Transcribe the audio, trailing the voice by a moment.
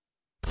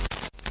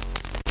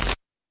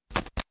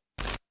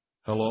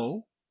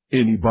Hello?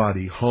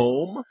 Anybody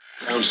home?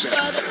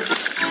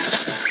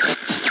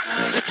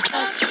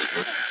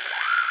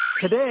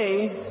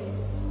 Today,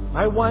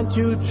 I want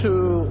you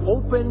to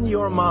open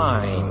your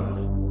mind.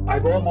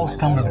 I've almost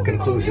come to the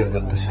conclusion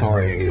that the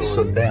story is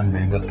so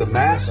damning that the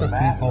mass of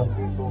people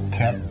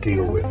can't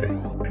deal with it.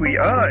 We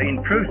are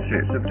in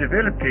process of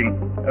developing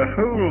a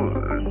whole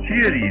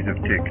series of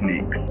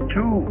techniques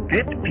to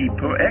get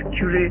people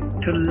actually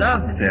to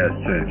love their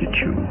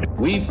servitude.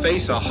 We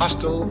face a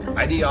hostile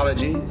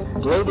ideology,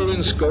 global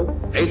in scope,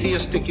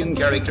 atheistic in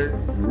character,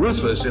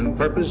 ruthless in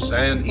purpose,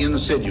 and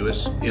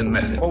insidious in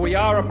method. For we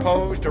are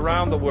opposed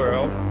around the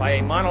world by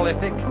a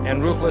monolithic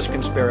and ruthless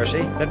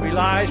conspiracy that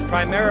relies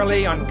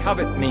primarily on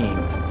covert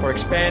means for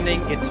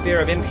expanding its sphere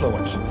of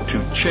influence.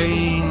 To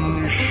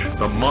change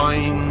the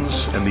minds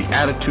and the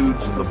attitudes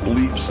and the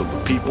beliefs of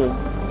the people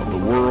of the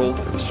world,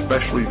 and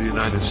especially the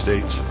United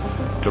States,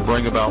 to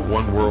bring about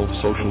one world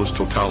socialist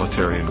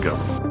totalitarian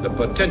government. The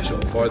potential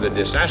for the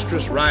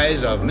disastrous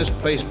rise of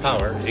misplaced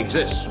power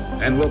exists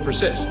and will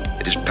persist.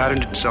 It has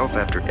patterned itself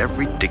after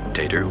every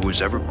dictator who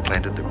has ever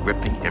planted the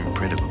ripping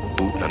imprint of a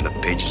boot on the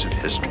pages of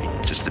history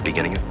since the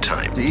beginning of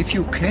time. If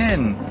you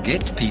can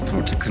get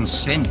people to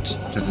consent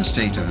to the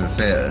state of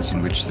affairs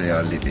in which they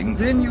are living,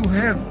 then you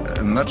have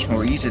a much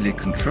more easily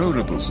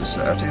controllable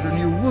society than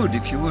you would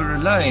if you were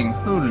relying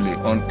wholly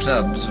on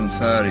clubs and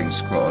firing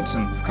squads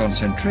and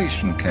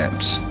concentration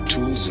camps.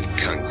 Tools of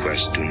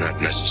conquest do not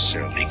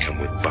necessarily come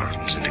with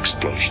bombs and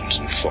explosions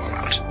and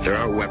fallout. There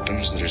are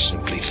weapons that are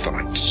simply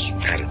thoughts,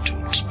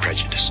 attitudes,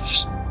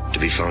 prejudices, to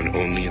be found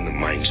only in the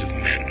minds of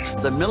men.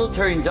 The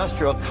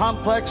military-industrial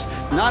complex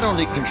not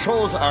only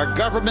controls our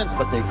government,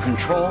 but they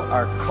control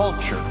our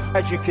culture.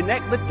 As you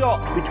connect the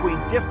dots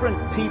between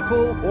different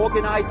people,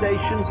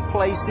 organizations,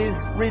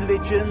 places,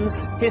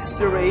 religions,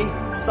 history,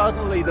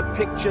 suddenly the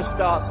picture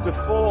starts to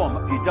form.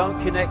 If you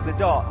don't connect the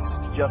dots,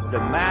 it's just a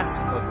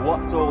mass of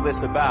what's all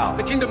this about.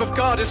 The kingdom of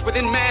God is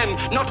within man,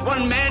 not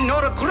one man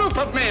nor a group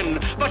of men,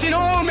 but in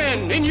all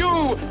men, in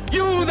you.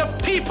 You, the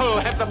people,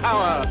 have the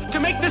power to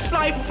make this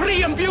life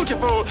free and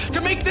beautiful, to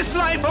make this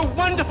life a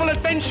wonderful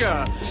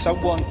adventure.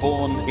 Someone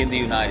born in the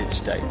United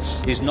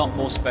States is not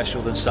more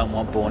special than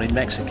someone born in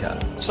Mexico.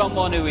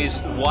 Someone who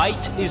is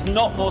white is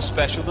not more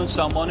special than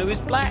someone who is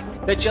black.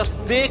 They're just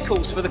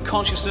vehicles for the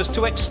consciousness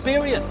to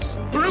experience.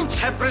 Brutes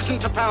have risen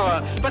to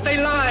power, but they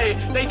lie.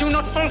 They do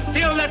not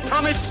fulfill that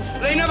promise.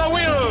 They never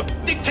will.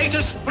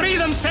 Dictators free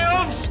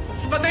themselves,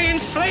 but they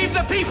enslave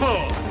the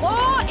people.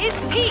 War is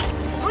peace.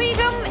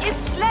 Freedom is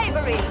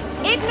slavery.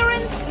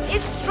 Ignorance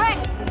is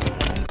strength.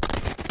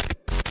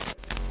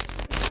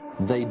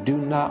 They do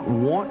not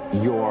want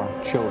your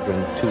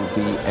children to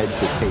be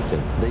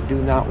educated. They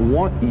do not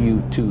want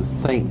you to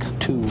think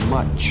too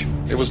much.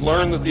 It was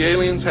learned that the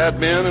aliens had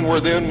been and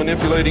were then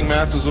manipulating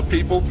masses of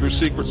people through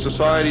secret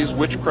societies,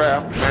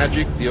 witchcraft,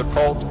 magic, the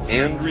occult,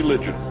 and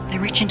religion. They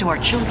reach into our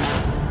children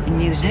in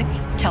music,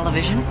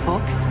 television,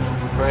 books.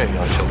 Prey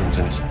on children's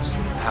innocence.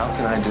 How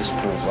can I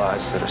disprove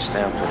lies that are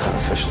stamped with an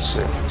official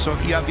seal? So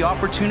if you have the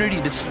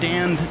opportunity to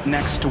stand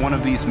next to one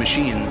of these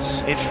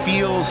machines, it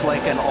feels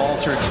like an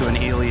altar to an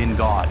alien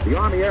god. The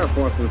Army Air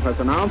Forces has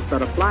announced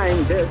that a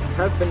flying disc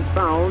has been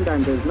found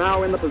and is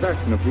now in the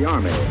possession of the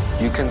Army.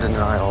 You can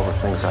deny all the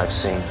things I've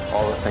seen,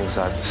 all the things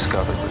I've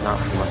discovered, but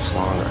not for much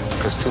longer,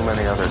 because too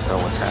many others know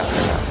what's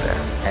happening out there.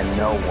 And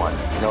no one,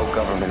 no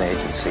government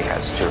agency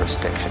has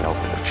jurisdiction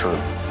over the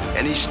truth.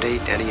 Any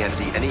state, any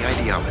entity, any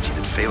ideology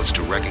that fails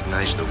to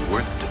recognize the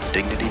worth, the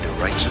dignity, the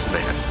rights of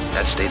man,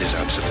 that state is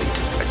obsolete.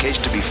 A case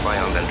to be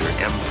filed under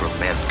M for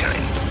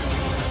Mankind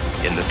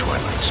in the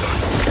Twilight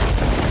Zone.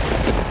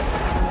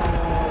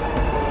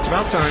 It's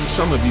about time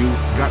some of you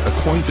got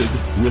acquainted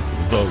with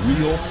the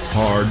real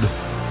hard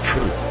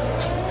truth.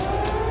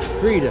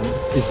 Freedom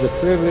is the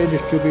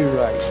privilege to be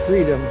right.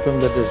 Freedom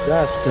from the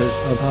disasters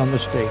of our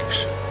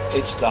mistakes.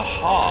 It's the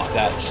heart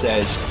that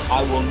says,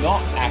 I will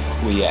not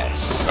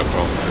acquiesce.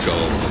 Across the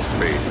gulf of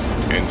space,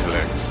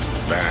 intellects,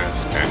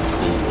 vast and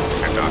cool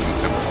and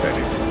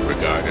unsympathetic,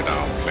 regarded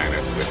our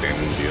planet with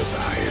envious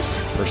eyes.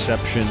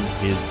 Perception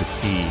is the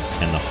key,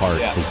 and the heart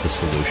is the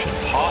solution.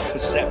 Heart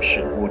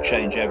perception will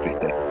change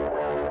everything.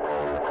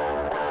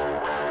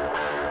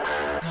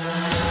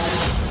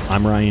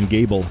 I'm Ryan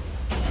Gable,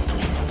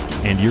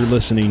 and you're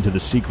listening to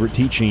The Secret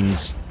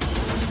Teachings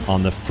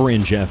on the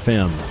Fringe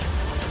FM.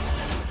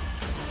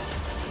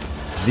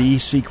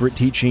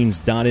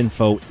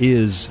 TheSecretTeachings.info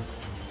is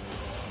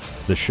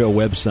the show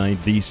website,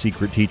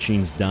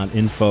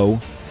 TheSecretTeachings.info.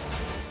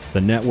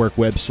 The network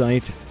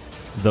website,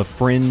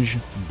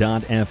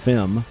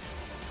 TheFringe.fm.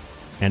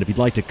 And if you'd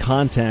like to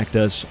contact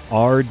us,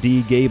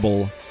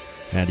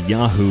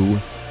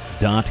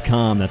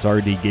 rdgable@yahoo.com. That's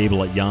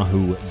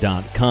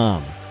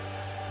rdgable@yahoo.com.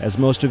 As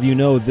most of you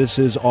know, this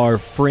is our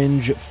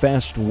Fringe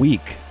Fest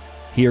week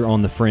here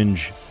on the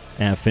Fringe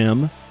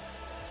FM.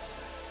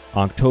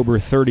 October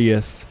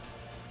 30th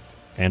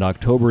and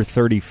October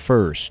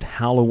 31st,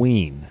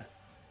 Halloween,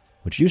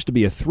 which used to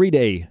be a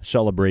 3-day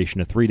celebration,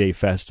 a 3-day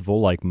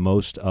festival like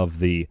most of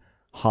the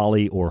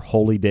Holly or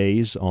Holy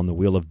Days on the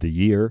Wheel of the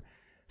Year,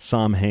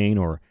 Samhain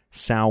or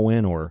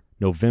Samhain, or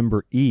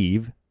November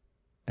Eve,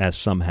 as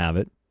some have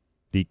it,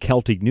 the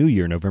Celtic New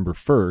Year, November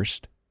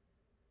 1st.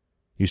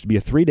 Used to be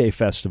a 3-day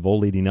festival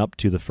leading up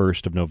to the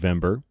 1st of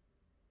November.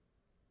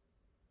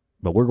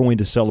 But we're going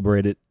to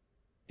celebrate it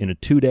in a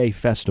 2-day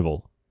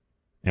festival.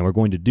 And we're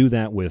going to do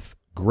that with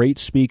great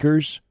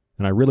speakers,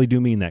 and I really do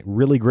mean that,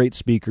 really great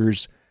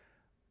speakers.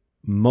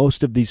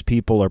 Most of these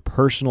people are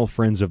personal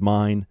friends of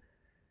mine,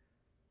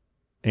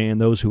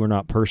 and those who are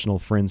not personal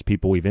friends,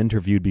 people we've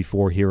interviewed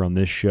before here on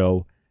this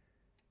show.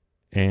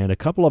 And a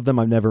couple of them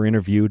I've never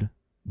interviewed,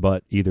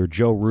 but either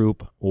Joe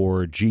Roop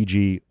or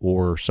Gigi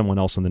or someone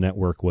else on the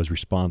network was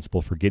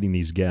responsible for getting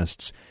these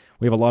guests.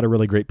 We have a lot of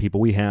really great people.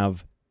 We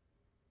have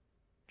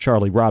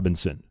Charlie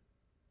Robinson,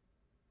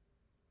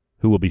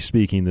 who will be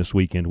speaking this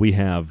weekend. We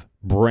have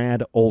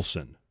Brad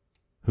Olson,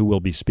 who will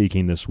be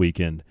speaking this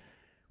weekend.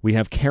 We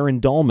have Karen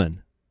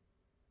Dahlman,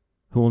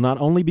 who will not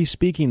only be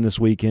speaking this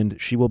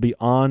weekend, she will be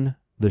on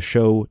the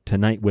show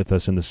tonight with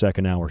us in the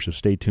second hour, so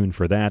stay tuned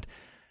for that.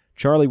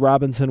 Charlie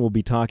Robinson will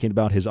be talking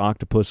about his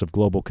octopus of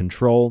global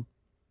control,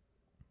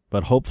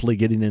 but hopefully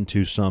getting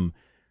into some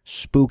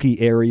spooky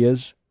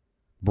areas.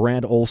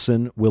 Brad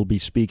Olson will be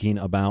speaking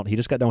about, he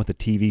just got done with a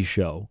TV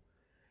show,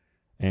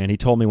 and he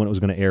told me when it was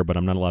going to air, but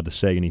I'm not allowed to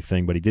say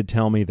anything. But he did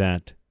tell me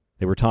that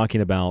they were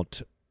talking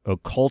about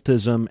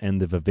occultism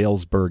and the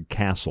Wewelsburg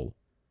Castle.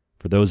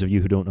 For those of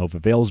you who don't know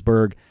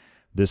Wewelsburg,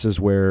 this is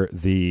where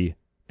the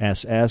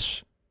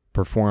SS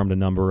performed a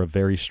number of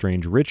very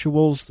strange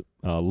rituals.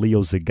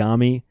 Leo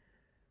Zagami,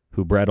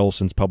 who Brad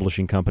Olson's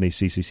publishing company,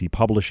 CCC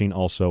Publishing,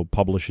 also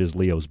publishes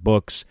Leo's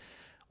books.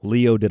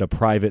 Leo did a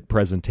private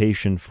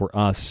presentation for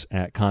us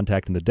at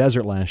Contact in the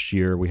Desert last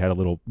year. We had a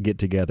little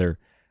get-together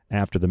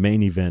after the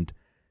main event,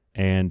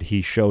 and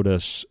he showed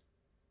us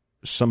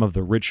some of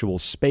the ritual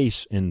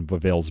space in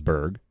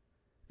Wewelsburg,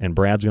 and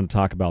Brad's going to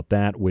talk about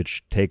that,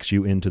 which takes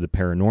you into the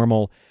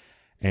paranormal,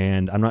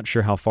 and I'm not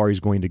sure how far he's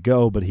going to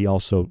go, but he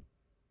also,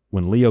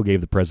 when Leo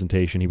gave the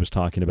presentation, he was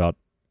talking about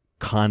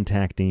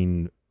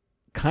contacting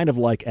kind of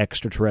like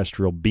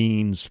extraterrestrial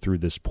beings through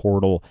this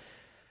portal,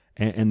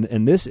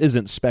 and this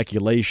isn't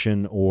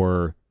speculation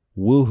or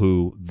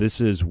woohoo, this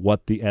is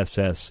what the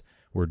SS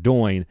were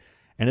doing,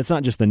 and it's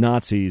not just the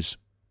Nazis.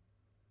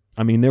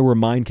 I mean, there were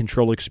mind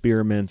control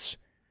experiments,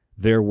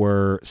 there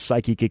were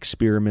psychic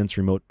experiments,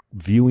 remote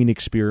viewing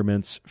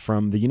experiments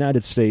from the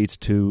United States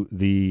to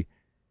the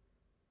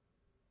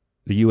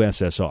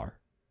USSR.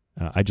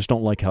 I just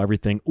don't like how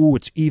everything,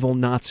 it's evil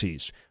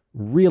Nazis.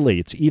 Really,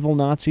 it's evil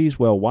Nazis?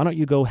 Well, why don't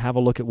you go have a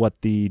look at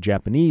what the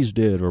Japanese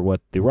did, or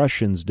what the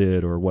Russians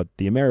did, or what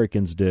the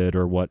Americans did,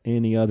 or what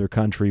any other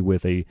country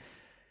with a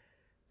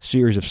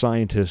series of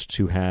scientists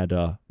who had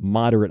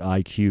moderate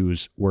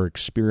IQs were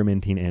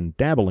experimenting and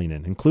dabbling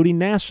in, including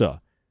NASA,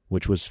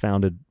 which was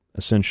founded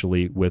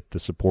essentially with the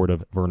support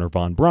of Werner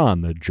von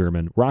Braun, the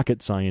German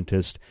rocket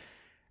scientist,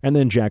 and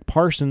then Jack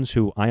Parsons,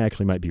 who I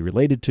actually might be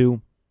related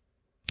to.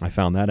 I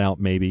found that out,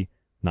 maybe,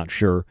 not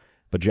sure,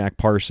 but Jack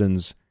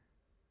Parsons,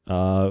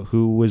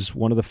 who was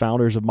one of the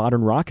founders of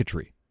modern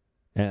rocketry.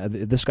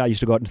 This guy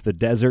used to go out into the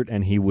desert,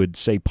 and he would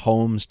say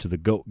poems to the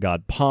goat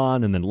god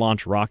Pan and then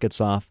launch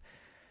rockets off.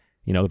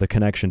 You know, the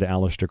connection to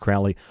Aleister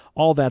Crowley.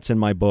 All that's in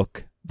my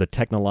book, The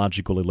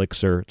Technological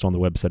Elixir. It's on the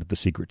website at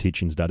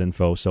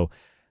thesecretteachings.info. So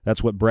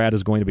that's what Brad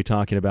is going to be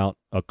talking about,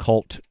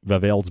 occult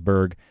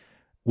Wewelsburg.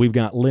 We've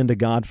got Linda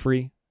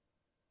Godfrey,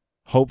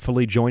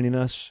 hopefully joining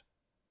us.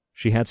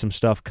 She had some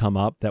stuff come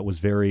up that was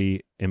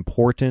very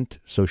important,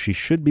 so she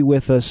should be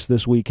with us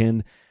this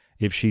weekend.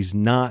 If she's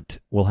not,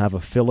 we'll have a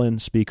fill-in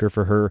speaker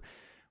for her.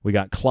 We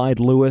got Clyde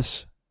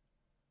Lewis.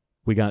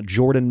 We got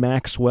Jordan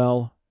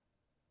Maxwell.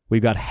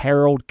 We've got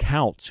Harold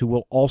Kautz, who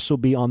will also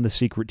be on The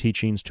Secret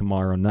Teachings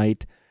tomorrow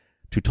night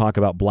to talk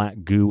about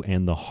black goo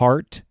and the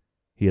heart.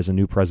 He has a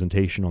new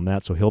presentation on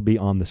that, so he'll be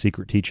on The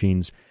Secret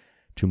Teachings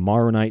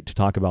tomorrow night to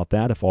talk about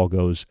that if all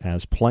goes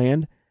as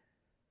planned.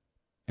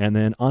 And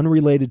then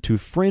unrelated to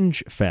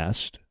Fringe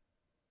Fest,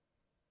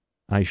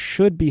 I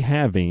should be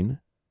having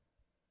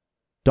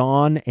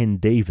Dawn and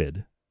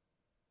David,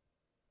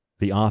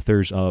 the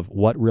authors of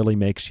What Really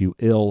Makes You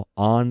Ill,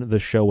 on the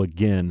show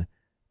again.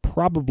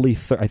 Probably,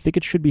 I think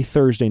it should be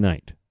Thursday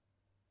night,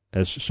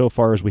 as so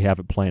far as we have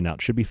it planned out.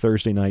 It should be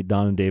Thursday night.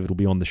 Don and David will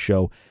be on the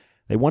show.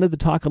 They wanted to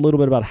talk a little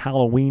bit about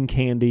Halloween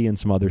candy and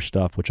some other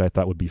stuff, which I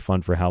thought would be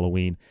fun for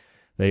Halloween.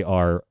 They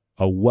are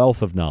a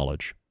wealth of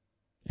knowledge,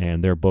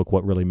 and their book,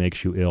 What Really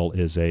Makes You Ill,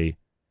 is a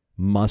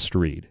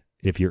must-read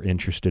if you're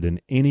interested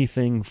in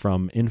anything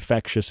from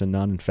infectious and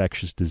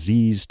non-infectious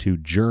disease to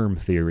germ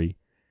theory.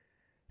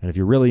 And if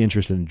you're really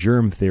interested in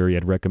germ theory,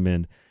 I'd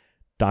recommend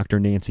Dr.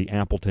 Nancy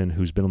Appleton,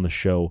 who's been on the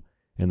show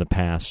in the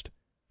past.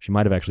 She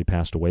might have actually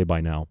passed away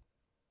by now.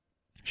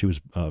 She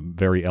was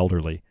very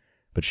elderly,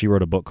 but she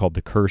wrote a book called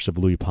The Curse of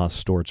Louis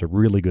Pasteur. It's a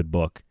really good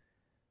book.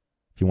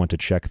 If you want to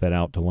check that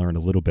out to learn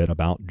a little bit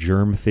about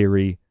germ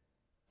theory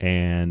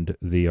and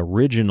the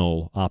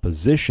original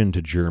opposition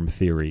to germ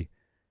theory,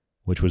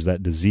 which was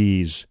that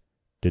disease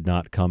did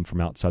not come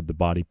from outside the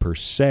body per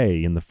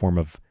se in the form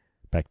of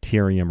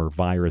bacterium or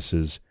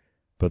viruses,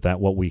 but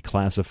that what we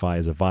classify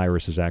as a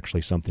virus is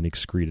actually something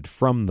excreted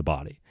from the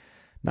body.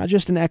 Not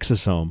just an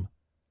exosome,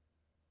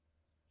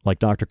 like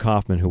Dr.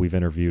 Kaufman, who we've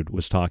interviewed,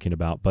 was talking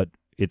about, but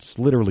it's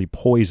literally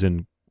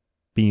poison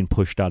being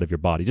pushed out of your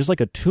body. Just like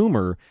a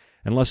tumor,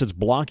 unless it's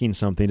blocking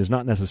something, is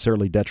not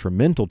necessarily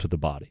detrimental to the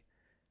body.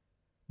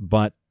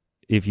 But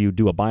if you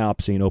do a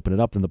biopsy and open it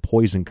up, then the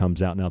poison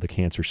comes out, now the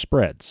cancer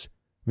spreads.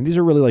 I mean, these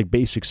are really like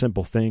basic,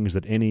 simple things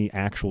that any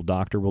actual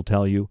doctor will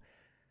tell you.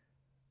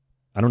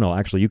 I don't know,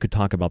 actually, you could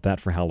talk about that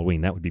for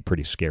Halloween. That would be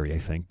pretty scary, I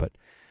think. But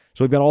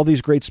so we've got all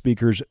these great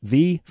speakers,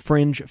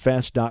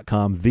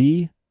 thefringefest.com,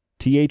 the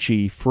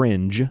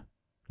Fringe,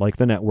 like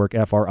the network,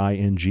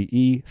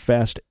 F-R-I-N-G-E,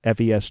 Fest,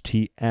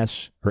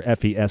 F-E-S-T-S, or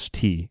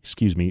F-E-S-T,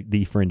 excuse me,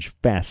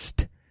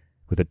 thefringefest,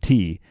 with a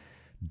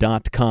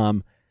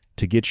T.com.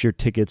 To get your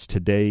tickets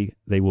today,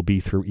 they will be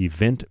through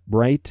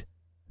Eventbrite.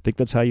 I think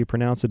that's how you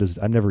pronounce it.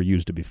 I've never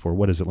used it before.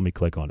 What is it? Let me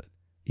click on it.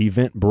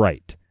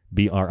 Eventbrite,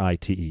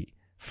 B-R-I-T-E.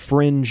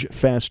 Fringe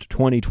Fest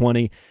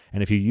 2020.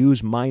 And if you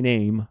use my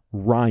name,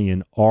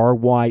 Ryan,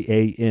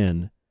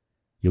 R-Y-A-N,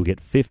 you'll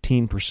get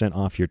 15%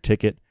 off your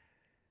ticket.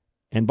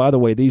 And by the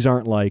way, these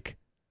aren't like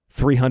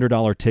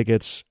 $300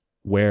 tickets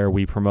where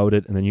we promote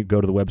it and then you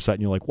go to the website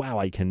and you're like, wow,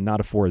 I cannot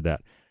afford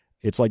that.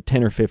 It's like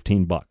 $10 or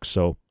 $15.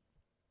 So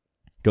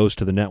goes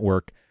to the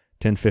network,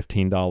 $10,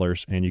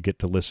 $15, and you get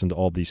to listen to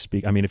all these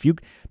speak. I mean, if you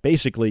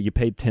basically you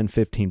paid $10,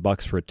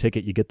 $15 for a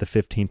ticket, you get the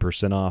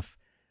 15% off,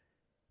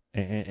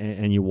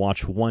 and you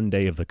watch one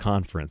day of the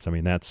conference. I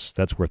mean, that's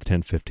worth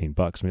 $10, $15.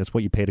 I mean, that's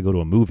what you pay to go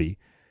to a movie.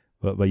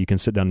 But you can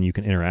sit down and you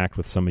can interact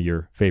with some of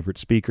your favorite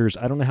speakers.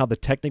 I don't know how the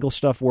technical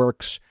stuff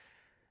works,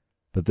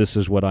 but this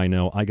is what I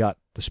know. I got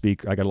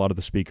a lot of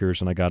the speakers,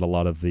 and I got a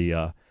lot of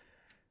the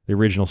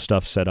original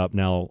stuff set up.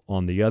 Now,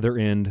 on the other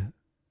end,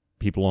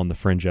 people on the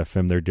Fringe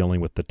FM, they're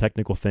dealing with the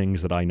technical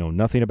things that I know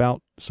nothing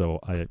about. So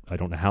I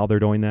don't know how they're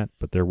doing that,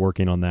 but they're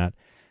working on that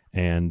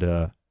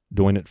and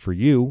doing it for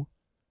you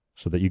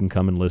so that you can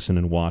come and listen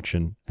and watch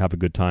and have a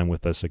good time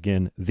with us.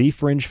 Again,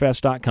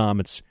 thefringefest.com.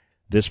 It's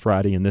this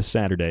Friday and this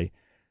Saturday.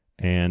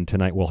 And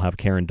tonight we'll have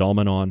Karen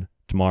Dahlman on.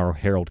 Tomorrow,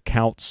 Harold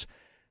Kautz.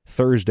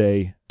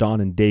 Thursday, Don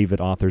and David,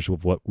 authors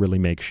of What Really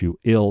Makes You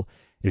Ill.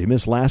 If you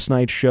missed last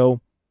night's show,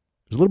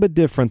 it was a little bit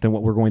different than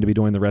what we're going to be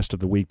doing the rest of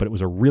the week, but it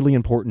was a really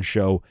important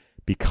show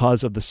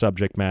because of the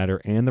subject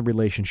matter and the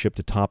relationship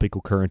to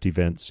topical current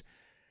events.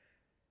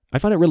 I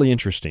find it really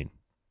interesting.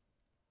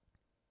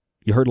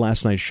 You heard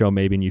last night's show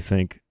maybe and you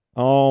think,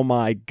 oh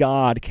my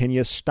God, can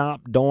you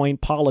stop doing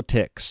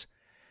politics?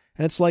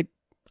 And it's like,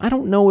 I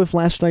don't know if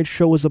last night's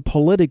show was a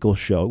political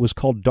show. It was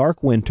called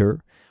Dark Winter,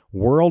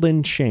 World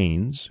in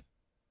Chains.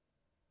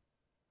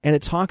 And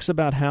it talks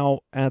about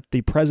how at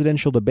the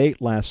presidential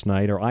debate last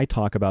night, or I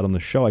talk about on the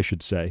show, I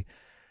should say,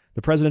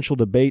 the presidential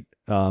debate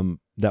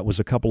that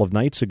was a couple of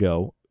nights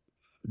ago,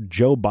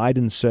 Joe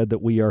Biden said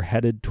that we are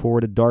headed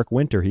toward a dark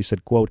winter. He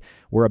said, quote,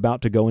 we're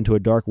about to go into a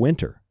dark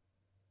winter.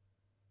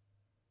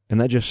 And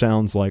that just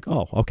sounds like,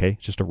 oh, okay,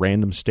 it's just a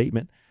random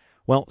statement.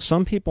 Well,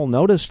 some people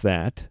noticed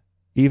that.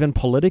 Even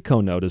Politico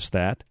noticed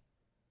that.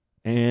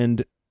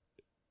 And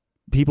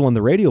people in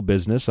the radio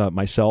business,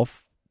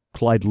 myself,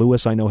 Clyde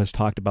Lewis, I know, has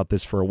talked about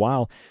this for a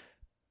while.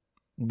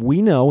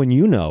 We know, and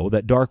you know,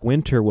 that Dark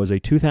Winter was a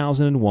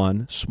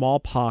 2001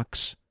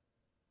 smallpox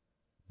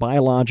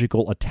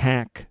biological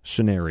attack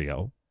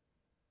scenario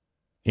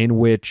in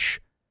which,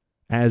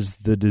 as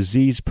the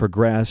disease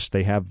progressed,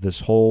 they have this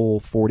whole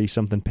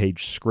 40-something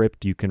page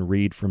script you can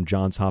read from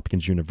Johns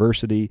Hopkins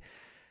University,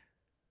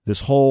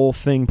 this whole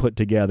thing put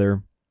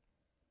together,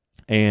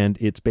 and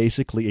it's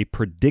basically a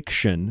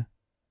prediction,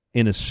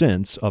 in a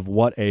sense, of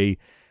what a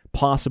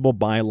possible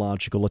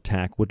biological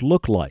attack would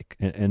look like.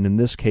 And in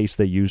this case,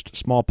 they used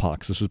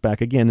smallpox. This was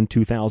back again in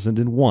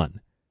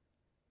 2001.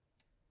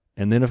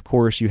 And then, of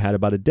course, you had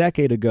about a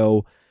decade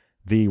ago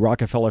the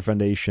Rockefeller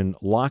Foundation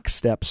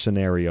lockstep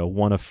scenario,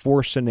 one of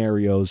 4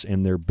 scenarios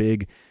in their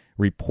big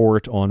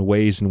report on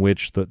ways in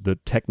which the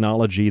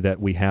technology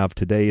that we have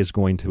today is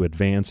going to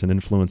advance and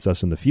influence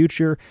us in the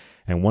future.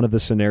 And one of the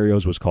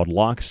scenarios was called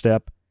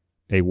Lockstep,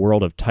 a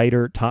world of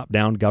tighter,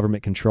 top-down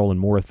government control and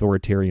more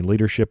authoritarian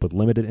leadership with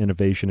limited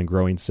innovation and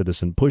growing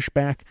citizen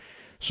pushback.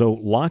 So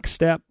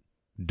Lockstep,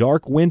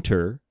 Dark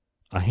Winter,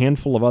 a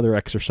handful of other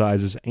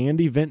exercises, and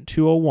Event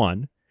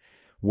 201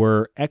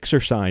 were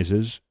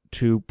exercises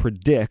to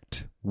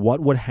predict what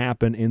would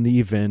happen in the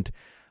event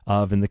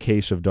of, in the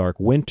case of Dark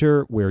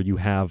Winter, where you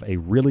have a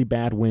really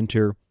bad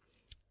winter,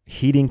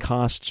 heating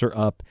costs are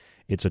up,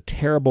 it's a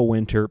terrible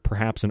winter,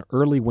 perhaps an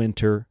early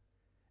winter,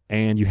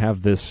 and you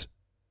have this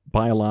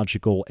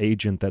biological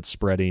agent that's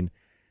spreading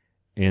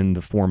in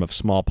the form of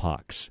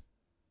smallpox.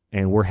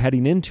 And we're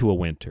heading into a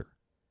winter.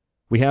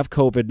 We have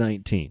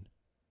COVID-19,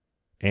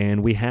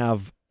 and we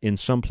have, in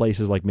some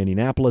places like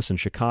Minneapolis and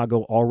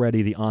Chicago,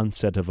 already the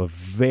onset of a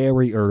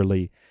very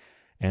early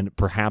and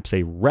perhaps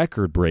a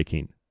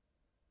record-breaking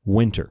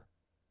winter.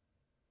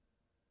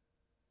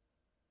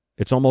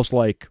 It's almost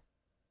like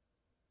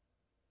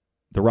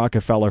the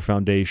Rockefeller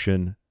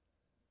Foundation,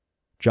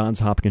 Johns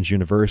Hopkins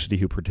University,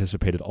 who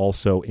participated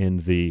also in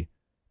the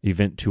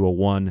Event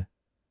 201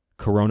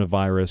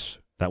 coronavirus.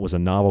 That was a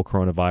novel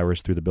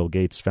coronavirus through the Bill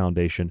Gates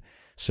Foundation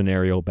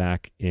scenario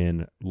back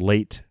in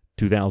late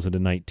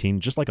 2019,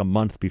 just like a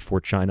month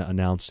before China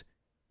announced,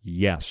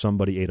 yes,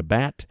 somebody ate a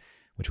bat,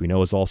 which we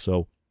know is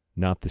also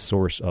not the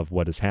source of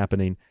what is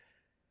happening.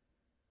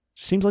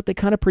 Seems like they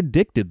kind of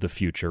predicted the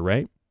future,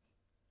 right?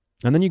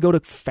 And then you go to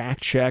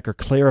fact check or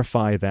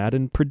clarify that,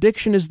 and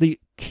prediction is the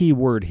key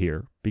word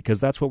here, because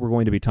that's what we're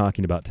going to be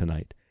talking about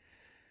tonight.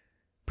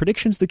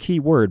 Prediction's the key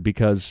word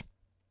because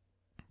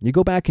you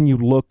go back and you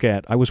look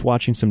at, I was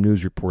watching some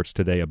news reports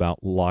today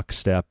about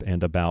Lockstep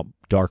and about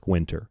Dark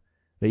Winter.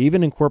 They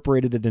even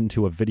incorporated it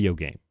into a video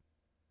game.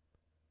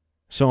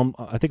 So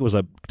I think it was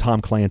a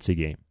Tom Clancy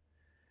game.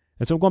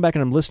 And so I'm going back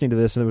and I'm listening to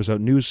this, and there was a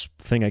news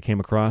thing I came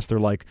across. They're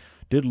like,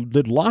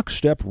 did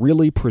Lockstep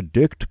really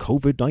predict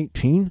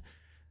COVID-19?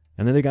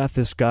 And then they got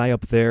this guy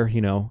up there,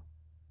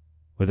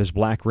 with his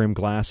black rim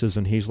glasses,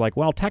 and he's like,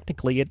 well,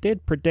 technically it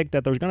did predict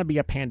that there's going to be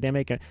a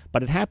pandemic,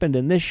 but it happened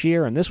in this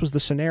year, and this was the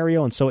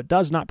scenario, and so it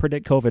does not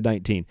predict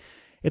COVID-19.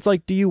 It's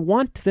like, do you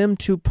want them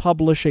to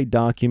publish a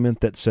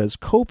document that says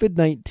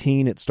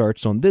COVID-19, it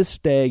starts on this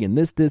day, and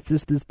this,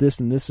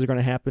 and this is going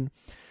to happen?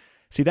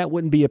 See, that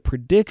wouldn't be a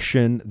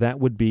prediction, that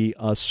would be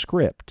a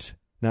script.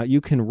 Now, you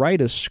can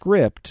write a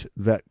script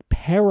that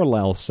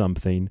parallels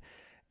something,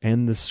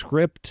 and the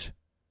script,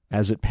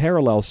 as it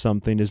parallels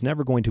something, is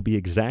never going to be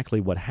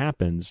exactly what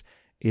happens.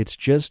 It's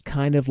just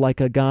kind of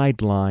like a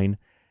guideline,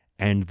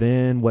 and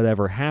then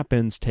whatever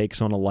happens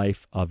takes on a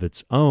life of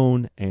its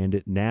own, and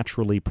it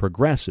naturally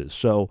progresses.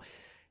 So,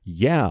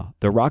 yeah,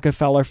 the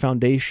Rockefeller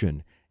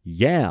Foundation,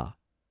 yeah,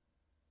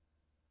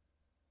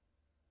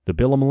 the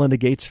Bill and Melinda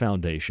Gates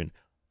Foundation,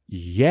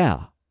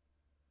 yeah,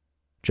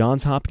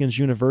 Johns Hopkins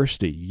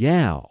University,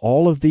 yeah,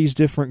 all of these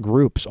different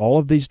groups, all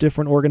of these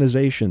different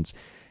organizations,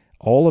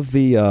 all of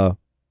the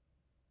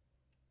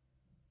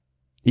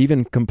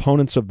even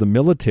components of the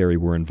military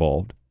were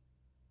involved.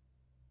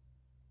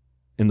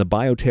 In the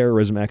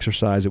bioterrorism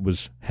exercise, it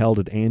was held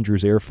at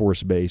Andrews Air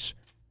Force Base,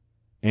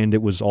 and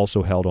it was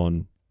also held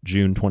on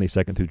June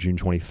 22nd through June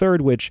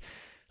 23rd, which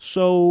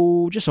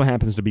just so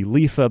happens to be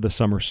Letha, the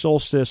summer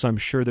solstice. I'm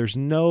sure there's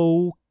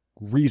no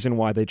reason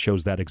why they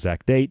chose that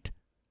exact date.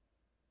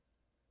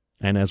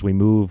 And as we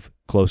move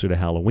closer to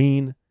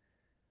Halloween,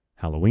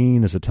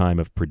 Halloween is a time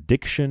of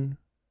prediction.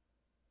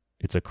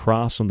 It's a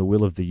cross on the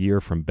wheel of the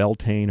year from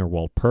Beltane or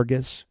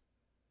Walpurgis.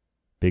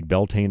 Big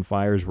Beltane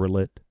fires were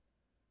lit.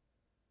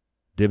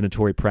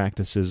 Divinatory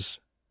practices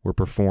were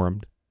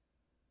performed.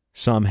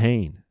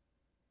 Samhain,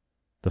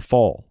 the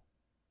fall,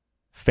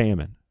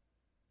 famine,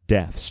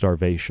 death,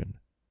 starvation.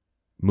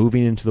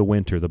 Moving into the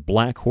winter, the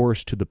black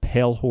horse to the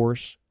pale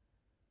horse.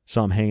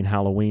 Samhain,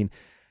 Halloween.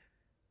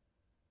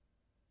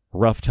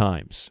 Rough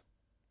times.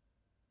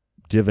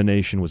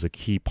 Divination was a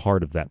key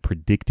part of that,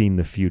 predicting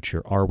the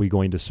future. Are we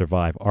going to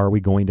survive? Are we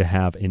going to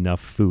have enough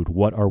food?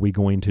 What are we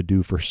going to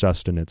do for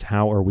sustenance?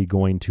 How are we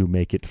going to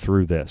make it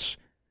through this?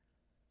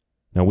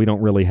 Now, we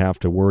don't really have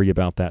to worry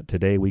about that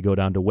today. We go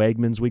down to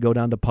Wegmans, we go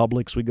down to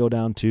Publix, we go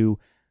down to,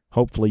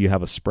 hopefully you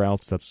have a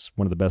Sprouts, that's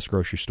one of the best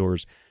grocery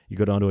stores. You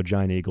go down to a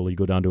Giant Eagle, you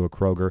go down to a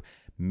Kroger.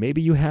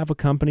 Maybe you have a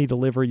company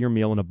deliver your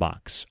meal in a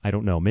box. I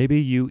don't know.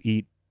 Maybe you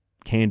eat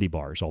candy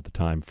bars all the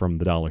time from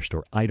the dollar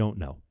store. I don't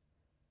know.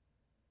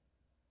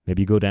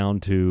 Maybe you go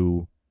down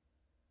to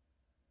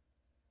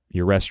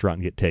your restaurant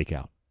and get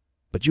takeout.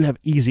 But you have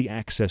easy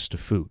access to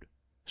food.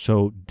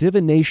 So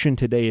divination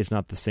today is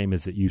not the same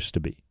as it used to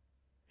be.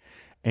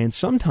 And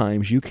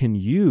sometimes you can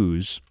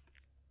use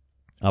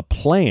a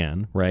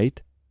plan,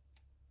 right?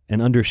 An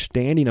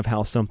understanding of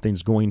how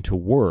something's going to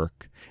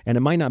work. And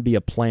it might not be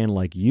a plan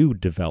like you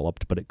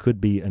developed, but it could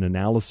be an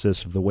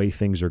analysis of the way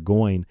things are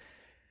going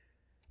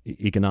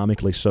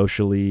economically,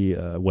 socially,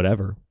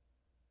 whatever.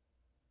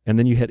 And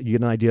then you get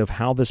an idea of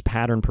how this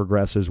pattern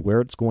progresses,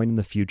 where it's going in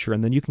the future,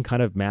 and then you can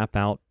kind of map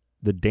out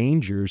the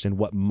dangers and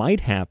what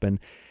might happen.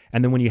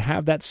 And then when you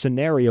have that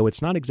scenario,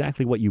 it's not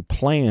exactly what you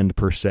planned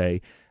per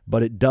se,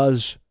 but it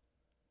does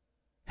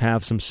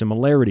have some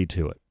similarity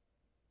to it.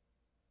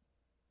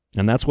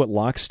 And that's what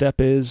Lockstep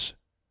is.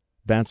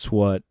 That's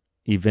what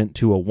Event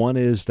 201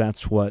 is.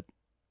 That's what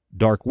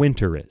Dark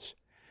Winter is.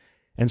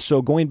 And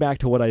so going back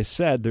to what I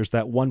said, there's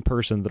that one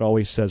person that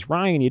always says,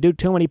 Ryan, you do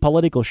too many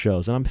political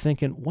shows. And I'm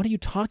thinking, what are you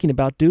talking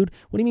about, dude?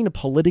 What do you mean a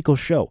political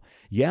show?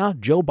 Yeah,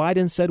 Joe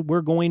Biden said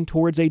we're going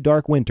towards a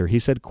dark winter. He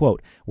said,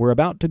 quote, we're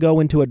about to go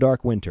into a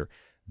dark winter.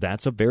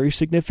 That's a very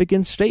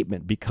significant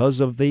statement because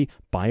of the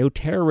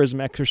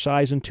bioterrorism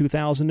exercise in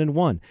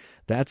 2001.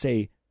 That's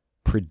a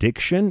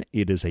prediction.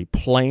 It is a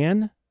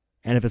plan.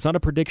 And if it's not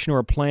a prediction or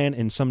a plan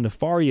in some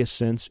nefarious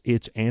sense,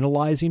 it's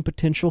analyzing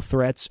potential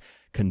threats,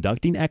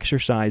 conducting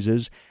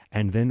exercises,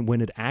 and then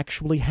when it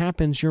actually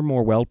happens, you're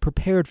more well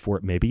prepared for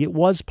it. Maybe it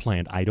was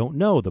planned. I don't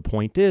know. The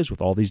point is, with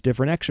all these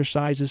different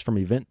exercises from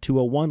Event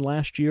 201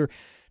 last year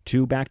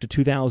to back to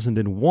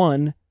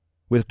 2001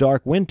 with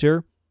Dark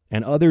Winter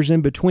and others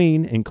in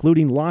between,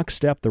 including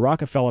Lockstep, the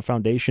Rockefeller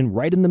Foundation,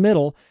 right in the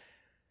middle,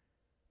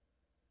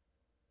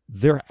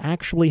 there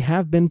actually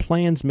have been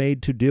plans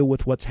made to deal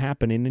with what's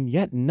happening, and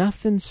yet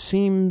nothing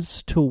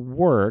seems to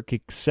work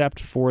except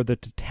for the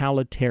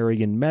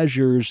totalitarian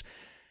measures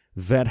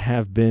that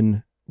have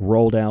been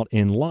rolled out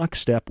in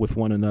lockstep with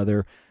one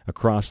another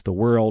across the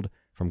world,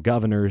 from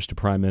governors to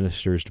prime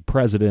ministers to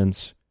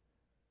presidents,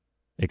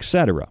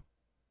 etc.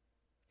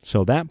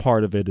 So that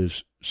part of it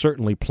is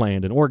certainly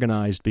planned and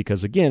organized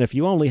because, again, if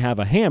you only have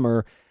a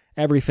hammer,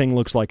 everything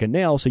looks like a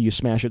nail, so you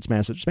smash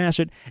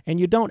it, and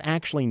you don't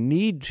actually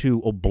need to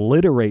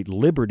obliterate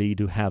liberty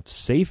to have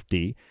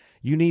safety.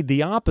 You need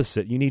the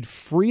opposite. You need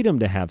freedom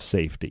to have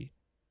safety.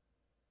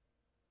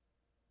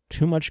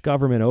 Too much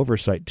government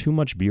oversight, too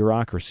much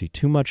bureaucracy,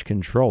 too much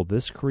control.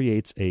 This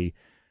creates a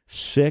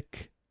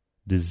sick,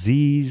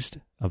 diseased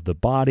of the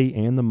body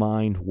and the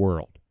mind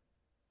world.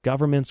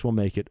 Governments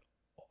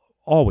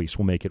always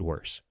will make it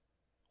worse.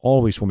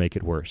 Always will make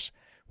it worse.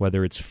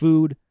 Whether it's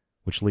food,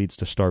 which leads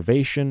to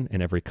starvation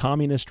in every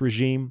communist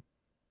regime,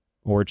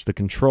 or it's the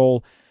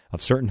control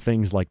of certain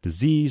things like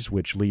disease,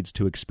 which leads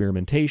to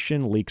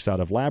experimentation, leaks out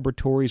of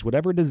laboratories,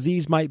 whatever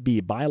disease might be,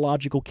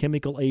 biological,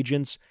 chemical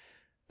agents.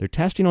 They're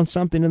testing on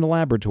something in the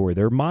laboratory.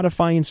 They're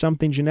modifying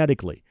something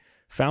genetically.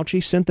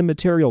 Fauci sent the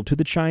material to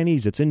the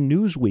Chinese. It's in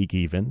Newsweek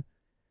even.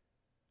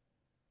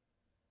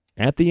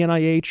 At the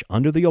NIH,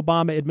 under the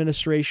Obama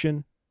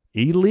administration,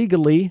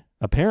 illegally,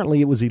 apparently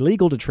it was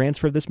illegal to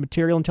transfer this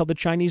material and tell the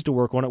Chinese to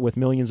work on it with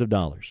millions of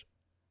dollars.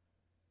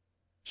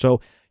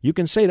 So you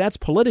can say that's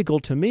political.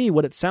 To me,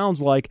 what it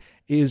sounds like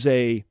is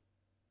a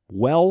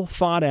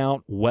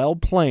well-thought-out,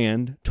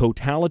 well-planned,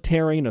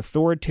 totalitarian,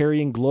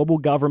 authoritarian global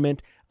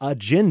government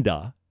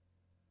agenda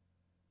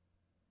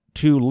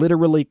to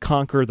literally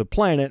conquer the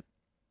planet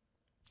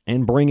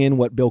and bring in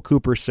what Bill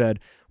Cooper said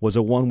was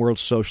a one-world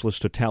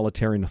socialist,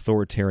 totalitarian,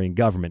 authoritarian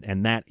government,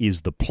 and that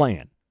is the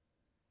plan.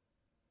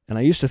 And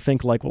I used to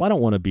think like, well, I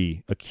don't want to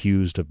be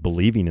accused of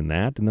believing in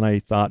that. And then I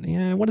thought,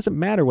 what does it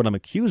matter what I'm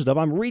accused of?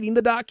 I'm reading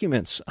the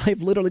documents.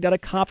 I've literally got a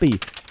copy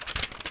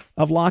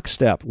of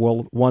Lockstep,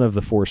 well, one of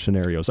the 4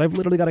 scenarios. I've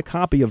literally got a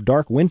copy of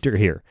Dark Winter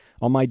here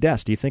on my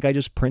desk. Do you think I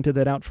just printed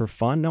that out for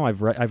fun? No,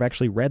 I've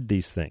actually read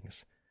these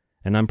things,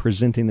 and I'm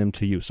presenting them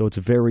to you, so it's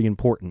very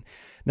important.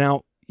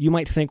 Now, you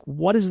might think,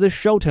 what is this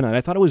show tonight? I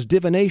thought it was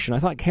Divination. I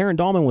thought Karen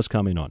Dahlman was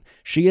coming on.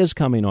 She is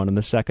coming on in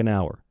the second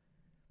hour.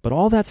 But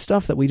all that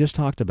stuff that we just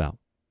talked about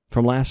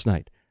from last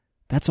night,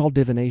 that's all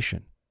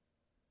divination.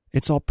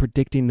 It's all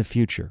predicting the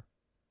future.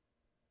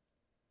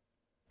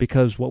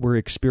 Because what we're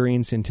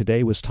experiencing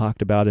today was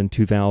talked about in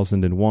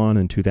 2001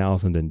 and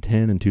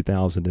 2010 and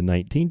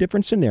 2019.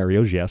 Different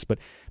scenarios, yes, but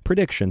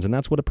predictions. And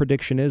that's what a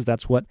prediction is.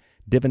 That's what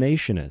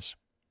divination is.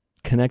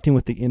 Connecting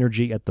with the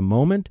energy at the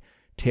moment,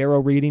 tarot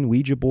reading,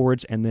 Ouija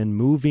boards, and then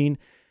moving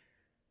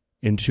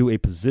into a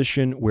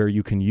position where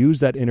you can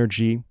use that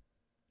energy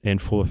and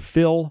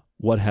fulfill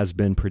what has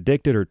been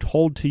predicted or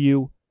told to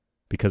you,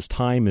 because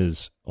time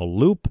is a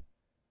loop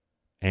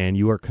and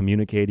you are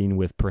communicating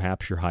with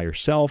perhaps your higher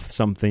self,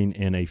 something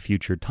in a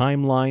future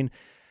timeline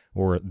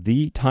or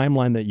the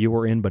timeline that you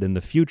are in, but in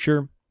the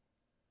future,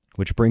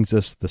 which brings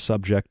us the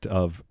subject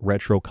of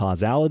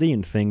retrocausality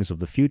and things of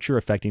the future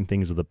affecting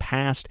things of the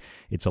past.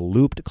 It's a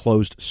looped,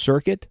 closed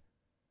circuit.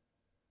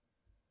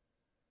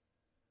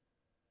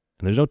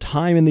 And there's no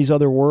time in these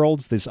other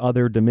worlds, these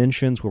other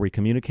dimensions where we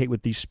communicate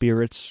with these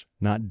spirits,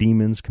 not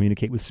demons,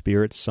 communicate with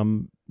spirits.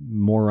 Some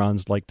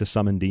morons like to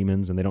summon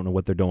demons and they don't know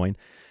what they're doing.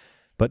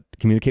 But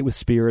communicate with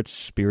spirits,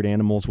 spirit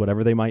animals,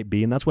 whatever they might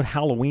be. And that's what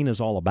Halloween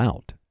is all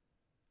about.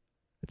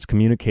 It's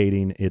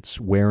communicating, it's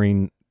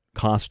wearing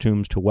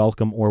costumes to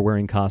welcome or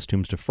wearing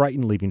costumes to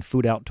frighten, leaving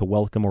food out to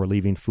welcome or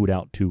leaving food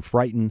out to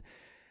frighten,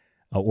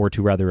 or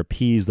to rather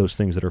appease those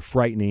things that are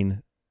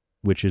frightening,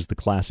 which is the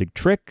classic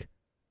trick.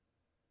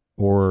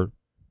 Or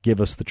give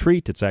us the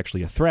treat, it's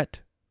actually a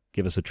threat.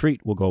 Give us a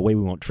treat, we'll go away,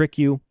 we won't trick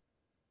you.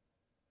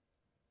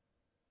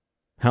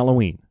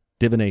 Halloween,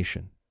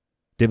 divination,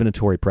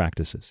 divinatory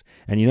practices.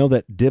 And you know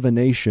that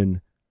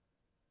divination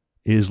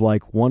is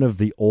like one of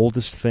the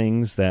oldest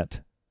things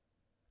that,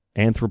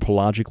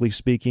 anthropologically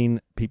speaking,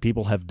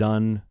 people have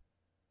done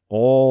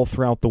all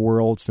throughout the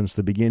world since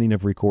the beginning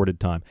of recorded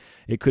time.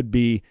 It could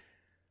be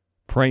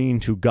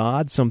praying to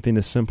God, something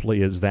as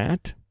simply as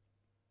that.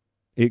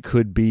 It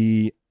could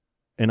be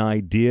an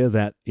idea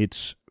that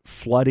it's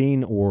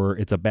flooding or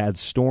it's a bad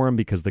storm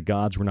because the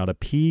gods were not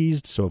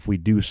appeased. So if we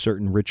do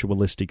certain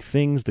ritualistic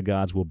things, the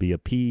gods will be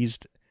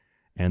appeased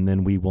and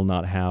then we will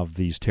not have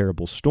these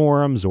terrible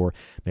storms. Or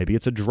maybe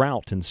it's a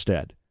drought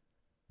instead.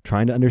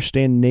 Trying to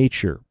understand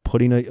nature,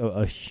 putting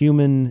a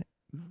human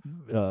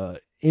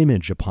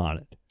image upon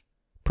it,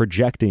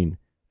 projecting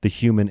the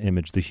human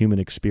image, the human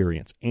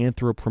experience,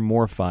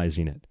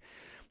 anthropomorphizing it.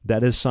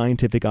 That is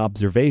scientific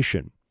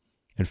observation.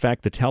 In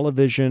fact, the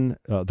television,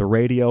 the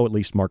radio, at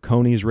least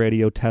Marconi's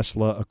radio,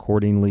 Tesla,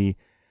 according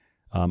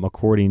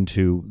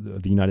to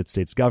the United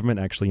States government,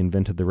 actually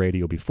invented the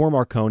radio before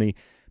Marconi.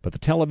 But the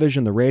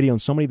television, the radio,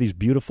 and so many of these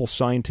beautiful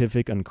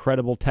scientific,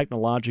 incredible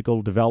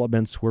technological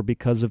developments were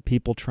because of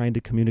people trying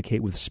to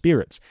communicate with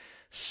spirits.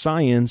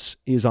 Science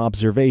is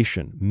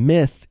observation.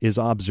 Myth is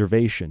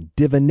observation.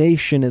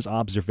 Divination is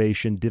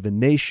observation.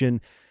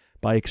 Divination,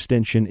 by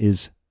extension,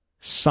 is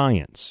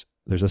science.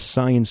 There's a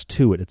science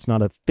to it. It's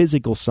not a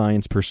physical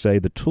science per se.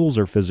 The tools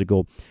are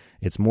physical.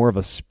 It's more of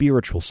a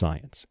spiritual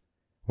science.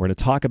 We're going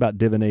to talk about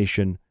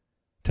divination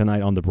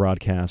tonight on the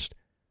broadcast.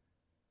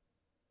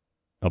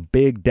 A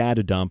big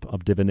data dump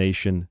of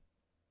divination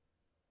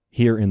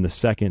here in the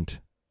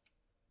second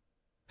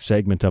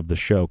segment of the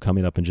show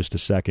coming up in just a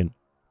second.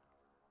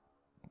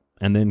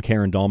 And then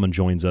Karen Dahlman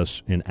joins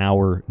us in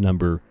hour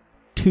number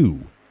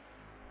 2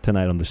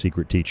 tonight on The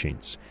Secret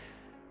Teachings.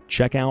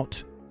 Check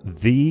out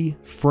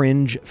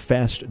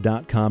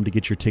thefringefest.com to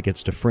get your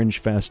tickets to Fringe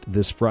Fest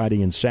this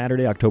Friday and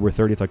Saturday, October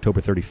 30th,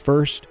 October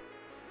 31st.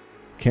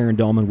 Karen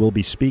Dahlman will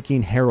be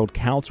speaking. Harold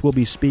Kautz will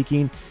be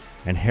speaking.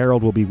 And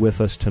Harold will be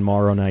with us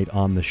tomorrow night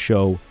on the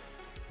show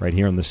right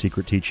here on The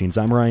Secret Teachings.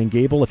 I'm Ryan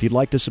Gable. If you'd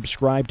like to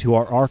subscribe to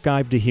our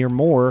archive to hear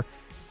more,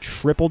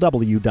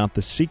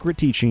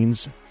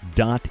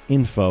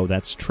 www.thesecretteachings.info.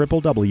 That's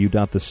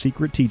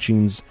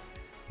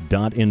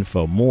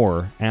www.thesecretteachings.info.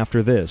 More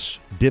after this.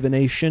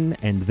 Divination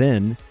and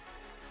then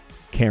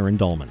Karen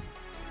Dahlman.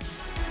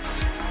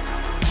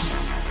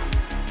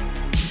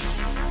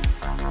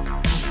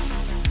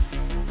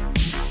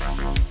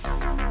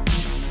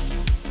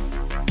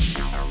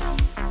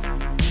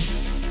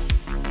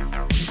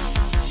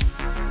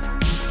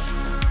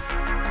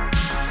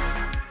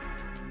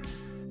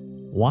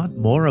 Want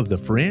more of The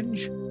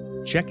Fringe?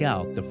 Check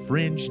out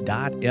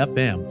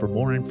thefringe.fm for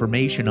more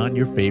information on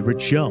your favorite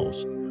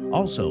shows.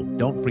 Also,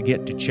 don't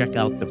forget to check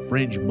out the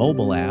Fringe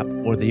mobile app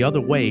or the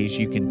other ways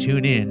you can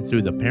tune in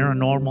through the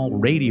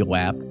Paranormal Radio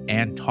app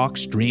and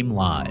TalkStream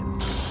Live.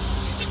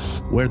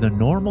 Where the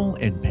normal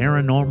and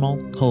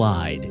paranormal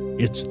collide,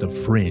 it's The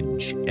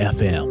Fringe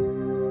FM.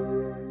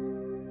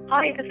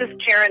 Hi, this is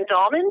Karen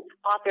Dahlman,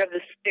 author of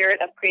The Spirit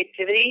of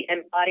Creativity,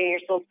 Embodying Your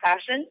Soul's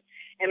Passion,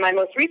 and my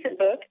most recent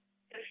book,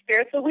 The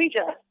Spirits of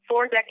Ouija,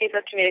 4 Decades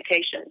of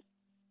Communication.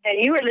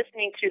 And you are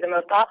listening to the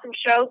most awesome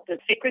show, The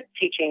Secret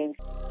Teachings.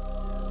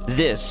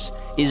 This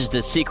is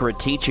The Secret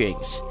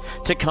Teachings.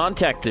 To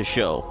contact the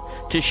show,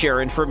 to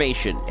share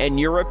information and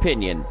your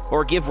opinion,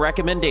 or give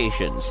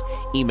recommendations,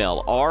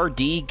 email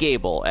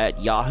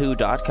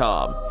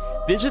rdgable@yahoo.com.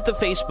 Visit the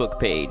Facebook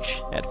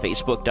page at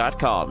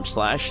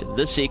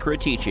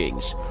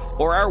facebook.com/thesecretteachings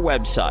or our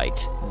website,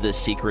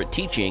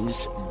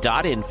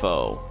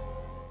 thesecretteachings.info.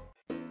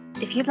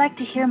 If you'd like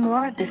to hear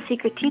more of The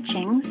Secret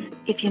Teachings,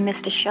 if you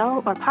missed a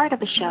show or part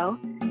of a show,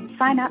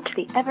 sign up to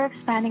the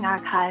ever-expanding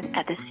archive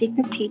at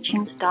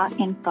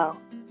thesecretteachings.info.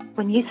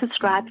 When you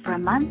subscribe for a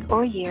month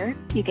or a year,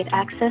 you get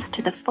access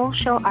to the full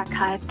show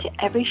archive to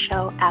every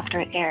show after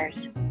it airs.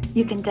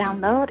 You can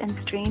download and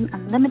stream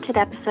unlimited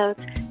episodes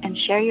and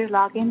share your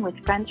login with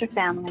friends or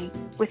family.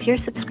 With your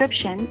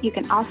subscription, you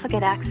can also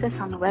get access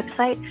on the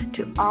website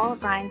to all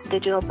of Ryan's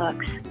digital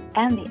books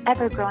and the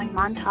ever-growing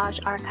montage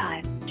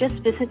archive. Just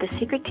visit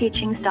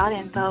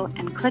thesecretteachings.info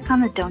and click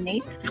on the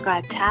Donate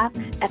Subscribe tab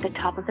at the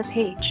top of the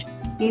page.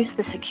 Use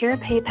the secure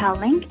PayPal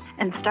link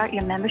and start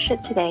your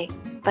membership today.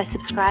 By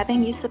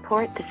subscribing, you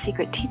support The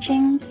Secret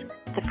Teachings,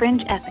 The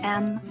Fringe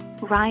FM,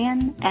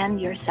 Ryan,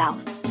 and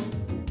yourself.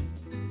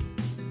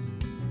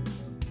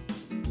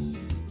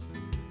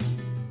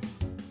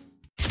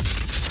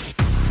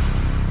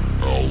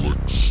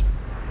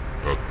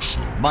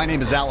 My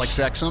name is Alex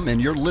Exum, and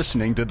you're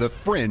listening to The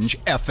Fringe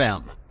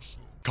FM.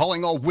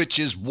 Calling all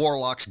witches,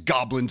 warlocks,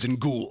 goblins, and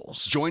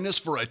ghouls. Join us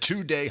for a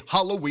 2-day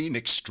Halloween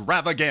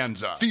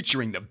extravaganza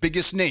featuring the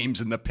biggest names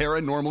in the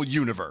paranormal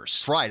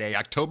universe. Friday,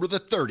 October the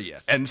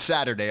 30th and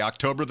Saturday,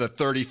 October the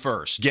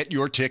 31st. Get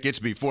your tickets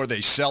before they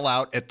sell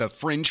out at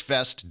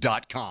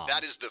thefringefest.com.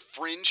 That is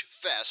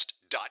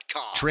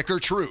thefringefest.com. Trick or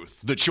truth,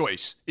 the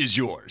choice is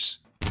yours.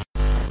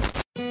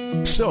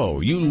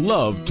 So, you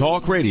love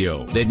talk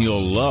radio? Then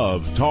you'll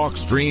love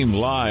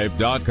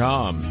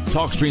TalkStreamLive.com.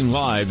 TalkStream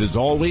Live is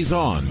always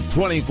on,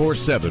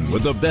 24/7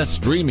 with the best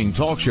streaming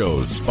talk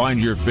shows. Find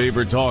your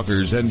favorite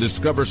talkers and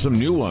discover some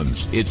new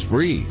ones. It's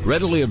free,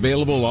 readily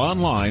available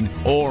online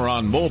or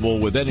on mobile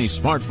with any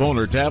smartphone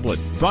or tablet.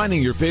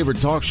 Finding your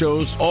favorite talk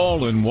shows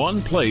all in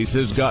one place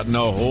has gotten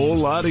a whole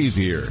lot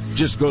easier.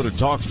 Just go to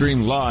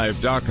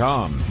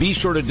TalkStreamLive.com. Be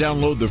sure to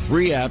download the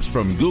free apps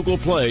from Google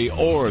Play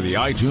or the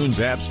iTunes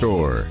App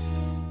Store.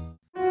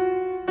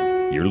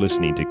 You're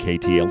listening to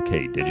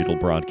KTLK Digital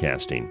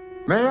Broadcasting.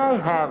 May I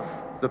have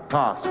the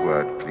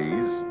password,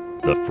 please?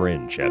 The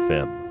Fringe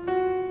FM.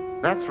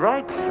 That's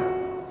right, sir.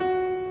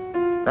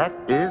 That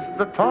is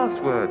the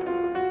password.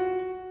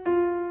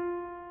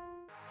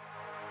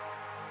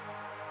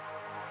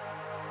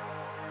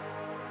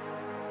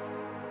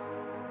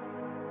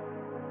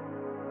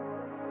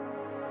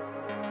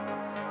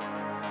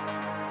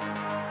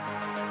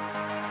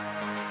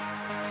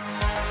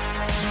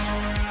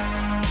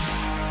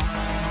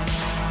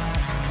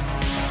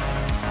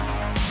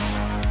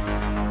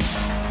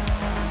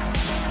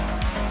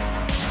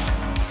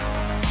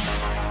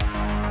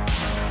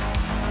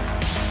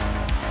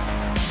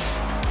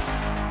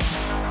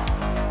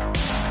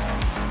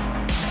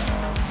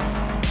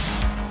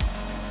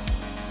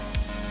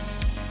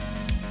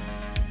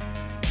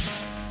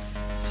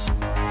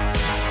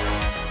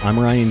 I'm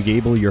Ryan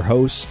Gable, your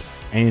host,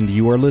 and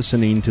you are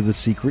listening to The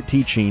Secret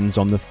Teachings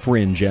on the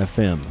Fringe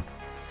FM.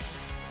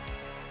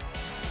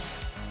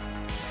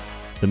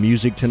 The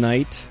music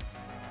tonight,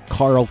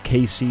 Carl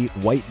Casey,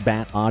 White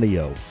Bat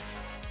Audio.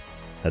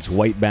 That's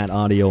White Bat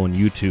Audio on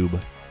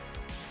YouTube.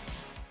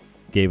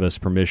 Gave us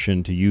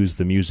permission to use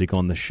the music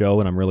on the show,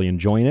 and I'm really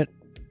enjoying it.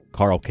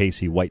 Carl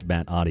Casey, White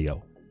Bat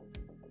Audio.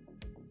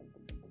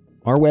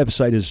 Our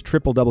website is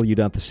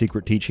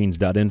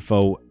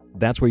www.thesecretteachings.info.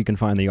 That's where you can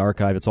find the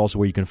archive. It's also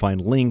where you can find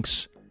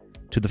links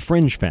to the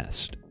Fringe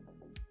Fest.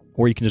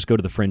 Or you can just go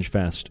to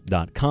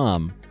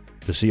thefringefest.com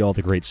to see all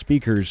the great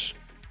speakers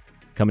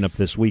coming up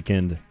this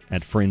weekend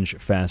at Fringe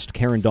Fest.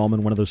 Karen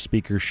Dahlman, one of those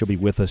speakers, she'll be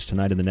with us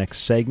tonight in the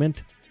next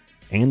segment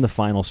and the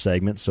final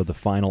segment. So the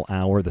final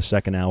hour, the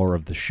second hour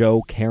of the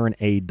show, Karen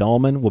A.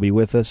 Dahlman will be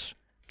with us,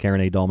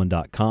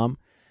 KarenADahlman.com.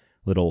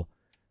 Little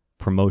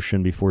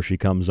promotion before she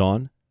comes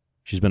on.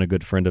 She's been a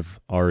good friend of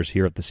ours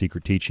here at The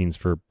Secret Teachings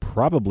for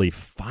probably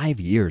 5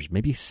 years,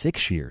 maybe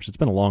 6 years. It's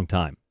been a long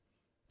time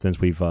since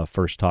we've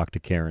first talked to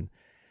Karen.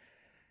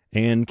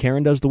 And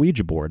Karen does the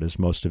Ouija board, as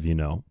most of you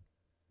know.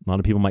 A lot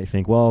of people might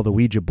think, well, the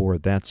Ouija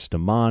board, that's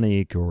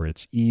demonic, or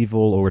it's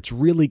evil, or it's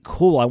really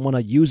cool. I want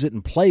to use it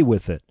and play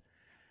with it.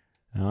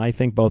 Now, I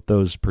think both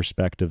those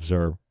perspectives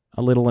are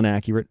a little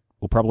inaccurate.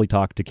 We'll probably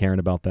talk to Karen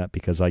about that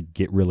because I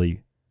get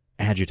really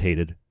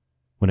agitated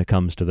when it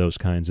comes to those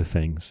kinds of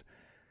things.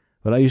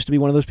 But I used to be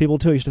one of those people,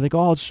 too. I used to think,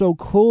 oh, it's so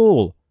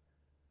cool.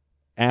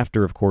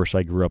 After, of course,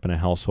 I grew up in a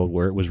household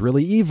where it was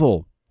really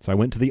evil. So I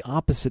went to the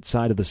opposite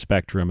side of the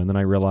spectrum, and then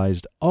I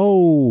realized,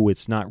 oh,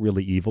 it's not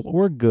really evil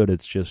or good.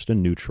 It's just a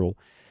neutral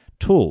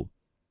tool,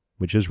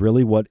 which is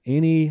really what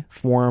any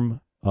form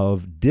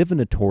of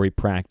divinatory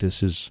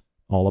practice is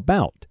all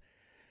about.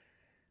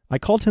 I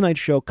call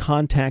tonight's show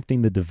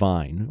Contacting the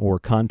Divine, or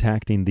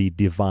Contacting the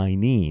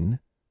Divining,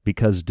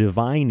 because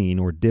divining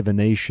or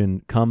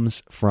divination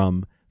comes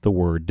from the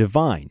word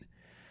divine.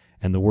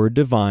 And the word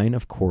divine,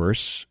 of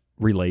course,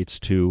 relates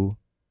to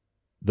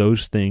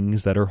those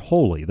things that are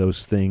holy,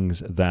 those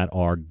things that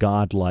are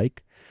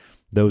godlike,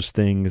 those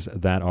things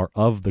that are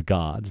of the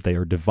gods. They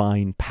are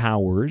divine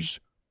powers.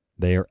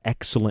 They are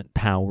excellent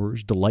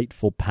powers,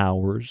 delightful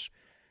powers,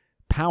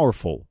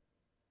 powerful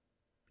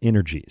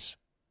energies.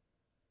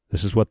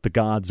 This is what the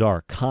gods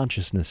are,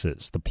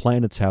 consciousnesses. The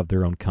planets have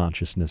their own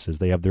consciousnesses.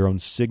 They have their own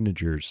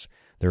signatures,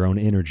 their own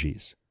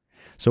energies.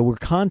 So we're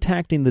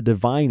contacting the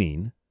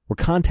divining, we're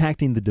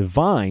contacting the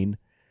divine,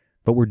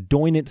 but we're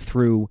doing it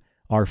through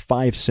our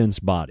five sense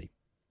body.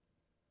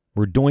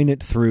 We're doing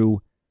it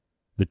through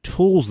the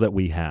tools that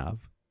we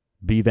have,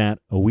 be that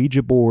a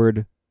Ouija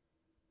board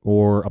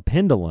or a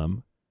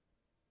pendulum.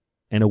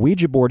 And a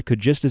Ouija board could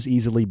just as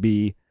easily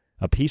be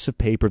a piece of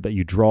paper that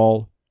you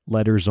draw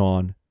letters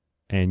on,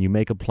 and you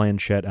make a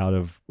planchette out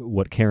of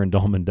what Karen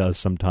Dahlman does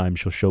sometimes.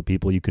 She'll show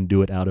people you can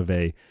do it out of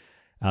an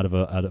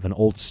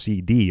old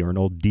CD or an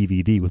old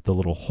DVD with the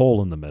little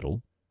hole in the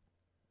middle.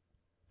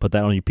 Put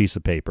that on your piece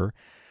of paper.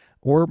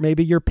 Or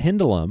maybe your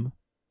pendulum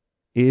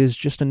is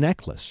just a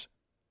necklace.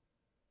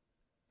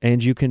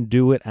 And you can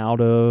do it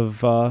out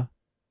of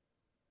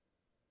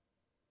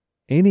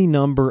any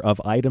number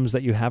of items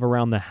that you have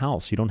around the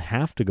house. You don't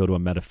have to go to a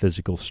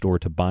metaphysical store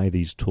to buy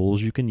these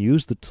tools. You can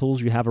use the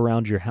tools you have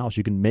around your house.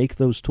 You can make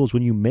those tools.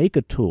 When you make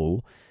a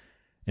tool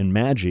in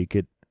magic,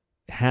 it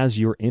has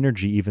your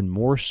energy even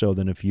more so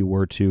than if you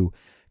were to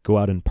go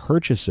out and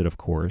purchase it, of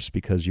course,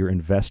 because you're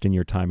investing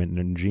your time and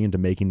energy into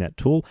making that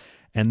tool,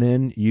 and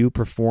then you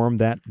perform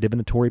that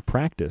divinatory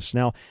practice.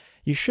 Now,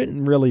 you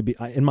shouldn't really be,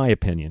 in my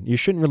opinion, you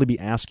shouldn't really be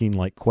asking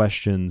like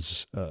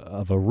questions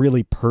of a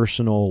really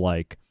personal,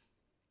 like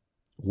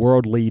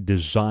worldly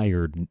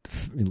desired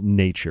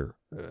nature.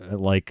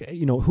 Like,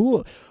 you know,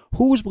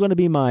 who's going to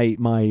be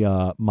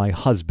my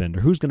husband,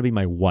 or who's going to be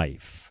my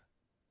wife?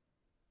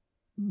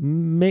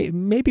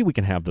 Maybe we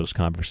can have those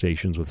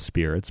conversations with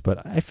spirits,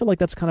 but I feel like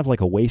that's kind of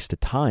like a waste of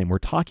time. We're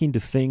talking to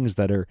things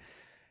that are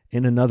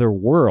in another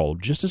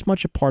world, just as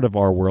much a part of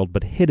our world,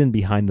 but hidden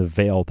behind the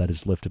veil that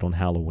is lifted on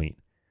Halloween.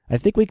 I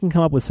think we can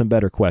come up with some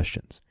better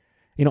questions.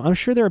 You know, I'm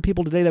sure there are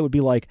people today that would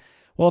be like,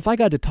 well, if I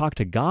got to talk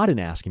to God and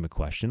ask him a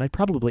question, I'd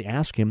probably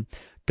ask him,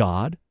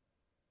 God,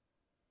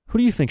 who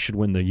do you think should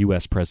win the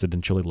U.S.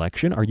 presidential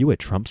election? Are you a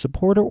Trump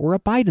supporter or a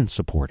Biden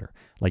supporter?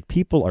 Like,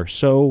 people are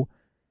so...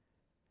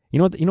 You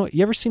know,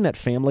 you ever seen that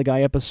Family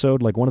Guy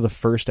episode, like one of the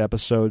first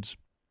episodes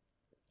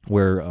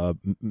where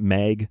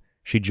Meg,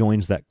 she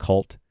joins that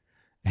cult,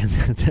 and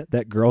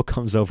that girl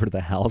comes over to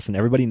the house, and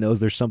everybody knows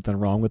there's something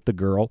wrong with the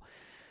girl,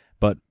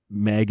 but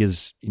Meg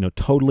is,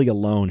 totally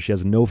alone. She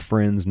has no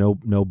friends, no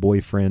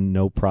boyfriend,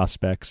 no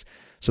prospects.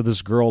 So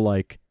this girl,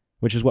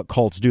 which is what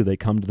cults do, they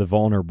come to the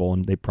vulnerable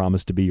and they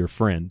promise to be your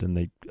friend, and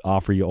they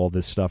offer you all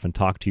this stuff and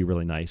talk to you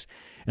really nice.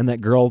 And that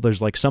girl,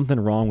 there's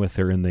something wrong with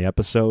her in the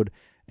episode,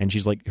 and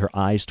she's her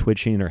eyes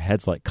twitching and her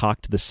head's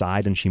cocked to the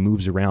side and she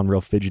moves around real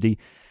fidgety.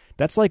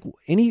 That's like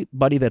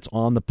anybody that's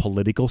on the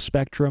political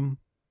spectrum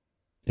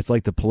It's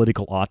like the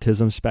political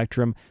autism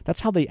spectrum.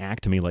 That's how they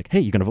act to me. Like, hey,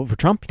 you going to vote for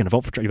Trump? You going to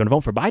vote for Trump? You going to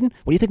vote for Biden?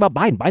 What do you think about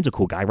Biden? Biden's a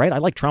cool guy, right? I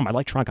like Trump. I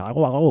like Trump.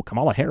 Oh,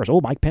 Kamala Harris.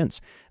 Oh, Mike Pence.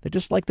 They're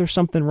just like there's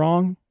something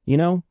wrong, you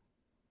know?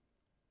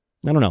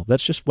 I don't know.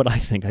 That's just what I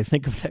think. I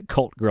think of that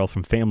cult girl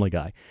from Family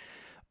Guy.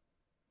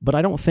 But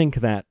I don't think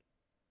that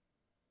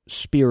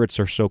spirits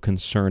are so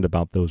concerned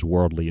about those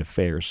worldly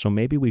affairs. So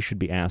maybe we should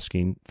be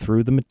asking,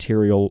 through the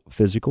material,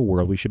 physical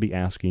world, we should be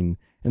asking,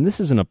 and this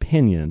is an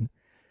opinion,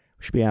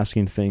 we should be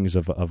asking things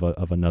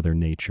of another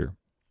nature.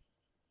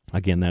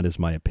 Again, that is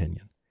my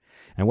opinion.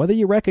 And whether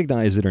you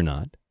recognize it or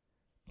not,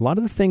 a lot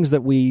of the things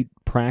that we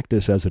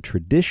practice as a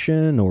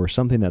tradition or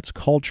something that's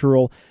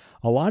cultural,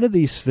 a lot of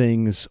these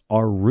things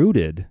are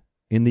rooted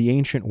in the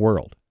ancient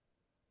world.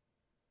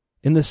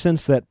 In the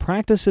sense that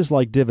practices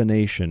like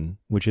divination,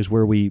 which is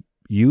where we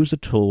use a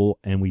tool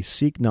and we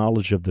seek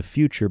knowledge of the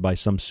future by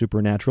some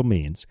supernatural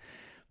means,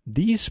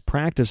 these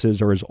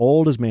practices are as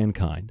old as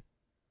mankind.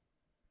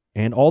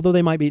 And although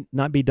they might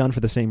not be done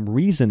for the same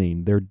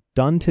reasoning, they're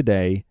done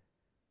today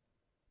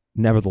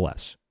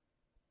nevertheless.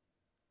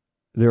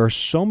 There are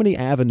so many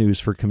avenues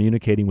for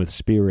communicating with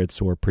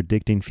spirits or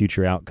predicting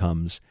future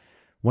outcomes.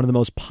 One of the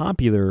most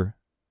popular,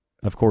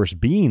 of course,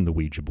 being the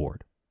Ouija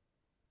board.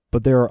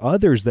 But there are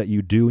others that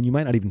you do and you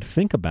might not even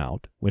think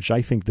about, which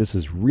I think this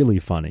is really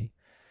funny.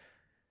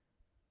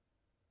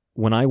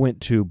 When I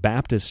went to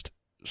Baptist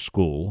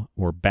school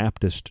or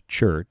Baptist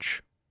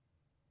church,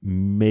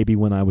 maybe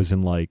when I was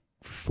in like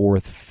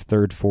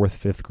third, fourth,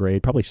 fifth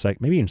grade, probably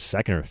maybe in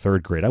second or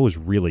third grade, I was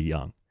really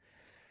young.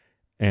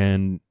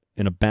 And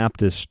in a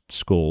Baptist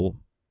school,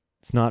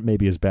 it's not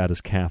maybe as bad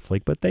as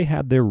Catholic, but they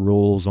had their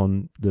rules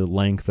on the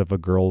length of a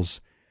girl's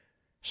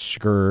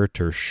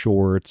skirt or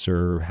shorts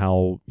or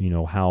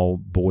how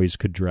boys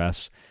could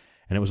dress.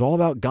 And it was all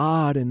about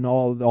God and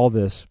all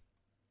this.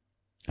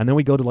 And then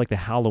we go to like the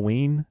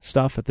Halloween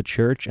stuff at the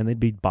church and they'd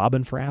be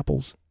bobbing for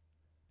apples.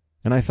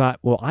 And I thought,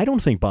 well, I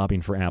don't think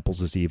bobbing for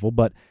apples is evil,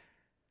 but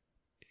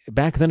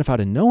back then if I'd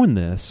have known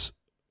this,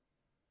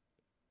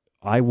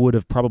 I would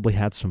have probably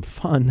had some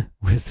fun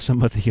with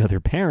some of the other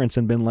parents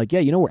and been like, yeah,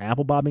 you know where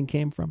apple bobbing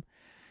came from?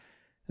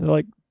 And they're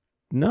like,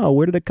 no,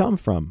 where did it come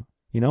from?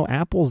 You know,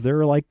 apples,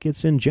 they're like,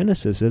 it's in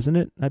Genesis, isn't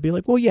it? I'd be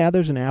like, well, yeah,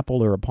 there's an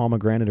apple or a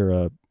pomegranate or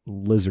a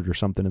lizard or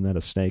something and then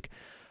a snake.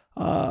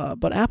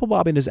 But apple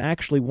bobbing is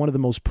actually one of the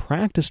most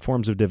practiced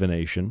forms of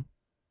divination,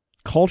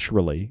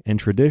 culturally and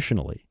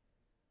traditionally.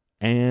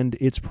 And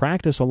it's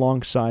practiced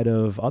alongside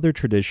of other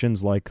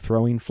traditions like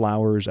throwing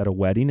flowers at a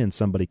wedding and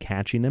somebody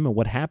catching them. And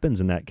what happens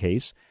in that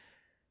case?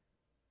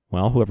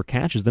 Well, whoever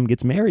catches them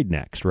gets married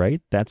next, right?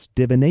 That's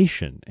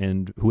divination.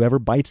 And whoever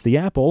bites the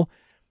apple,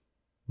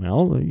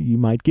 well, you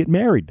might get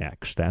married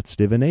next. That's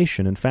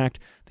divination. In fact,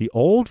 the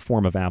old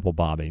form of apple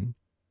bobbing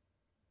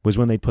was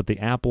when they put the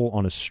apple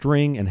on a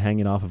string and hang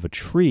it off of a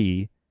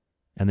tree,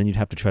 and then you'd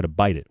have to try to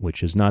bite it,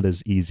 which is not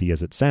as easy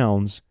as it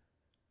sounds.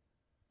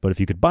 But if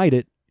you could bite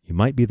it, you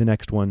might be the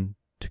next one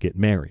to get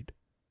married.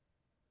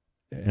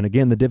 And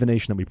again, the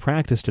divination that we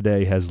practice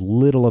today has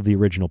little of the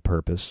original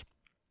purpose,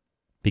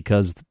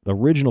 because the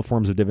original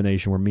forms of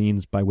divination were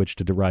means by which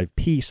to derive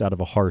peace out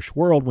of a harsh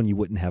world when you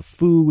wouldn't have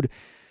food,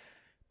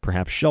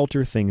 perhaps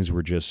shelter. Things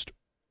were just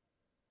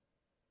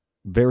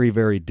very,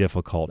 very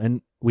difficult.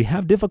 And we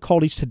have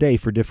difficulties today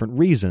for different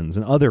reasons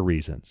and other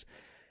reasons.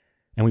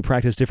 And we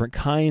practice different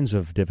kinds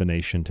of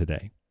divination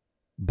today.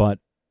 But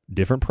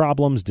different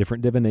problems,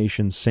 different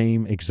divination,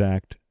 same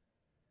exact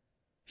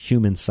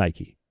human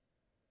psyche.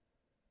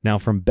 Now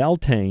from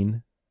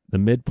Beltane, the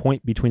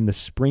midpoint between the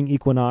spring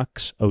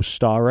equinox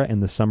Ostara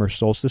and the summer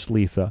solstice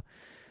Letha,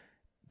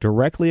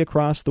 directly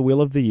across the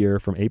wheel of the year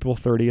from April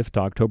 30th to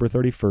October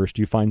 31st,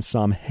 you find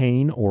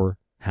Samhain or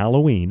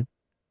Halloween.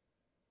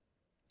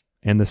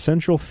 And the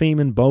central theme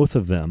in both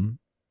of them,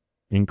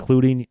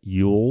 including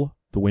Yule,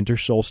 the winter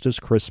solstice,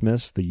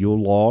 Christmas, the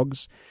Yule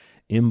logs,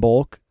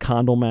 Imbolc,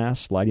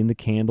 Candlemas, lighting the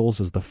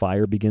candles as the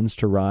fire begins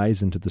to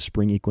rise into the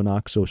spring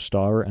equinox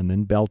Ostara, and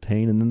then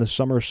Beltane, and then the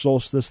summer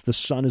solstice, the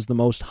sun is the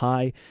most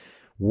high,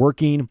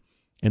 working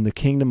in the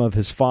kingdom of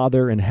his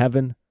Father in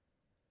heaven,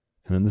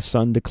 and then the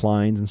sun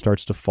declines and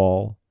starts to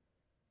fall,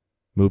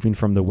 moving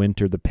from the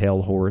winter, the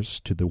pale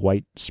horse, to the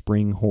white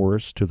spring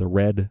horse, to the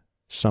red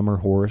summer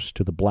horse,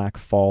 to the black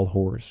fall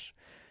horse,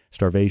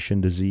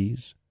 starvation,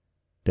 disease,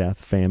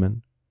 death,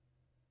 famine,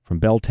 from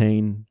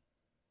Beltane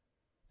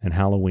and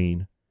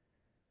Halloween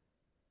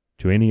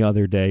to any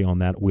other day on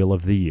that wheel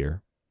of the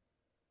year.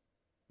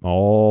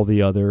 All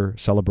the other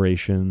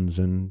celebrations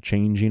and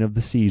changing of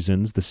the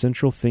seasons, the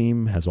central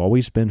theme has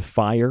always been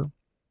fire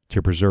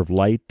to preserve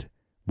light,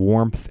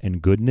 warmth,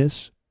 and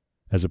goodness,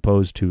 as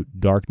opposed to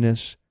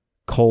darkness,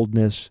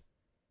 coldness,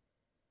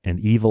 and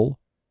evil,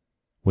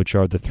 which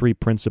are the three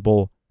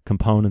principal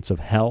components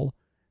of hell,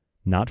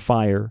 not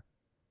fire,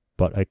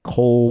 but a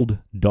cold,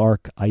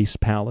 dark ice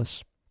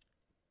palace,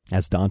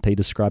 as Dante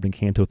described in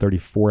Canto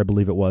 34, I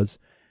believe it was.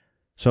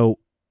 So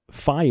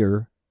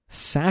fire,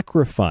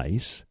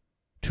 sacrifice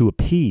to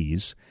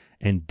appease,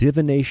 and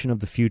divination of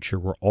the future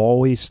were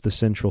always the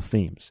central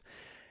themes.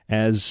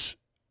 As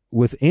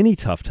with any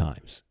tough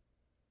times,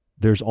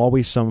 there's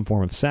always some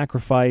form of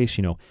sacrifice.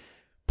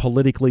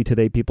 Politically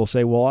today, people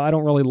say, well, I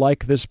don't really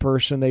like this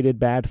person. They did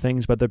bad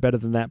things, but they're better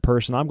than that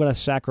person. I'm going to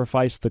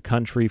sacrifice the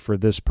country for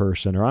this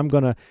person. Or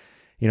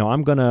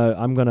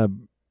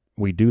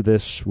we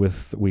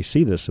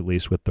see this at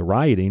least with the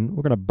rioting.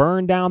 We're going to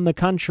burn down the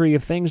country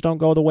if things don't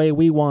go the way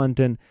we want.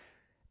 And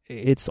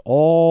it's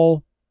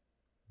all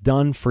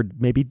done for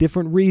maybe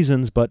different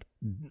reasons, but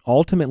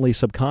ultimately,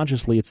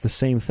 subconsciously, it's the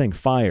same thing.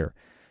 Fire,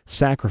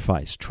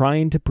 sacrifice,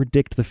 trying to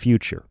predict the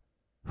future.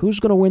 Who's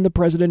going to win the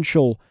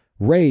presidential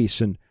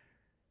race and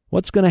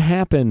what's going to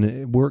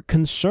happen? We're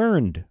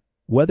concerned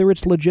whether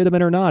it's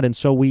legitimate or not. And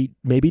so we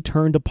maybe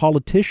turn to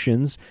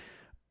politicians.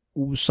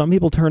 Some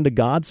people turn to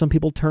God. Some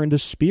people turn to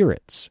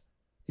spirits.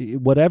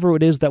 Whatever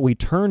it is that we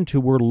turn to,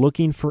 we're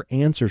looking for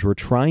answers. We're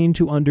trying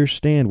to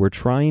understand. We're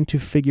trying to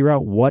figure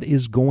out what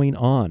is going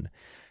on.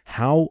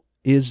 How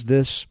is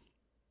this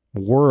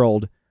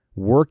world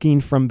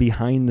working from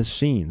behind the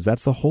scenes?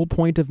 That's the whole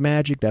point of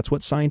magic. That's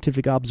what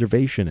scientific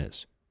observation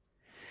is.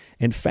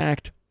 In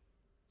fact,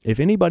 if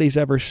anybody's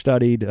ever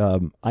studied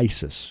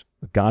Isis,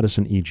 a goddess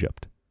in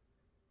Egypt,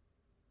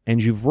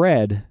 and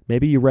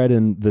maybe you read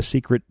in The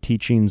Secret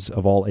Teachings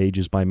of All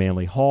Ages by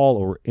Manly Hall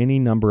or any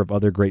number of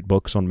other great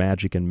books on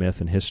magic and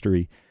myth and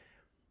history,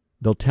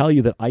 they'll tell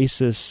you that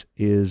Isis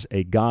is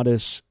a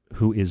goddess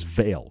who is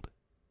veiled.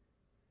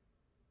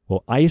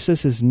 Well,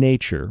 Isis is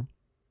nature,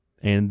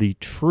 and the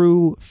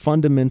true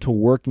fundamental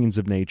workings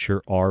of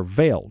nature are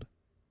veiled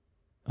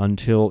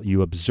until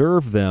you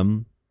observe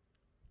them,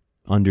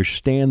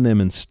 understand them,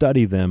 and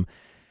study them.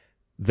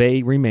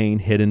 They remain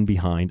hidden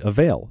behind a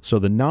veil. So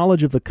the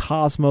knowledge of the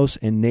cosmos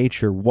and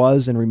nature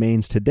was and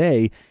remains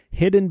today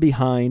hidden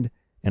behind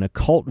an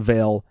occult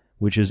veil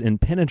which is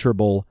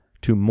impenetrable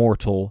to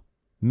mortal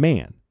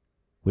man,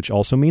 which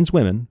also means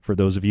women, for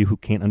those of you who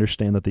can't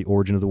understand that the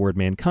origin of the word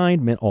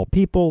mankind meant all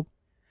people,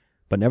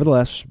 but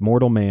nevertheless,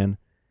 mortal man,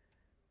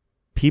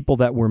 people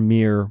that were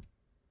mere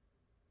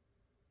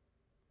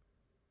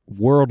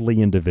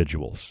worldly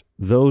individuals,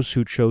 those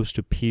who chose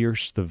to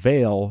pierce the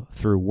veil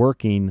through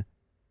working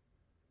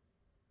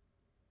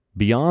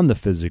beyond the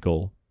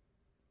physical,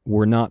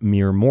 were not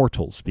mere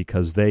mortals,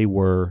 because they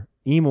were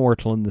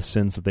immortal in the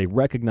sense that they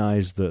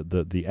recognized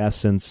the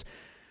essence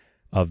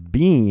of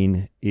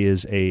being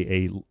is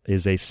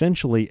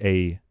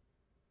essentially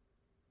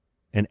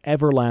an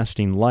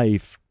everlasting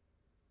life,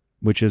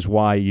 which is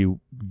why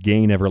you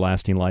gain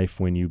everlasting life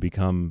when you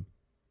become,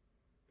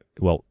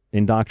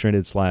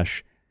 indoctrinated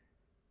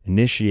 /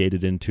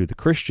 initiated into the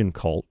Christian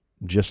cult.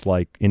 Just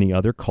like any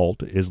other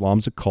cult,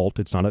 Islam's a cult.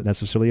 It's not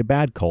necessarily a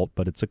bad cult,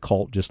 but it's a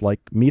cult, just like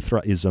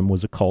Mithraism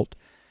was a cult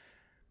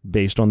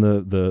based on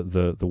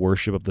the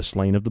worship of the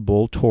slain of the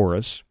bull,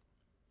 Taurus.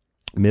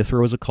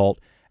 Mithra was a cult,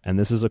 and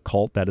this is a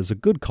cult that is a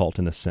good cult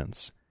in a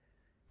sense.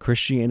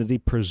 Christianity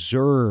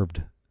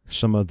preserved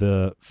some of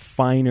the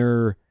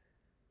finer,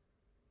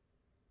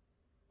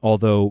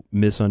 although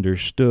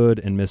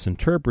misunderstood and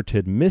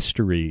misinterpreted,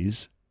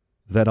 mysteries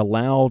that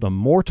allowed a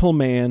mortal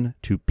man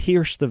to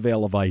pierce the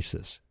veil of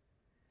Isis.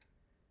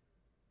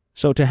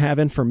 So to have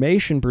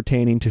information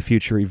pertaining to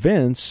future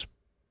events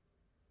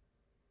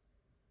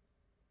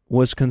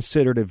was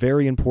considered a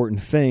very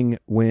important thing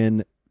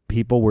when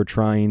people were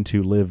trying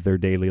to live their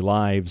daily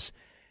lives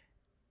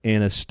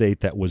in a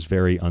state that was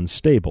very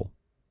unstable.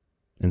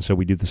 And so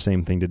we do the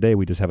same thing today.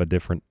 We just have a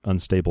different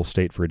unstable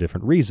state for a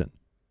different reason.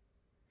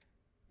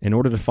 In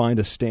order to find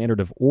a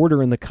standard of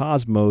order in the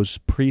cosmos,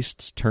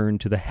 priests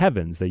turned to the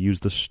heavens. They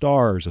used the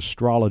stars,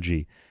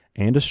 astrology,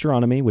 and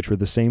astronomy, which were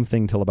the same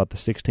thing till about the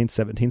 16th,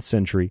 17th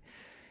century,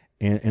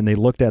 and they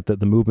looked at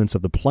the movements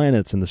of the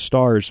planets and the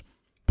stars,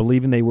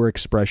 believing they were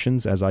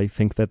expressions, as I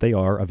think that they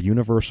are, of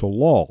universal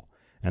law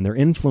and their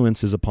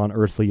influences upon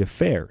earthly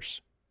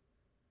affairs.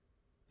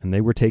 And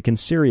they were taken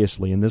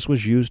seriously, and this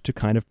was used to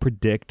kind of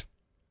predict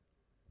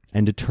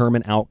and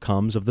determine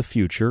outcomes of the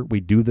future.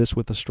 We do this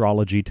with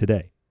astrology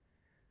today.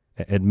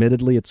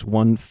 Admittedly, it's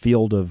one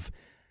field of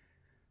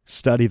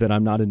study that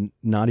I'm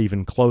not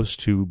even close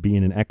to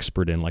being an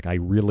expert in. Like I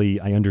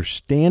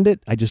understand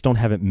it, I just don't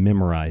have it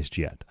memorized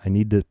yet. I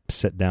need to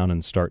sit down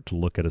and start to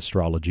look at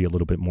astrology a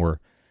little bit more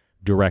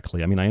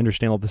directly. I mean, I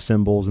understand all the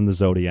symbols and the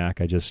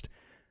zodiac. I just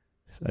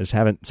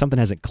haven't, something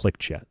hasn't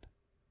clicked yet.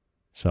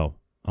 So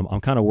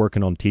I'm kind of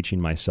working on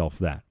teaching myself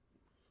that.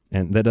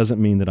 And that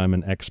doesn't mean that I'm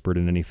an expert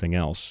in anything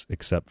else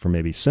except for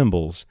maybe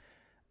symbols.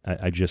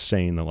 I just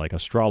saying that, like,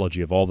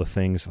 astrology, of all the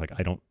things, like,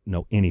 I don't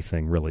know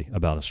anything really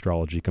about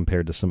astrology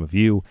compared to some of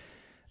you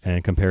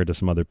and compared to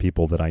some other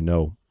people that I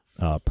know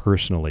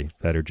personally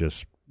that are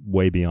just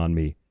way beyond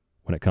me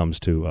when it comes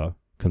to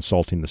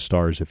consulting the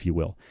stars, if you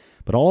will.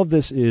 But all of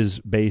this is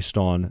based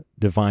on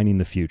divining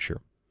the future.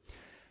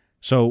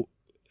 So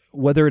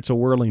whether it's a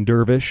whirling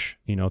dervish,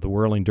 the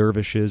whirling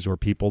dervishes, or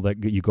people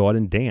that you go out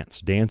and dance.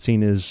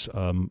 Dancing is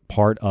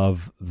part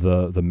of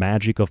the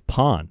magic of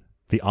Pan,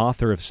 the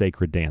author of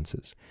sacred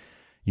dances.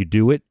 You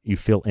do it, you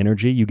feel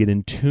energy, you get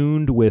in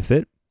tuned with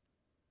it,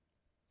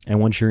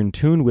 and once you're in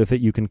tune with it,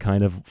 you can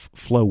kind of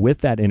flow with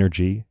that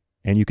energy,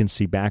 and you can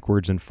see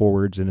backwards and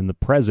forwards and in the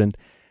present,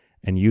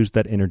 and use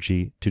that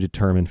energy to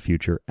determine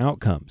future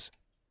outcomes.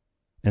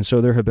 And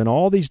so there have been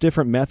all these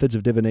different methods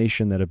of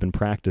divination that have been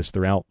practiced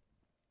throughout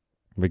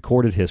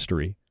recorded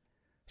history.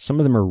 Some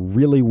of them are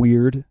really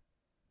weird,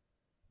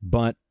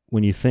 but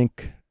when you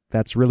think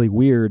that's really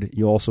weird,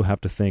 you also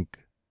have to think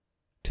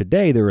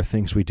today there are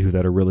things we do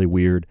that are really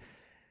weird,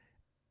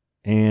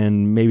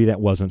 and maybe that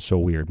wasn't so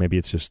weird. Maybe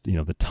it's just,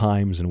 the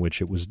times in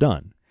which it was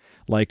done.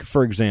 Like,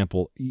 for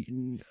example,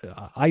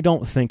 I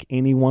don't think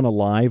anyone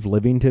alive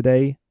living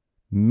today,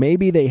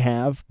 maybe they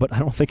have, but I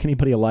don't think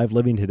anybody alive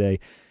living today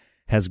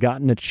has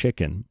gotten a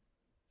chicken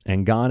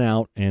and gone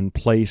out and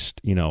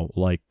placed,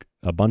 like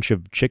a bunch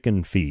of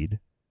chicken feed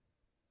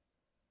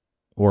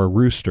or a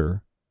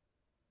rooster,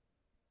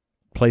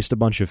 placed a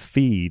bunch of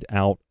feed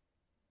out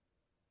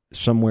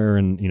somewhere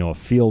in, a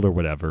field or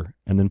whatever,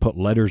 and then put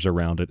letters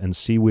around it and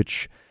see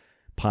which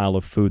pile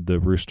of food the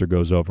rooster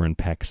goes over and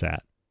pecks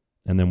at.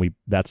 And then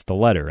that's the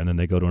letter. And then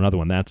they go to another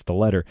one. That's the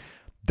letter.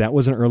 That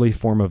was an early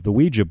form of the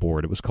Ouija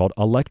board. It was called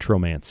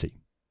electromancy.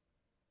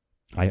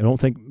 I don't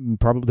think,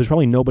 there's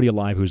probably nobody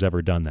alive who's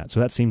ever done that. So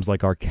that seems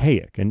like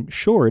archaic. And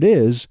sure, it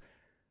is.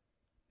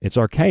 It's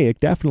archaic.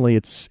 Definitely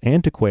it's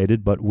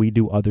antiquated, but we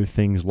do other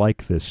things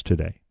like this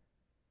today.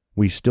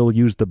 We still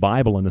use the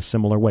Bible in a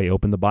similar way.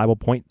 Open the Bible,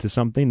 point to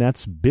something.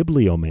 That's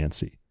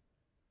bibliomancy.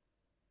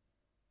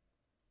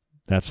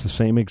 That's the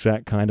same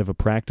exact kind of a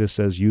practice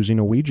as using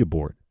a Ouija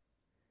board.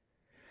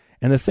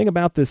 And the thing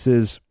about this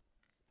is,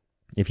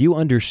 if you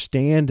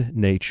understand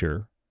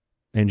nature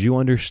and you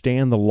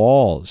understand the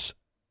laws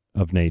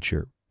of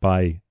nature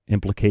by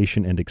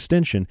implication and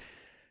extension,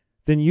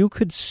 then you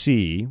could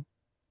see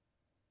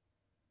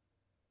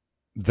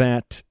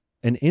that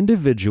an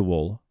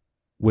individual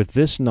with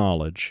this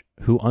knowledge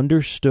who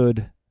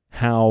understood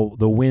how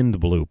the wind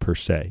blew, per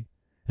se,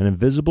 an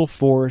invisible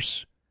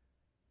force,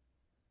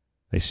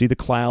 they see the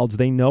clouds,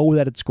 they know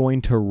that it's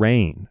going to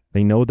rain,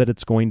 they know that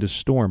it's going to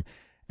storm,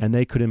 and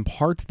they could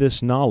impart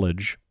this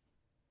knowledge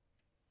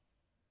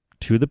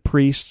to the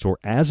priests or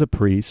as a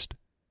priest,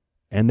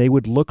 and they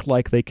would look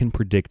like they can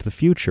predict the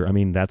future. I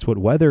mean, that's what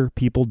weather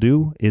people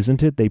do,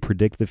 isn't it? They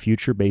predict the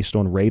future based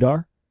on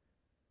radar.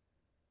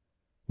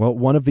 Well,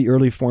 one of the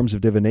early forms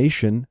of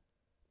divination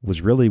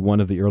was really one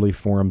of the early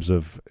forms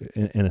of,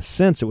 in a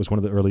sense, it was one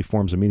of the early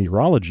forms of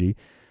meteorology,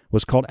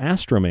 was called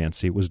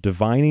astromancy. It was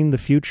divining the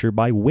future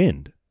by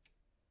wind,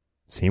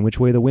 seeing which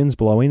way the wind's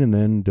blowing and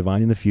then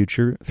divining the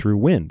future through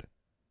wind.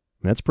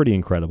 And that's pretty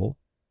incredible.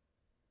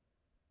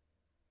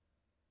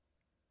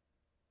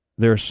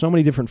 There are so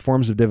many different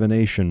forms of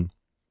divination.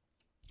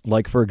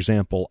 Like, for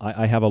example,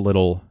 I have a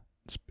little,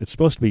 it's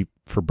supposed to be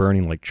for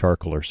burning like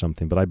charcoal or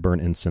something, but I burn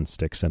incense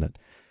sticks in it.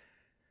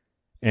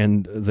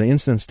 And the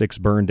incense sticks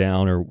burn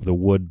down, or the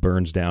wood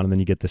burns down, and then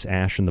you get this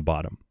ash in the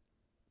bottom.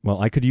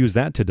 Well, I could use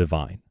that to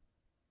divine.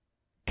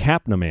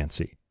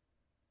 Capnomancy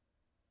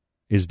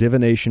is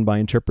divination by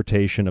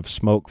interpretation of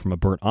smoke from a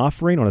burnt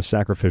offering on a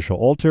sacrificial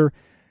altar.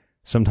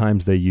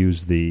 Sometimes they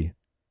use the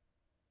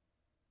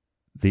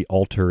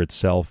altar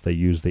itself. They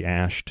use the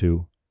ash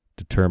to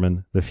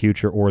determine the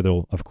future, or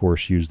they'll, of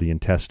course, use the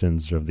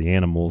intestines of the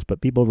animals,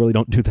 but people really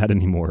don't do that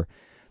anymore.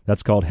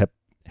 That's called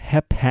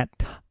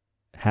hepatoscopy.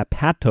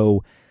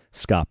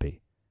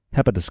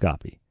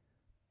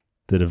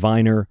 The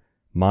diviner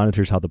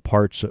monitors how the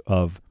parts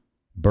of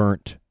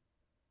burnt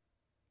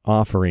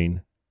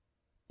offering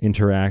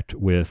interact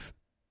with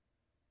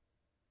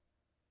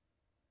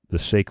the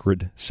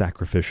sacred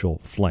sacrificial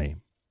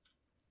flame.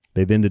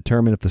 They then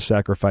determine if the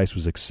sacrifice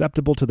was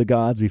acceptable to the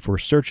gods before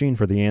searching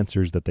for the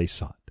answers that they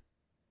sought.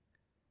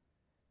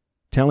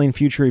 Telling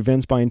future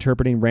events by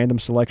interpreting random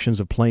selections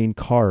of playing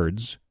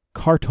cards,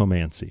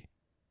 cartomancy.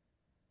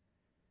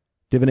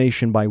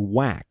 Divination by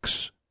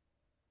wax,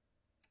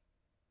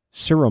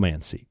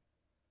 seromancy.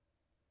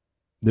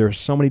 There are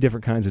so many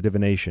different kinds of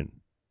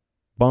divination.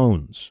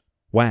 Bones,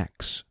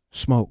 wax,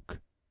 smoke,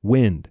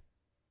 wind.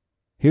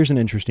 Here's an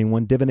interesting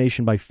one,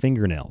 divination by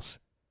fingernails.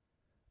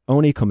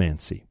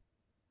 Onychomancy.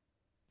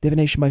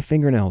 Divination by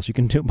fingernails. You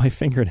can do it by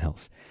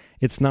fingernails.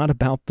 It's not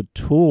about the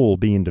tool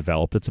being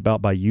developed. It's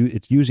about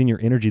it's using your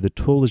energy. The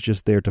tool is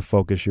just there to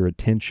focus your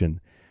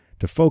attention,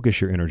 to focus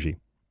your energy.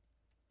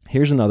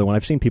 Here's another one.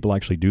 I've seen people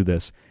actually do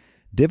this.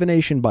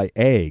 Divination by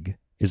egg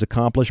is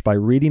accomplished by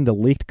reading the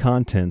leaked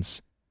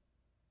contents,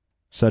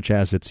 such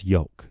as its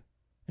yolk.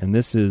 And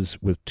this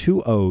is with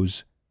two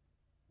O's,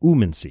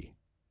 oomancy.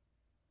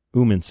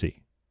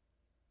 Oomancy.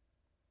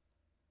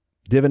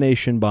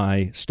 Divination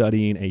by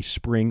studying a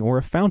spring or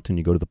a fountain.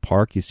 You go to the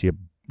park, you see a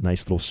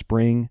nice little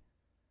spring.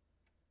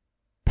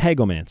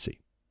 Pagomancy.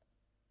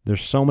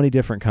 There's so many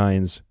different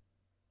kinds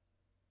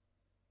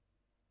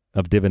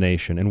of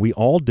divination, and we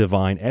all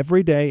divine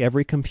every day.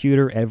 Every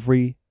computer,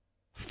 every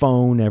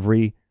phone,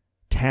 every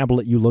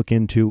tablet you look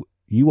into,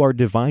 you are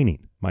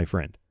divining, my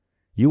friend.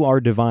 You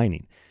are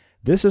divining.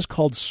 This is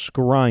called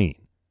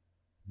scrying.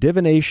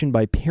 Divination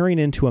by peering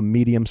into a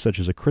medium such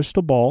as a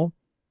crystal ball,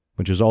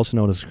 which is also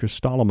known as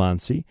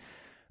crystallomancy,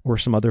 or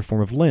some other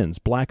form of lens.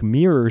 Black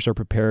mirrors are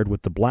prepared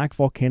with the black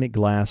volcanic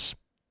glass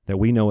that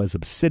we know as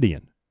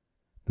obsidian.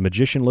 The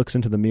magician looks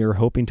into the mirror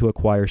hoping to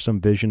acquire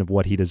some vision of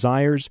what he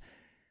desires,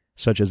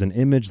 such as an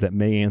image that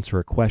may answer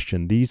a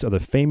question. These are the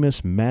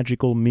famous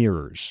magical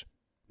mirrors.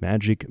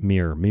 Magic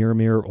mirror, mirror,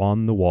 mirror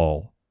on the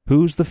wall.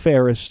 Who's the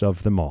fairest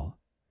of them all?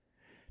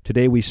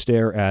 Today we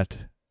stare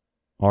at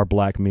our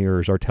black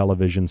mirrors, our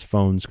televisions,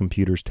 phones,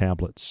 computers,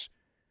 tablets,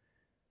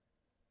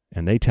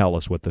 and they tell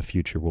us what the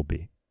future will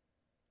be.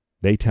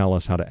 They tell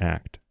us how to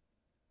act,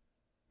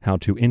 how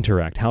to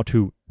interact, how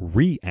to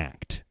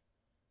react,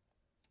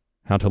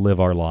 how to live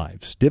our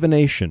lives.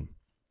 Divination,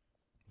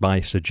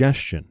 by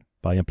suggestion,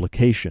 by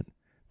implication,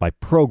 by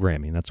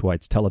programming. That's why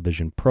it's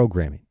television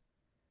programming.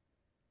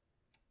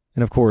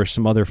 And of course,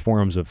 some other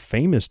forms of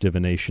famous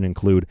divination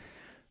include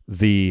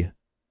the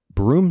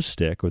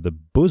broomstick or the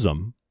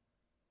bosom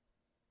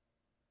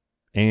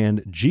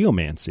and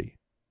geomancy.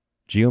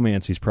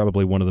 Geomancy is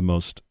probably one of the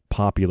most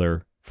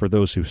popular for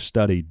those who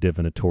study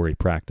divinatory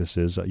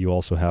practices. You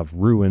also have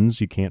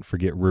ruins. You can't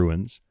forget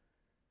ruins.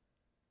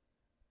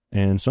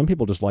 And some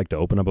people just like to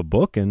open up a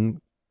book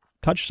and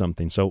touch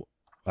something. So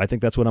I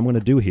think that's what I'm going to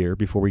do here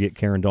before we get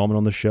Karen Dahlman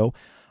on the show.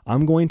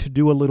 I'm going to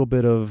do a little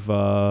bit of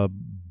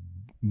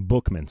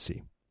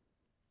bookmancy.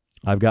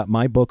 I've got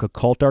my book,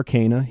 Occult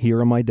Arcana,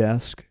 here on my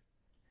desk.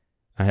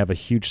 I have a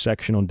huge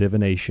section on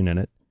divination in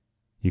it.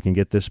 You can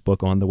get this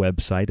book on the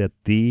website at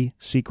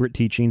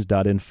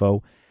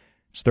thesecretteachings.info.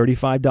 It's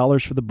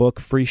 $35 for the book,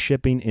 free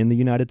shipping in the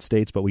United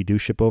States, but we do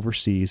ship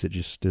overseas. It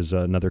just is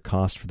another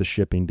cost for the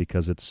shipping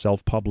because it's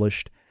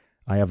self-published.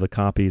 I have the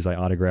copies, I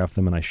autograph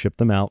them, and I ship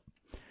them out.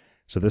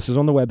 So this is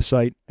on the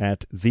website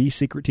at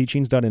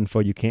thesecretteachings.info.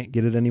 You can't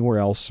get it anywhere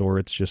else, or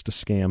it's just a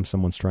scam.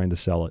 Someone's trying to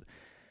sell it.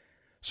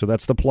 So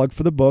that's the plug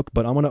for the book,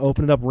 but I'm going to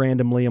open it up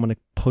randomly. I'm going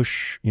to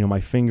push,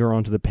 my finger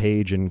onto the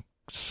page and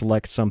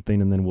select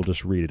something, and then we'll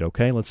just read it,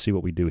 okay? Let's see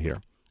what we do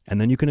here. And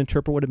then you can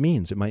interpret what it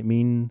means. It might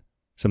mean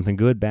something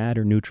good, bad,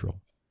 or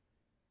neutral.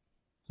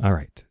 All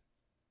right.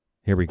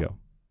 Here we go.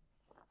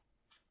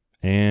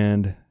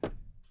 And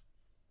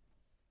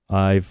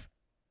I've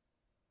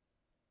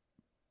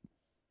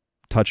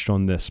touched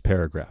on this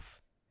paragraph.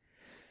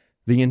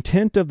 The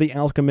intent of the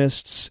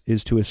alchemists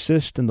is to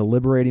assist in the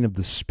liberating of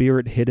the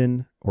spirit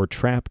hidden or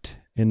trapped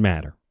in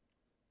matter.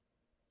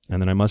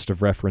 And then I must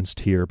have referenced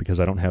here, because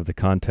I don't have the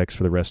context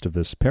for the rest of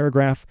this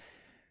paragraph,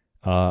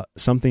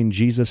 something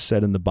Jesus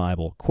said in the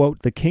Bible.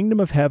 Quote, "The kingdom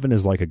of heaven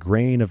is like a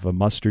grain of a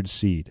mustard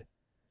seed,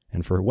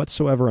 and for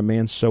whatsoever a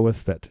man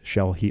soweth, that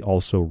shall he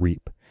also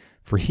reap.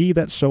 For he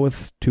that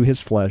soweth to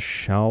his flesh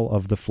shall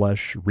of the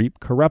flesh reap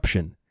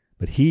corruption,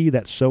 but he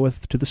that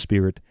soweth to the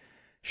Spirit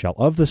shall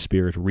of the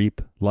Spirit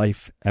reap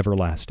life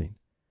everlasting."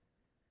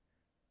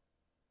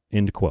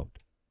 End quote.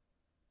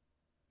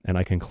 And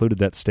I concluded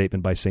that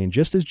statement by saying,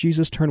 just as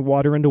Jesus turned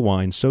water into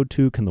wine, so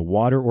too can the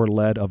water or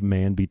lead of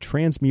man be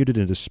transmuted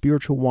into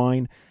spiritual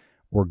wine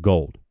or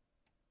gold.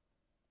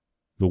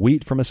 The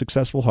wheat from a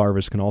successful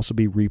harvest can also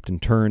be reaped and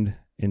turned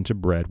into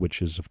bread,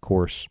 which is, of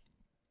course,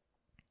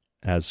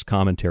 as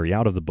commentary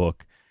out of the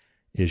book,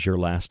 is your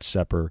Last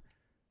Supper,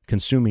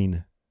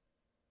 consuming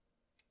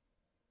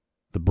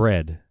the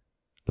bread,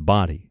 the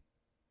body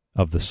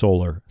of the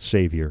solar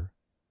Savior,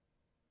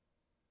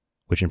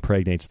 which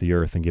impregnates the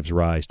earth and gives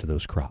rise to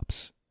those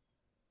crops.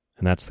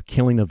 And that's the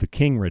killing of the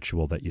king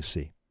ritual that you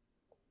see.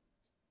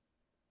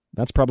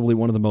 That's probably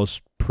one of the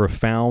most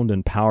profound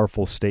and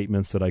powerful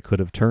statements that I could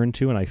have turned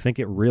to, and I think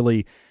it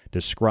really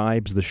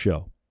describes the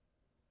show.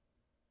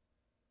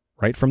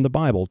 Right from the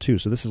Bible, too.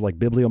 So this is like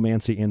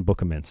bibliomancy and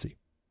bookomancy.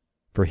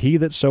 For he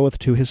that soweth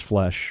to his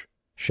flesh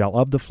shall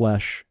of the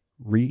flesh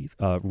reap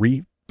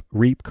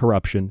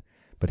corruption,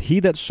 but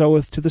he that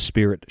soweth to the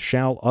Spirit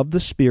shall of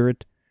the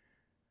Spirit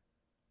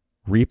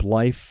reap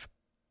life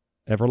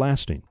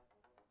everlasting.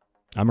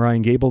 I'm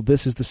Ryan Gable.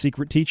 This is The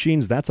Secret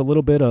Teachings. That's a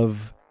little bit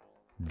of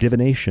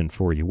divination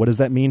for you. What does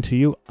that mean to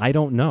you? I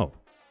don't know.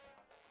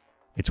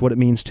 It's what it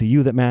means to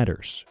you that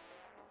matters.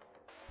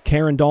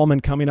 Karen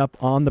Dahlman coming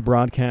up on the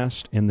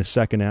broadcast in the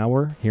second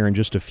hour here in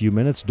just a few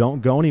minutes.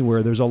 Don't go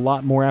anywhere. There's a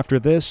lot more after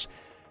this.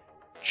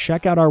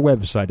 Check out our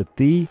website at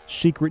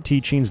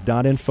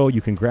thesecretteachings.info.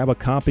 You can grab a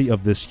copy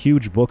of this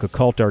huge book,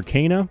 Occult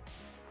Arcana,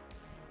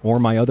 or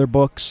my other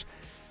books.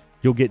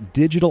 You'll get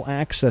digital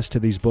access to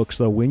these books,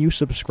 though, when you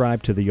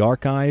subscribe to the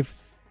archive,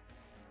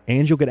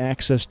 and you'll get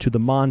access to the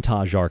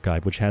montage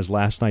archive, which has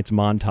last night's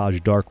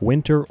montage, Dark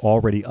Winter,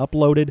 already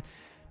uploaded,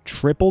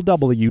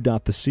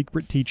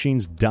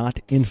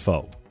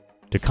 www.thesecretteachings.info.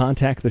 To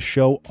contact the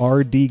show,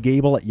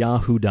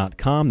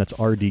 rdgable@yahoo.com. That's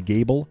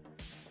rdgable.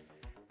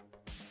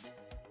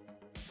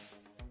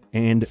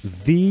 And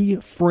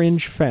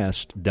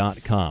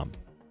thefringefest.com.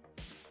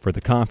 For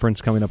the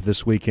conference coming up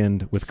this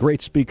weekend with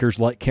great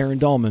speakers like Karen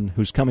Dahlman,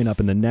 who's coming up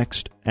in the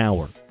next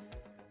hour.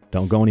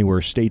 Don't go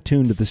anywhere. Stay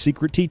tuned to The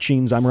Secret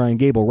Teachings. I'm Ryan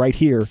Gable right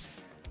here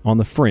on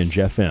The Fringe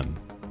FM.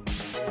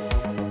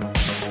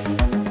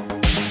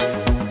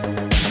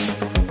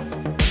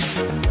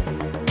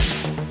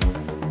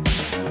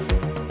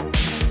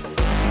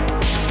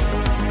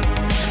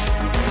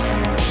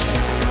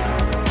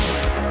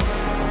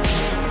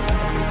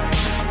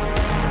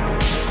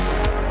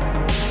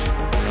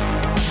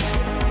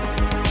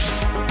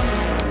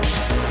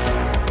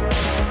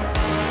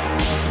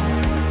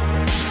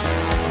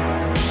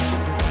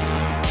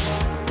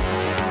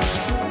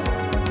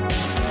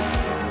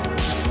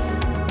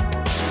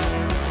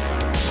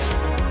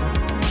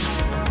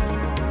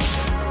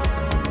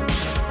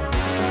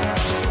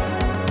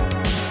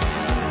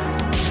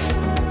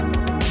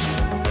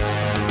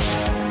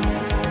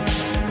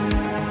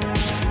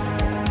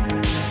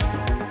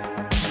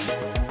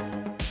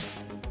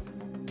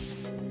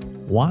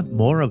 Want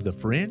more of The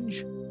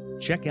Fringe?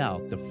 Check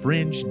out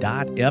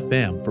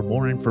thefringe.fm for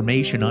more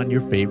information on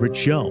your favorite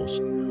shows.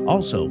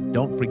 Also,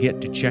 don't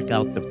forget to check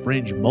out the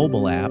Fringe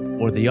mobile app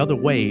or the other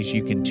ways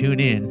you can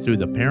tune in through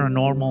the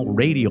Paranormal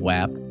Radio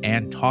app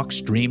and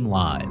TalkStream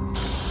Live.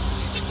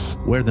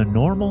 Where the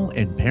normal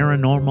and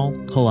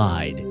paranormal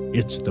collide,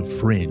 it's the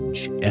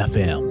Fringe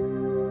FM.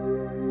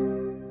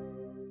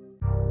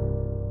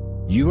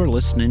 You are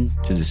listening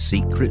to The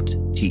Secret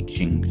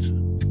Teachings.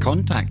 To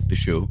contact the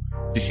show,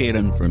 to share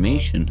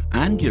information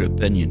and your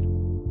opinion,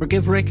 or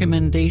give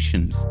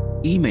recommendations,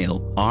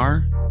 email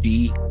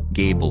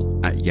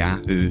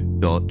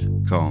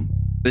rdgable@yahoo.com.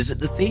 Visit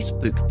the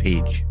Facebook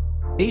page,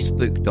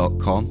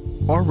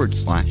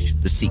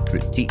 facebook.com/The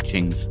Secret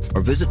Teachings,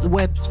 or visit the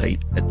website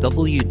at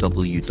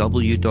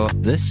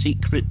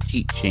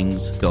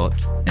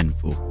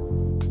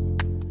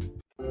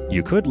www.thesecretteachings.info.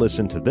 You could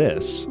listen to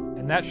this.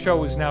 And that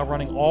show is now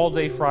running all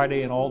day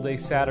Friday and all day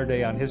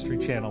Saturday on History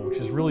Channel, which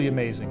is really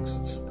amazing.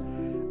 Since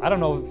I don't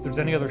know if there's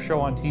any other show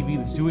on TV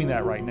that's doing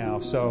that right now,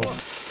 so... I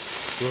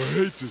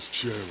hate this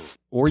channel.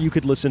 Or you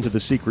could listen to The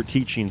Secret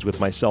Teachings with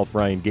myself,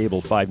 Ryan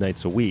Gable, 5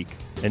 nights a week,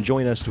 and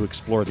join us to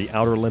explore the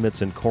outer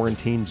limits and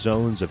quarantine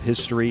zones of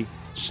history,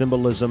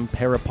 symbolism,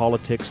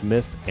 parapolitics,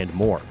 myth, and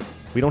more.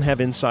 We don't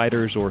have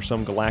insiders or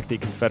some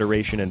galactic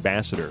confederation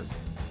ambassador,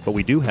 but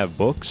we do have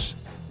books,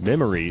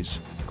 memories,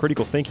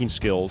 critical thinking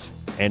skills,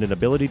 and an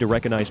ability to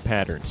recognize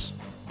patterns.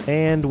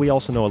 And we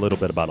also know a little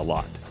bit about a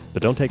lot.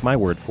 But don't take my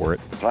word for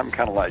it. I'm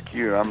kind of like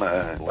you. I'm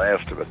the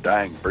last of a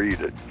dying breed,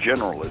 a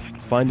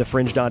generalist. Find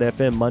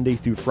thefringe.fm Monday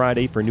through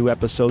Friday for new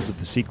episodes of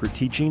The Secret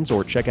Teachings,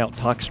 or check out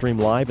TalkStream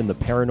Live in the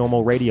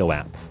Paranormal Radio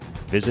app.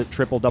 Visit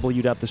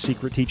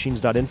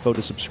www.thesecretteachings.info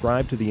to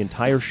subscribe to the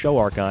entire show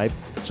archive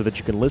so that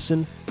you can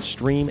listen,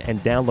 stream,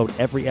 and download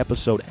every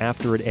episode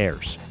after it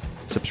airs.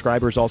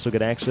 Subscribers also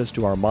get access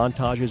to our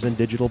montages and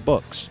digital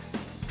books.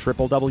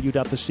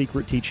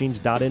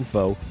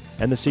 www.thesecretteachings.info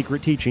and The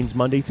Secret Teachings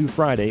Monday through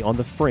Friday on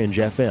the Fringe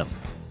FM.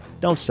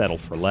 Don't settle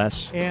for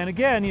less. And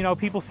again,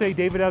 people say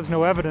David has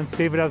no evidence,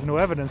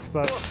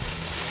 but... I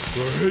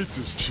hate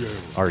this channel.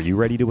 Are you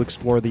ready to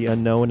explore the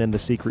unknown and the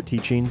secret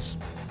teachings?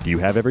 Do you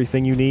have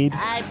everything you need?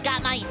 I've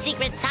got my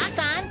secret socks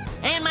on,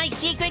 and my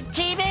secret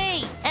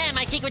TV, and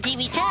my secret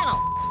TV channel.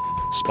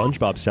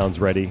 SpongeBob sounds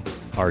ready.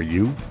 Are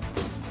you?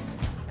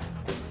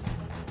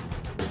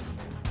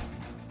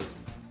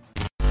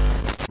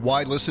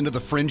 Why listen to the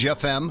Fringe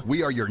FM?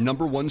 We are your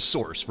 #1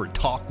 source for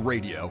talk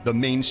radio the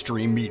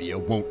mainstream media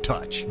won't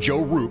touch.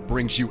 Joe Roop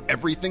brings you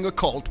everything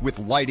occult with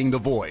Lighting the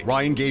Void.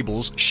 Ryan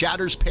Gables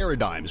shatters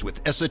paradigms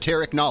with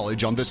esoteric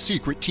knowledge on the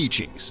secret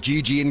teachings.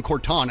 Gigi and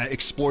Cortana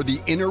explore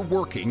the inner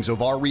workings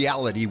of our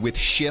reality with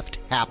Shift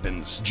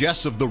Happens.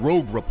 Jess of the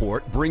Rogue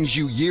Report brings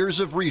you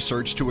years of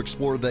research to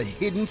explore the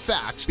hidden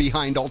facts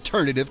behind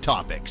alternative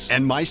topics.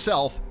 And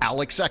myself,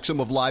 Alex Exum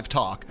of Live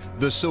Talk,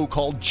 the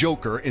so-called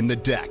Joker in the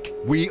deck.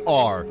 We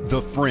are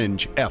the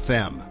Fringe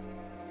FM.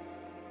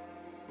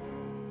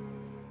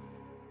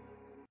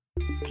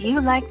 Do you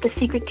like The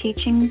Secret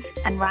Teachings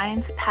and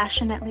Ryan's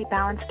passionately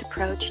balanced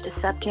approach to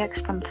subjects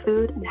from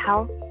food and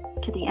health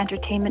to the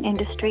entertainment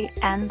industry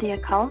and the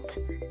occult?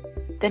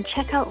 Then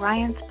check out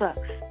Ryan's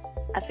books,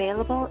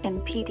 available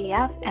in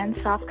PDF and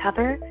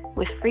softcover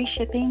with free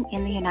shipping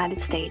in the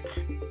United States.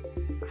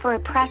 For a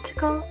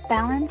practical,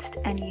 balanced,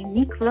 and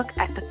unique look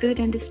at the food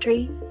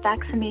industry,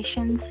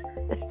 vaccinations,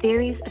 the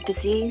theories of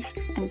disease,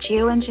 and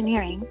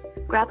geoengineering,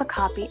 grab a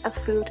copy of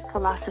Food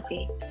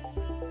Philosophy.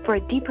 For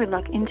a deeper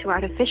look into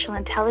artificial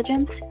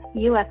intelligence,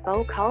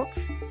 UFO cults,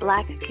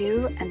 black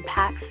goo, and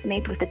pacts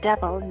made with the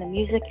devil in the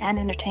music and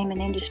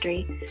entertainment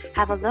industry,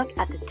 have a look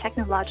at the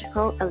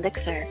technological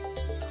elixir.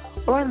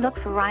 Or look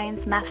for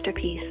Ryan's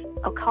masterpiece,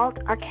 Occult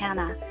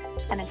Arcana,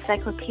 an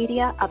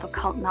encyclopedia of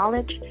occult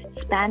knowledge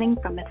spanning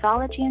from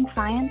mythology and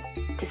science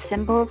to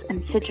symbols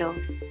and sigils,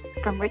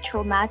 from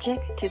ritual magic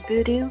to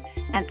voodoo,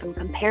 and from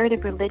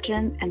comparative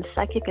religion and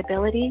psychic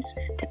abilities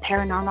to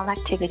paranormal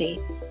activity.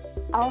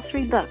 All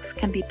 3 books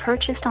can be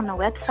purchased on the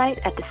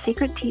website at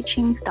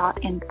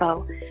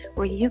thesecretteachings.info,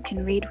 where you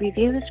can read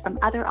reviews from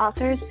other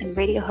authors and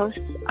radio hosts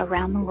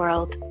around the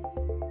world.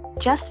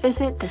 Just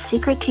visit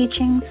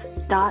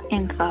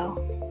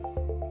thesecretteachings.info.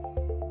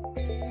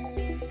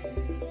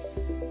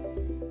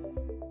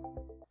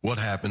 What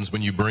happens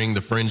when you bring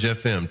the Fringe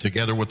FM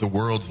together with the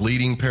world's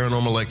leading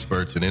paranormal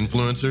experts and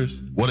influencers?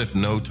 What if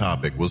no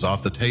topic was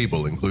off the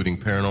table, including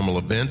paranormal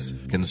events,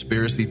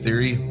 conspiracy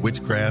theory,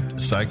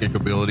 witchcraft, psychic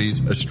abilities,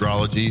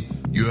 astrology,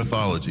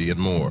 ufology, and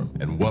more?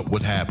 And what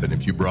would happen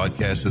if you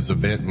broadcast this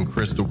event in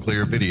crystal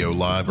clear video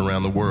live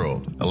around the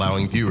world,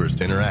 allowing viewers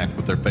to interact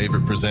with their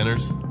favorite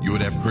presenters? You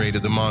would have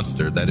created the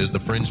monster that is the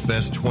Fringe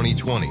Fest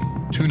 2020.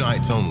 2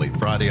 nights only,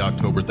 Friday,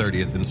 October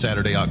 30th and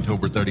Saturday,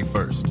 October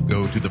 31st.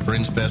 Go to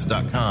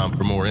thefringefest.com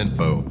for more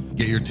info.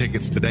 Get your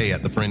tickets today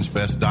at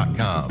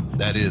thefringefest.com.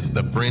 That is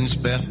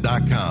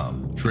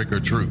thefringefest.com. Trick or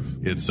truth,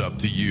 it's up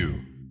to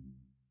you.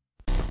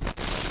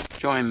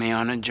 Join me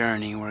on a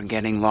journey where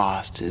getting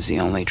lost is the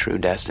only true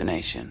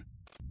destination.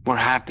 Where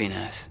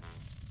happiness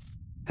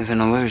is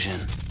an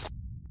illusion.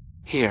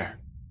 Here,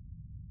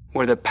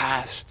 where the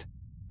past,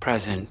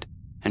 present,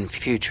 and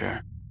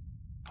future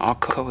all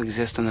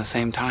coexist on the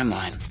same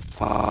timeline.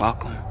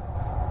 Welcome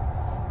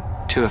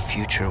to a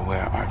future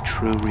where our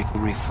true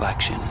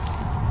reflection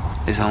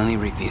is only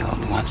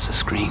revealed once the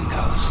screen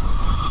goes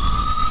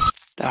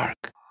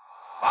dark.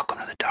 Welcome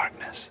to the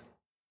darkness.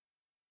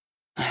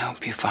 I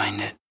hope you find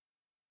it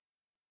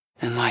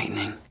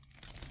enlightening.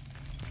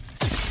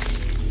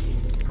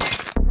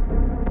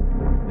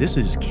 This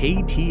is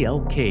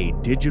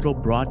KTLK Digital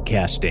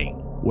Broadcasting,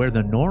 where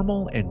the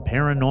normal and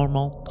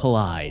paranormal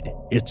collide.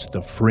 It's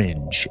the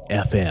Fringe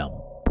FM.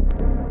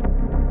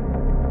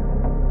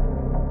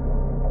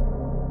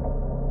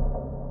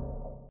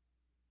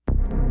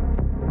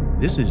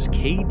 This is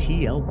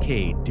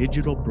KTLK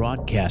Digital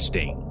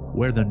Broadcasting,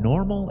 where the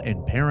normal and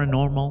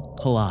paranormal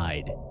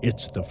collide.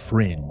 It's the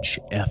Fringe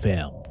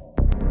FM.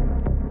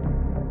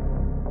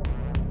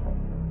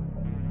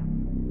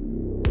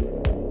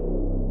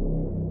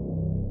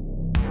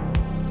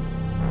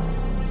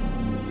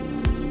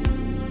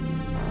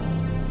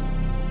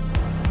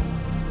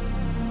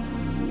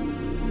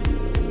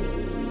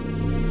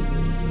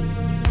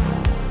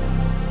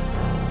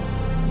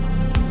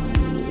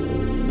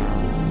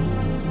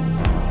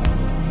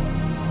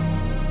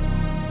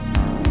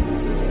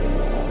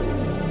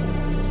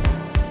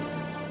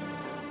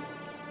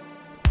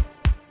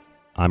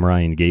 I'm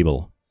Ryan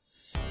Gable,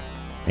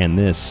 and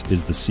this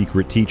is The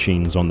Secret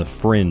Teachings on the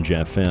Fringe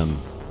FM.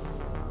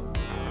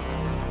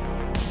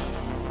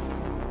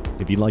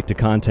 If you'd like to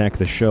contact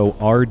the show,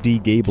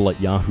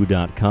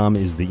 rdgable@yahoo.com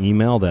is the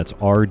email. That's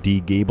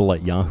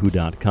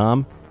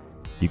rdgable@yahoo.com.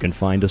 You can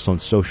find us on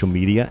social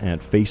media at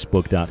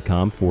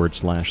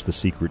facebook.com/The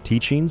Secret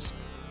Teachings.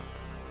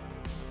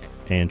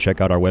 And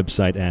check out our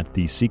website at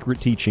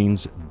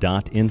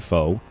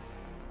thesecretteachings.info.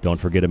 Don't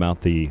forget about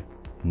the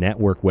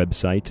network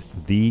website,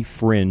 The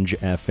Fringe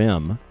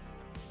FM,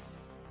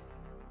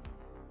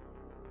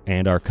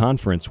 and our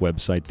conference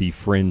website,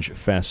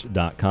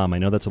 thefringefest.com. I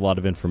know that's a lot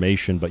of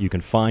information, but you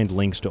can find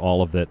links to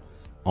all of that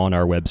on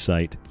our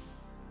website,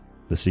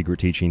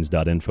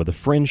 thesecretteachings.info. The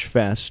Fringe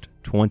Fest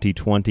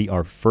 2020,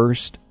 our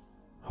first,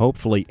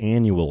 hopefully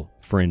annual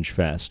Fringe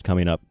Fest,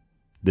 coming up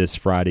this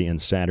Friday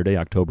and Saturday,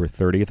 October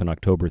 30th and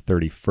October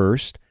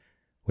 31st.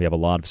 We have a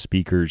lot of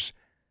speakers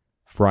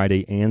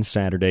Friday and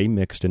Saturday,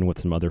 mixed in with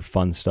some other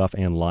fun stuff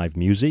and live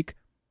music.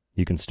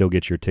 You can still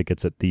get your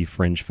tickets at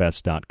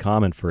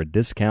thefringefest.com, and for a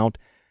discount,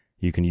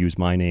 you can use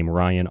my name,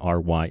 Ryan,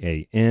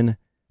 R-Y-A-N.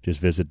 Just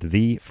visit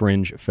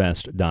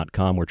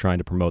thefringefest.com. We're trying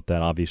to promote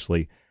that,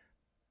 obviously,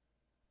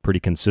 pretty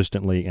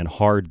consistently and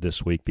hard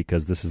this week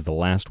because this is the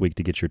last week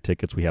to get your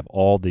tickets. We have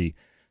all the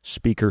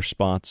speaker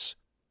spots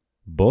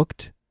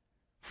booked,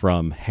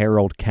 from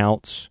Harold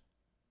Kautz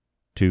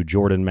to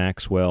Jordan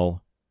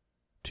Maxwell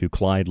to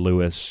Clyde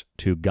Lewis,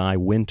 to Guy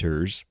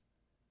Winters,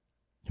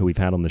 who we've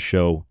had on the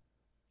show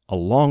a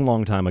long,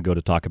 long time ago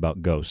to talk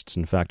about ghosts.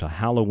 In fact, a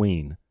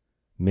Halloween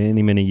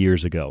many, many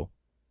years ago,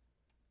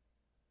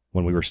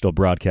 when we were still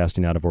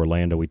broadcasting out of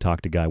Orlando, we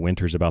talked to Guy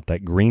Winters about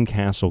that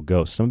Greencastle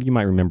ghost. Some of you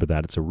might remember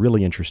that. It's a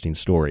really interesting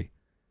story.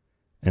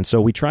 And so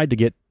we tried to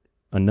get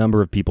a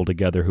number of people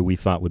together who we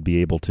thought would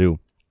be able to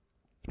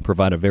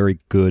provide a very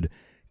good,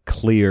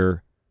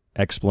 clear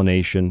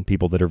explanation,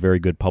 people that are very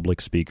good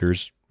public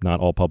speakers. Not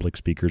all public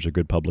speakers are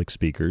good public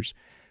speakers.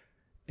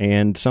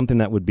 And something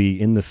that would be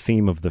in the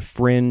theme of the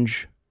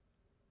fringe,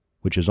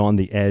 which is on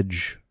the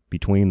edge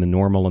between the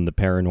normal and the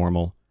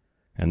paranormal.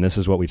 And this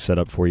is what we've set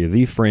up for you.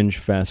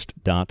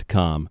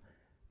 TheFringeFest.com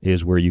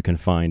is where you can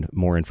find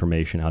more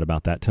information out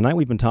about that. Tonight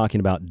we've been talking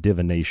about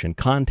divination,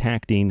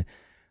 contacting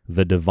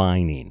the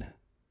divining.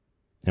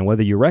 And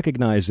whether you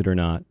recognize it or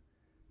not,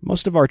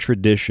 most of our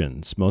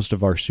traditions, most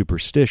of our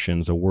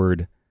superstitions, a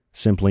word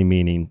simply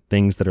meaning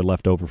things that are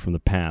left over from the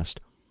past,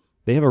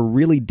 they have a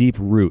really deep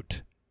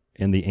root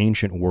in the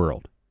ancient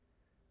world.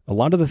 A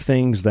lot of the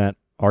things that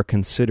are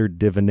considered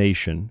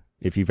divination,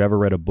 if you've ever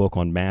read a book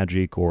on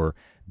magic or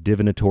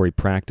divinatory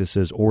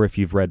practices, or if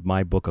you've read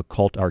my book,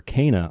 Occult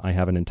Arcana, I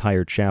have an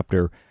entire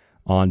chapter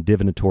on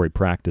divinatory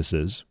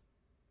practices.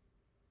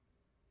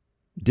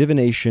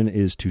 Divination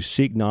is to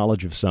seek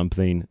knowledge of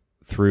something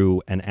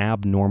through an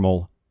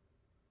abnormal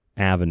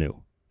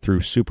avenue,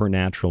 through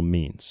supernatural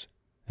means.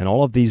 And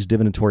all of these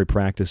divinatory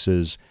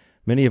practices,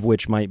 many of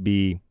which might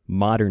be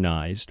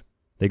modernized,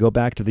 they go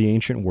back to the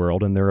ancient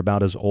world, and they're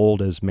about as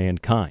old as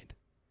mankind.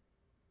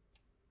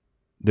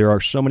 There are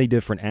so many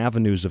different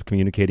avenues of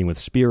communicating with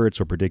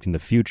spirits or predicting the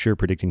future,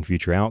 predicting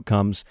future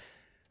outcomes,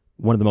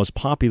 one of the most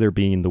popular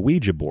being the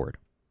Ouija board.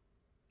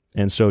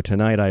 And so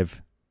tonight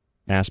I've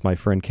asked my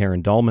friend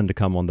Karen Dahlman to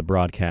come on the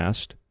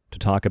broadcast to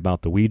talk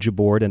about the Ouija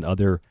board and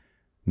other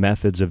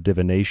methods of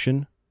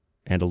divination,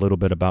 and a little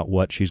bit about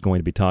what she's going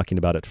to be talking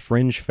about at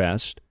Fringe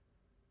Fest.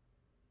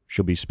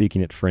 She'll be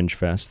speaking at Fringe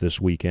Fest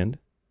this weekend.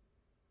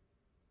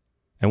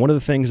 And one of the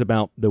things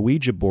about the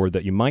Ouija board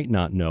that you might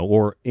not know,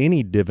 or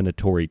any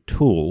divinatory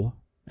tool,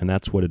 and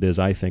that's what it is,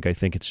 I think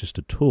it's just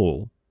a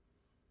tool,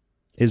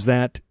 is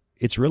that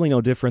it's really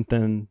no different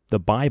than the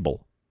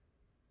Bible.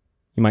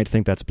 You might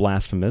think that's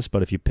blasphemous,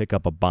 but if you pick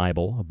up a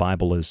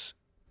Bible is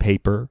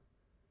paper.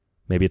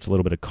 Maybe it's a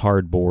little bit of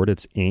cardboard.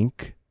 It's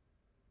ink.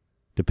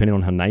 Depending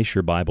on how nice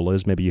your Bible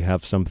is, maybe you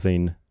have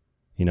something,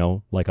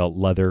 like a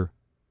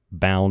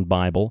leather-bound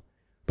Bible.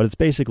 But it's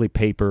basically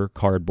paper,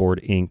 cardboard,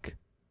 ink,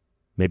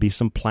 maybe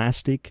some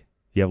plastic.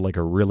 You have like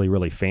a really,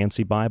 really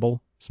fancy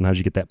Bible. Sometimes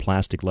you get that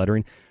plastic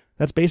lettering.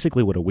 That's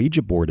basically what a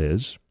Ouija board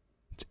is.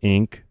 It's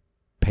ink,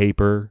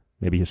 paper,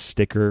 maybe a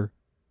sticker,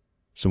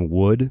 some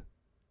wood.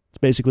 It's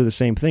basically the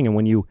same thing. And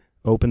when you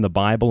open the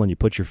Bible and you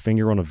put your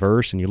finger on a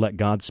verse and you let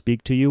God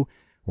speak to you,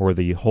 or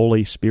the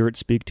Holy Spirit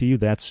speak to you,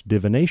 that's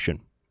divination.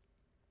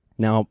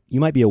 Now, you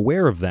might be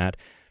aware of that,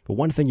 but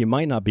one thing you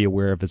might not be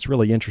aware of, it's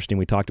really interesting,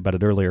 we talked about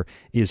it earlier,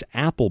 is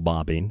apple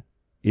bobbing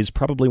is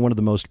probably one of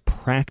the most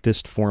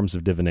practiced forms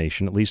of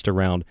divination, at least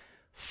around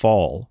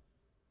fall.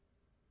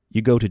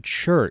 You go to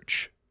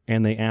church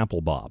and they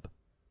apple bob.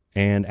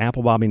 And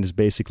apple bobbing is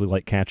basically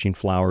like catching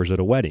flowers at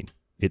a wedding.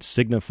 It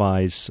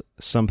signifies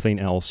something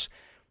else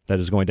that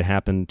is going to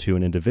happen to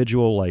an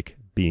individual, like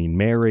being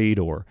married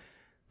or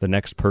the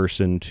next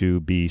person to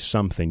be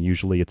something.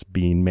 Usually it's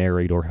being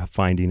married or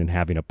finding and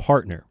having a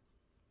partner.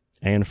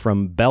 And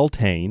from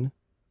Beltane,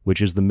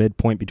 which is the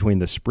midpoint between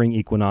the spring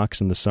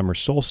equinox and the summer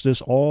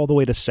solstice, all the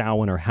way to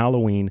Samhain or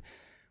Halloween,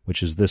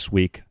 which is this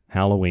week,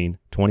 Halloween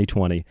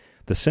 2020,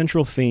 the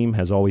central theme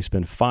has always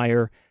been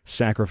fire,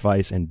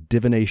 sacrifice, and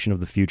divination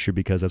of the future,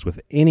 because as with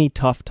any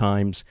tough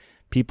times,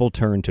 people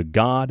turn to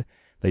God,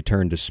 they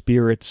turn to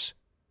spirits,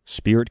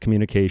 spirit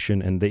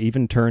communication, and they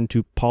even turn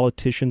to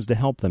politicians to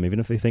help them. Even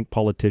if they think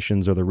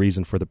politicians are the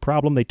reason for the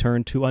problem, they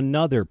turn to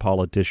another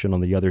politician on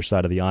the other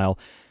side of the aisle,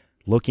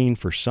 looking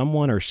for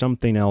someone or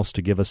something else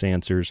to give us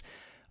answers.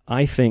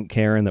 I think,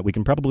 Karen, that we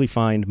can probably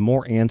find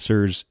more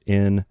answers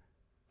in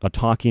a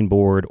talking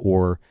board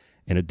or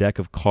in a deck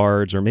of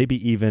cards or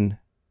maybe even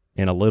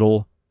in a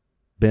little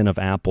bin of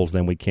apples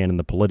than we can in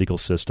the political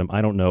system.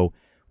 I don't know.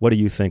 What do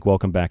you think?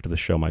 Welcome back to the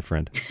show, my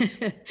friend.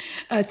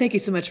 Thank you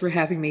so much for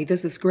having me.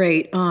 This is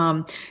great.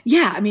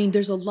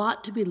 There's a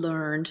lot to be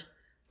learned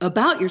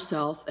about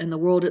yourself and the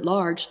world at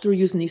large through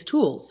using these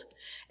tools.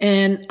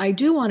 And I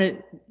do want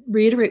to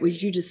reiterate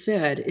what you just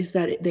said, is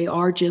that they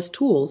are just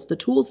tools. The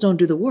tools don't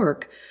do the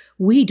work.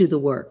 We do the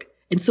work.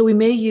 And so we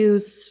may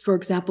use, for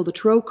example, the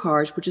tarot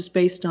cards, which is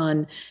based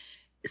on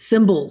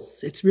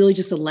symbols. It's really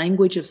just a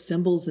language of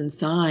symbols and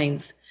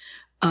signs,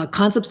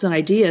 concepts and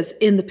ideas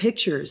in the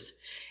pictures.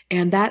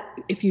 And that,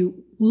 if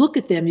you look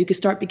at them, you can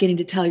start beginning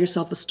to tell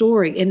yourself a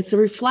story. And it's a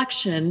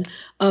reflection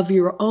of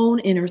your own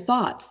inner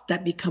thoughts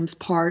that becomes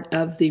part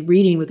of the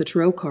reading with the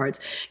tarot cards.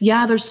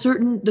 Yeah,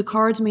 the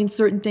cards mean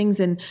certain things,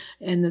 and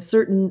the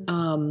certain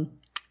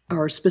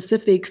or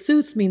specific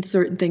suits mean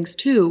certain things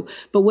too.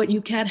 But what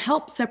you can't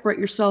help separate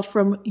yourself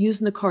from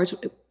using the cards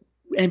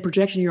and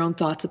projecting your own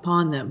thoughts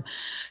upon them.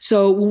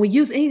 So when we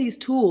use any of these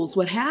tools,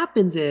 what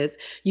happens is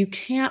you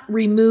can't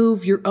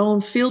remove your own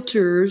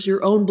filters,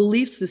 your own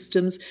belief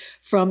systems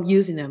from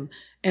using them.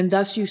 And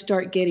thus you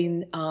start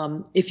getting,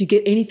 if you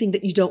get anything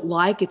that you don't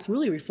like, it's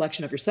really a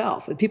reflection of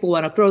yourself. And people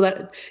want to throw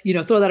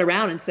that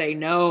around and say,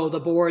 no, the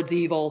board's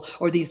evil,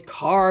 or these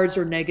cards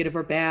are negative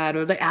or bad,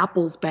 or the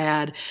apple's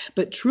bad.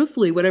 But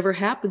truthfully, whatever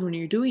happens when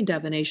you're doing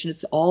divination,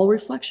 it's all a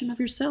reflection of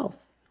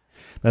yourself.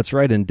 That's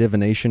right, and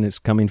divination is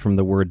coming from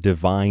the word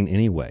divine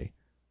anyway.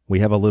 We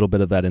have a little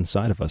bit of that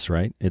inside of us,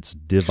 right? It's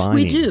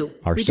divining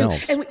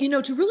ourselves. We do.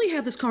 And, to really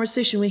have this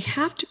conversation, we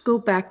have to go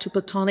back to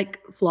Platonic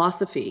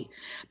philosophy,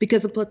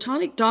 because the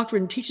Platonic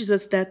doctrine teaches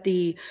us that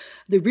the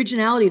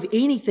originality of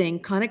anything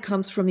kind of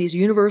comes from these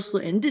universal,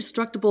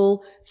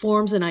 indestructible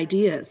forms and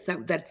ideas.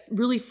 That's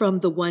really from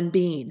the one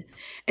being.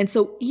 And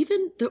so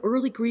even the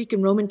early Greek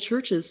and Roman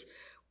churches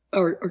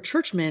or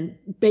churchmen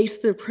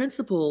based their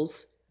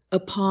principles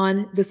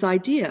upon this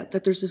idea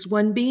that there's this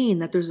one being,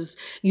 that there's this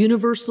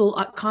universal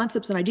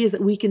concepts and ideas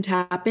that we can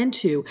tap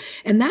into.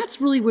 And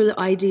that's really where the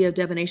idea of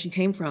divination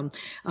came from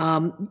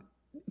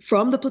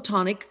the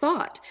Platonic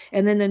thought.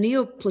 And then the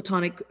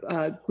Neoplatonic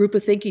group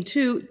of thinking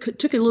too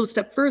took it a little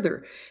step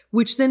further,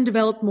 which then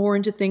developed more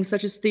into things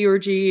such as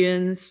theurgy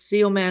and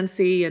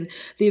theomancy and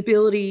the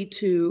ability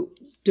to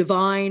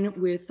divine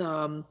with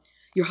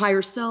your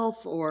higher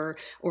self or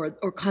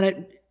kind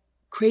of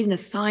creating a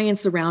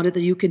science around it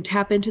that you can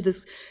tap into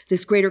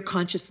this greater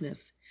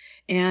consciousness.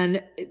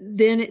 And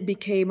then it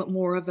became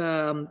more of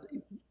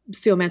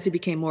theomancy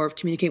became more of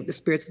communicating with the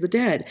spirits of the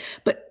dead.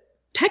 But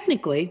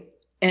technically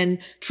and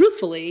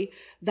truthfully,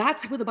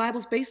 that's what the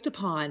Bible's based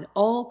upon.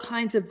 All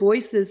kinds of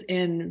voices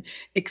and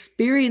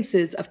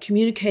experiences of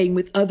communicating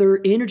with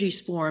other energy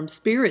forms,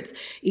 spirits,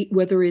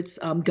 whether it's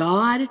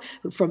God,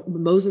 from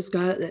Moses,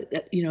 God,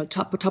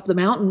 top of the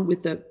mountain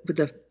with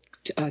the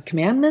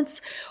commandments,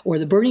 or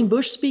the burning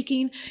bush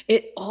speaking.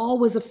 It all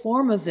was a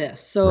form of this.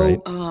 So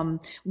right.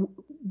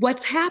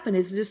 What's happened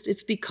is just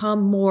it's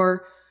become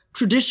more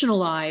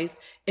traditionalized,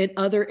 in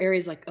other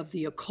areas like of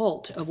the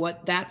occult, of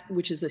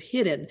which is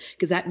hidden,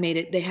 because that made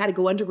it, they had to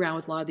go underground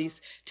with a lot of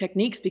these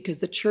techniques because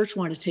the church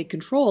wanted to take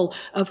control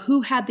of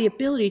who had the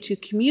ability to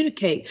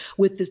communicate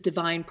with this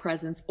divine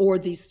presence or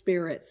these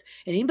spirits.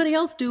 And anybody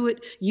else do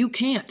it, you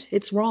can't.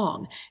 It's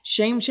wrong.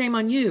 Shame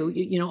on you.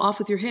 You know, off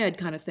with your head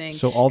kind of thing.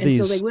 So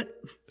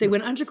they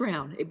went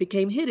underground. It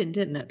became hidden,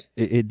 didn't it?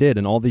 It did,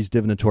 and all these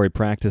divinatory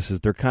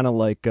practices, they're kind of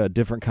like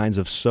different kinds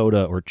of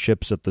soda or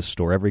chips at the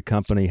store. Every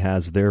company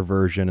has their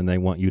version, and they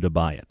want you to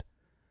buy it.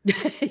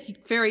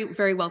 Very,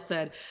 very well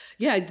said.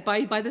 Yeah,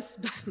 buy this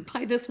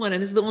one,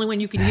 and this is the only one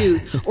you can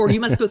use, or you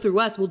must go through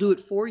us. We'll do it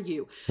for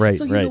you. Right.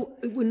 So you know,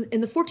 when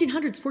in the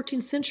 1400s,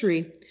 14th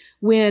century,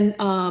 when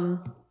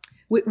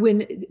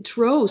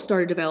tarot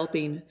started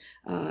developing,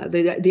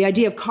 the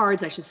idea of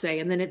cards, I should say,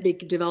 and then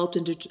it developed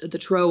into the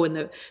tarot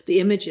and the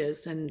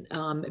images, and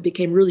it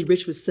became really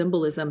rich with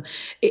symbolism.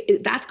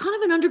 That's kind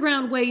of an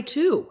underground way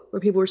too, where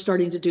people were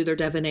starting to do their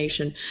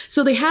divination.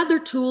 So they had their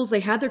tools, they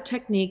had their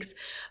techniques,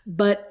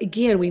 but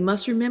again, we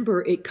must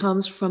remember it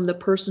comes from the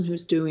person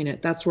who's doing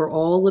it. That's where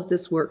all of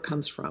this work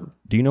comes from.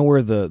 Do you know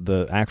where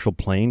the actual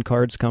playing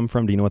cards come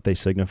from? Do you know what they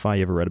signify?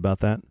 You ever read about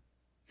that?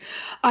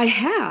 I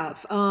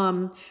have.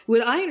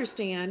 What I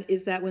understand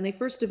is that when they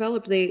first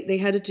developed, they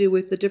had to do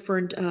with the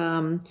different,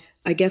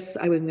 I guess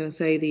I was going to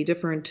say the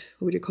different,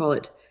 what would you call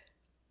it?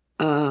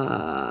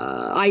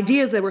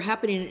 Ideas that were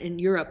happening in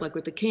Europe, like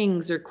with the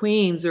kings or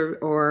queens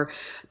or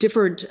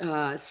different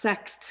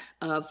sects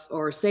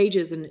or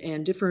sages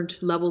and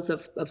different levels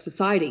of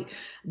society.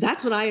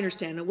 That's what I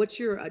understand. Now, what's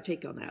your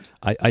take on that?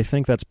 I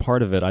think that's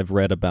part of it. I've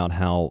read about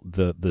how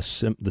the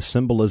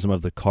symbolism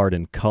of the card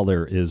in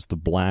color is the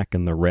black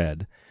and the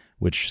red,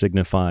 which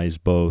signifies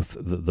both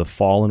the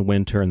fall and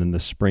winter, and then the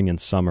spring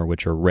and summer,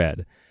 which are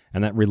red.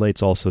 And that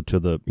relates also to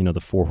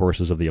the four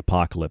horses of the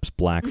apocalypse: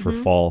 black for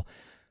fall,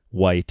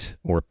 white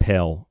or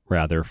pale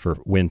rather for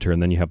winter,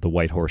 and then you have the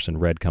white horse and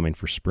red coming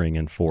for spring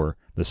and for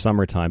the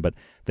summertime. But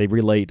they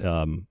relate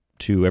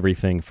to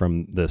everything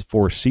from the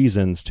four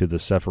seasons to the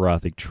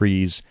Sephirothic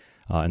trees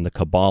and the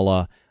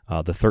Kabbalah.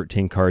 The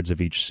 13 cards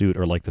of each suit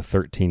are like the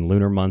 13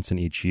 lunar months in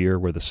each year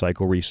where the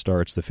cycle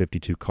restarts, the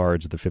 52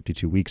 cards of the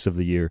 52 weeks of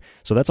the year.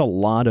 So that's a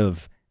lot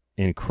of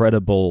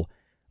incredible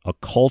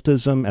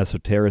occultism,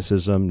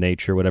 esotericism,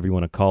 nature, whatever you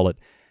want to call it,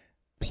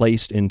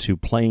 placed into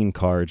playing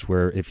cards,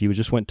 where if you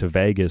just went to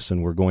Vegas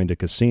and were going to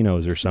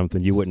casinos or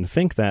something, you wouldn't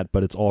think that,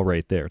 but it's all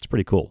right there. It's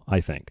pretty cool,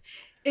 I think.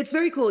 It's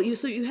very cool.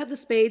 So you had the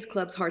spades,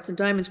 clubs, hearts, and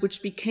diamonds,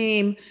 which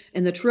became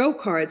in the tarot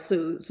cards.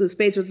 So the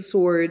spades are the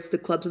swords, the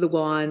clubs are the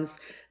wands,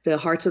 the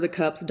hearts are the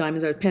cups, the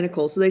diamonds are the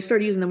pentacles. So they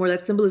started using the more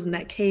that symbolism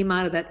that came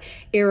out of that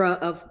era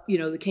of,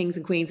 the kings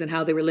and queens and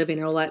how they were living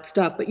and all that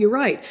stuff. But you're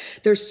right.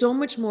 There's so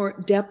much more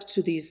depth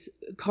to these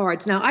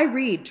cards. Now, I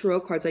read tarot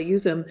cards. I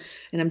use them,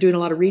 and I'm doing a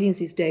lot of readings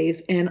these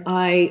days. And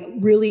I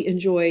really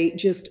enjoy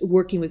just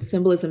working with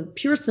symbolism,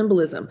 pure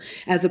symbolism,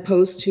 as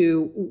opposed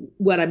to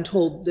what I'm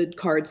told the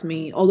cards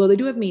mean. Although they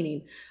do have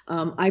meaning,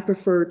 I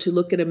prefer to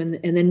look at them and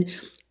then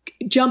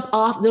jump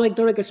off.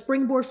 They're like a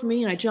springboard for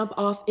me, and I jump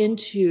off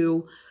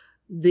into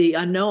the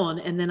unknown,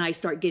 and then I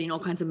start getting all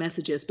kinds of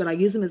messages, but I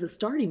use them as a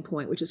starting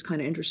point, which is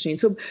kind of interesting.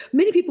 So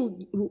many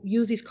people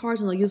use these cards,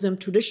 and they'll use them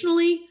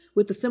traditionally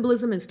with the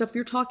symbolism and stuff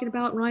you're talking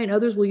about, Ryan.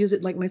 Others will use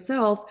it, like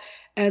myself,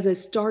 as a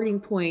starting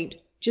point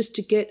just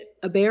to get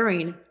a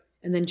bearing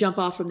and then jump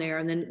off from there.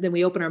 And then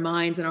we open our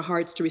minds and our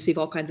hearts to receive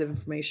all kinds of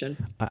information.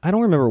 I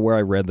don't remember where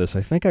I read this.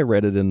 I think I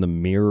read it in The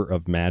Mirror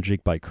of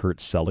Magic by Kurt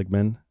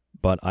Seligman.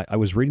 But I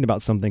was reading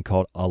about something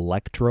called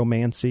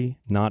electromancy,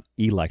 not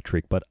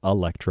electric, but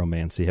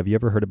electromancy. Have you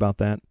ever heard about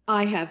that?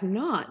 I have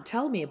not.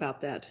 Tell me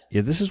about that. Yeah,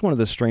 this is one of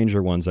the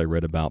stranger ones I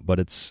read about, but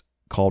it's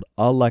called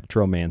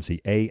electromancy,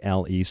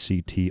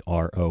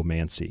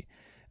 Alectro-mancy.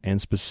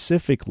 And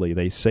specifically,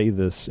 they say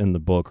this in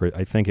the book, or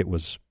I think it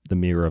was The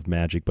Mirror of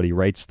Magic, but he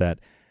writes that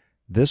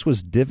this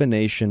was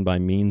divination by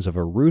means of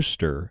a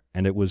rooster,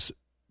 and it was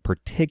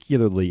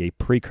particularly a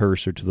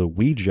precursor to the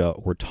Ouija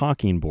or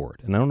talking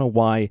board. And I don't know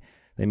why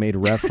they made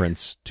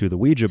reference to the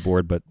Ouija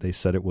board, but they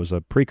said it was a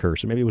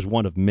precursor. Maybe it was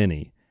one of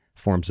many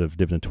forms of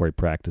divinatory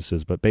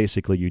practices, but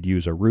basically you'd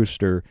use a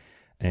rooster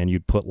and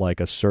you'd put like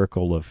a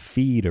circle of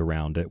feed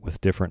around it with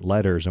different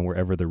letters, and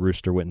wherever the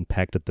rooster went and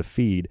pecked at the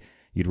feed,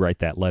 you'd write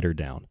that letter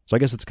down. So I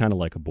guess it's kind of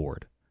like a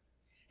board.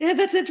 Yeah,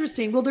 that's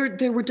interesting. Well,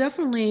 there were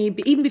definitely,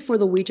 even before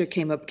the Ouija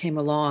came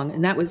along,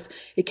 and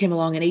it came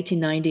along in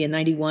 1890 and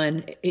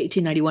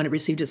 1891 it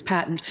received its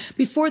patent.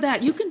 Before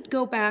that, you can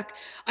go back.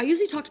 I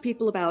usually talk to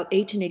people about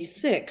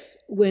 1886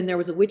 when there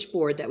was a witch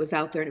board that was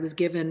out there, and it was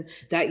given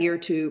that year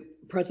to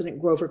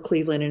President Grover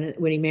Cleveland, and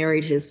when he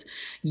married his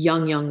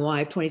young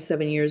wife,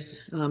 27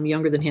 years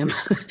younger than him,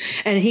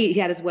 and he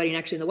had his wedding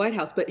actually in the White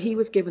House. But he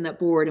was given that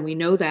board, and we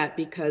know that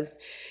because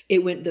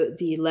it went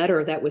the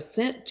letter that was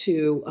sent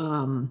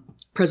to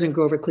President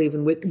Grover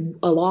Cleveland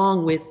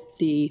along with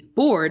the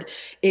board,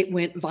 it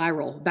went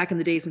viral. Back in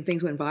the days when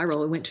things went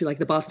viral, it went to like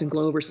the Boston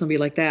Globe or somebody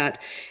like that,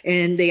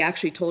 and they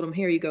actually told him,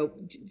 "Here you go,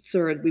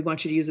 sir. We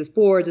want you to use this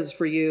board. This is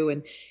for you."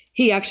 And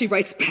He actually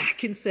writes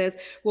back and says,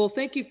 well,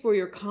 thank you for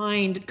your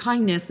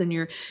kindness and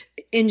your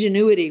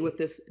ingenuity with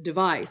this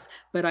device,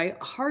 but I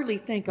hardly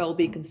think I'll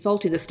be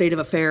consulting the state of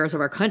affairs of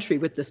our country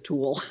with this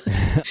tool.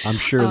 I'm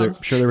sure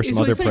there were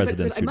some other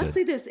presidents who did. I must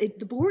say this,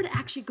 the board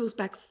actually goes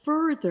back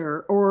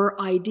further, or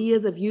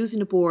ideas of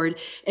using a board,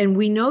 and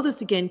we know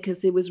this again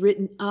because it was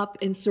written up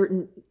in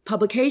certain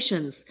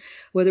publications,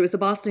 whether it was the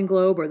Boston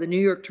Globe or the New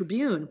York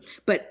Tribune.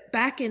 But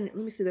back in, let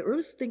me see, the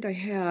earliest thing I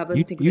have, I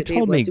don't think what the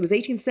date was. It was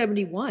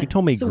 1871. You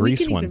told me so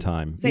Greece one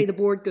time. Say the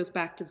board goes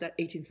back to that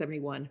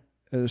 1871.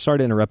 Sorry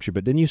to interrupt you,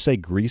 but didn't you say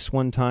Greece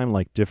one time,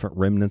 like different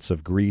remnants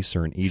of Greece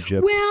or in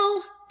Egypt?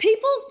 Well,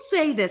 people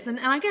say this, and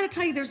I got to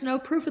tell you, there's no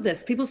proof of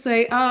this. People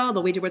say, oh, the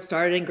Ouija board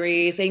started in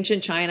Greece,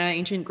 ancient China,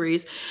 ancient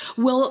Greece.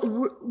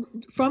 Well,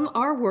 from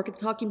our work at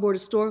the Talking Board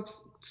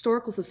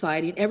Historical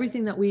Society and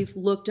everything that we've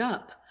looked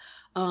up,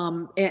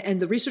 and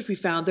the research we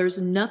found,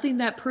 there's nothing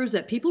that proves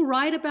that. People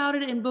write about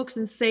it in books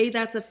and say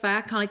that's a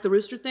fact, kind of like the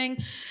rooster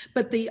thing.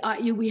 But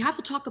we have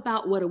to talk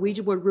about what a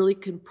Ouija board really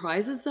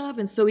comprises of.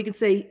 And so we could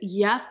say,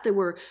 yes, there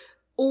were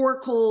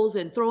oracles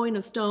and throwing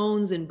of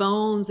stones and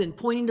bones and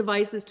pointing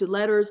devices to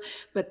letters,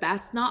 but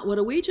that's not what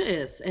a Ouija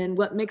is. And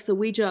what makes a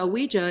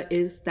Ouija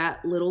is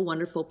that little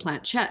wonderful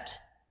planchette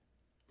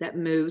that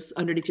moves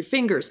underneath your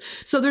fingers.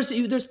 So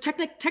there's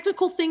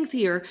technical things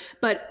here,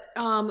 but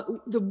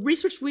the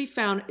research we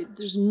found,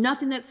 there's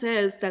nothing that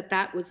says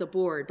that was a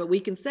board. But we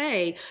can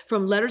say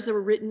from letters that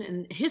were written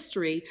in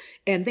history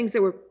and things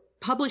that were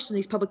published in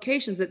these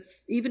publications that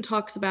even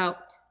talks about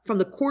from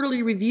the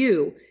Quarterly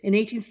Review in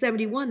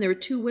 1871, there were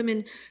two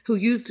women who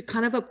used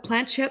kind of a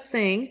planchette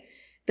thing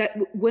that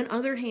went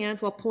under their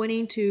hands while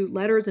pointing to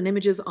letters and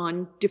images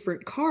on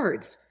different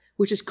cards,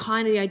 which is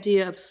kind of the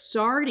idea of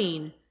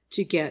starting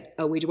to get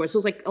a Ouija board. So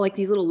it was like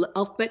these little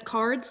alphabet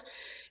cards,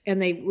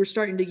 and they were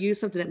starting to use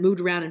something that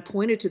moved around and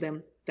pointed to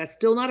them. That's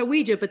still not a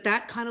Ouija, but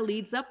that kind of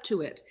leads up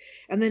to it.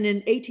 And then in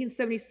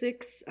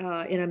 1876,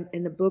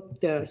 in the book,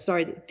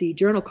 the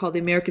journal called the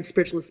American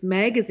Spiritualist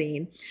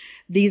Magazine,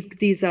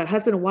 these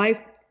husband and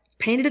wife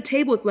painted a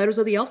table with letters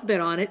of the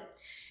alphabet on it,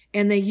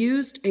 and they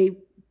used a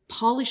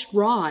polished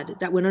rod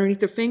that went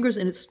underneath their fingers,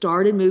 and it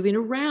started moving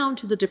around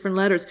to the different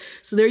letters.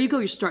 So there you go.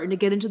 You're starting to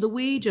get into the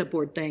Ouija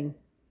board thing.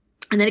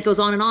 And then it goes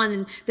on. And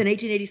then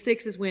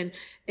 1886 is when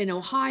in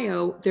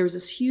Ohio, there was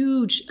this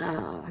huge,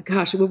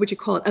 what would you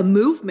call it? A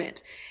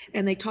movement.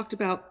 And they called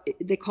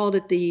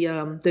it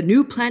the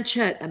new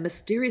planchette, a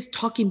mysterious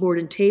talking board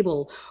and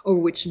table over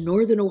which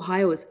Northern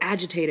Ohio is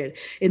agitated.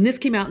 And this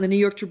came out in the New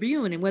York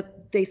Tribune. And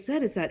what they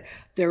said is that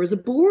there was a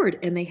board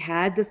and they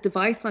had this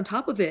device on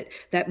top of it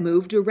that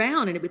moved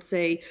around, and it would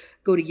say,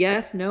 go to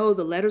yes, no,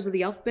 the letters of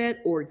the alphabet,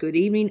 or good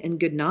evening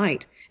and good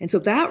night. And so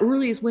that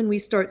really is when we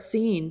start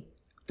seeing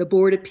the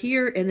board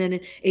appear, and then in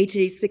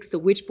 1886, the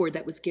witchboard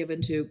that was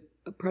given to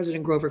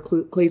President Grover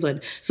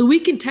Cleveland. So we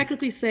can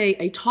technically say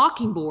a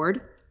talking board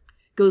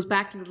goes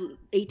back to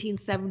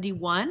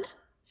 1871,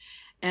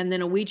 and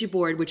then a Ouija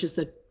board, which is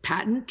the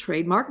patent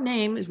trademark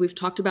name, as we've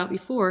talked about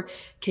before,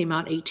 came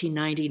out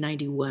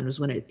 1890-91 was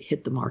when it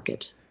hit the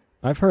market.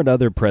 I've heard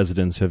other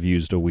presidents have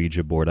used a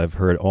Ouija board. I've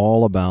heard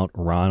all about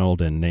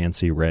Ronald and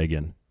Nancy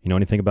Reagan. You know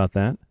anything about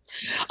that?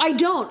 I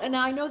don't. And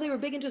I know they were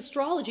big into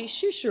astrology.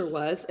 She sure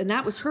was. And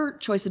that was her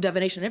choice of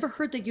divination. I never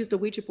heard they used a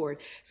Ouija board.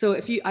 So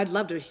I'd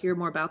love to hear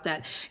more about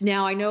that.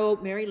 Now, I know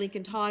Mary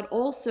Lincoln Todd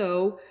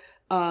also.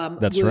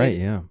 That's right.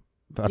 Yeah.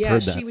 I've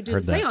heard that. She would do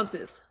the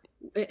seances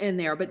in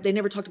there, but they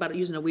never talked about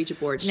using a Ouija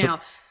board.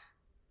 Now,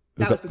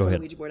 that was before the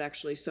Ouija board,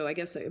 actually. So I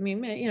guess,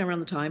 around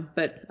the time.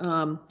 But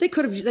they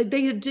could have.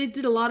 They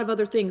did a lot of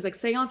other things like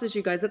seances.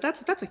 You guys,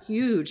 that's a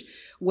huge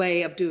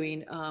way of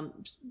doing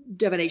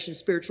divination,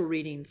 spiritual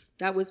readings.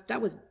 That was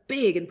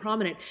big and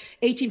prominent.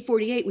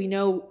 1848, we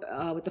know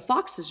with the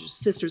Fox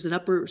sisters in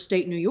upper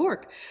state New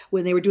York,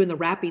 when they were doing the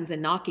rappings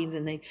and knockings,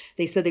 and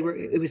they said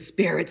it was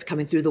spirits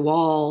coming through the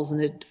walls and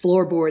the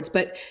floorboards.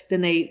 But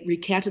then they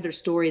recanted their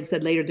story and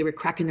said later they were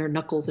cracking their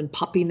knuckles and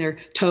popping their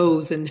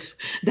toes, and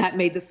that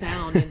made the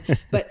sound.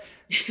 But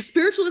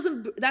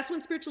spiritualism, that's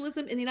when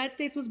spiritualism in the United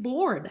States was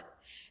born.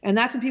 And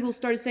that's when people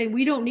started saying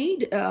we don't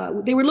need,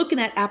 they were looking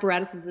at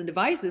apparatuses and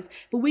devices,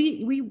 but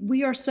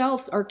we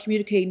ourselves are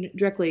communicating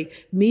directly,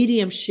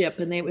 mediumship,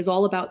 and it was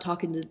all about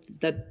talking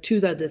to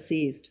the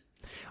deceased.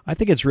 I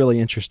think it's really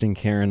interesting,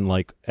 Karen,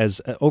 like as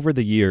over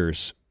the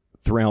years,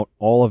 throughout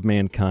all of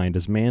mankind,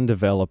 as man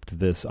developed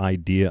this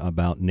idea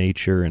about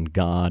nature and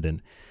God,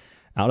 and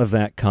out of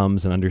that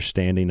comes an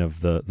understanding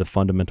of the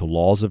fundamental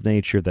laws of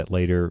nature that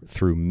later,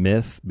 through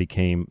myth,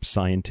 became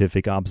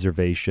scientific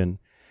observation.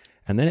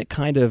 And then it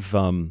kind of,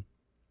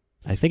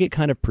 I think it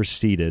kind of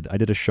proceeded. I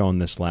did a show on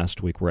this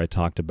last week where I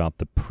talked about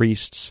the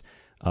priests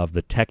of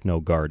the techno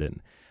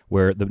garden,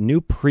 where the new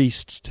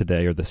priests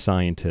today are the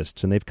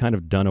scientists, and they've kind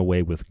of done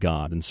away with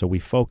God. And so we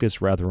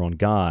focus rather on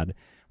God.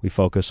 We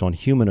focus on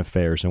human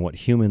affairs and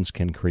what humans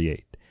can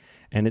create.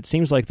 And it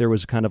seems like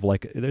there's kind of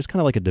like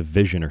a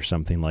division or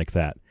something like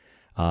that.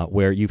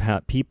 Where you've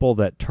had people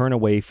that turn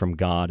away from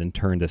God and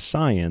turn to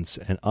science,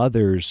 and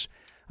others,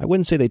 I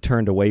wouldn't say they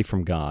turned away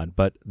from God,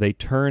 but they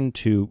turned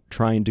to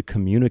trying to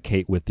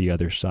communicate with the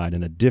other side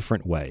in a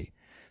different way.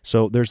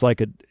 So there's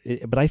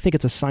but I think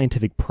it's a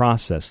scientific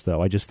process,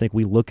 though. I just think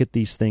we look at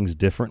these things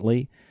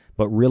differently,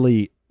 but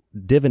really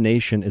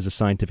divination is a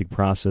scientific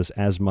process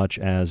as much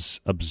as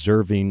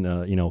observing,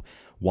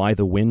 why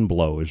the wind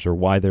blows or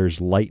why there's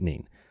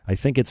lightning. I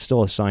think it's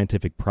still a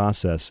scientific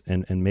process,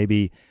 and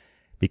maybe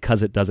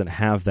because it doesn't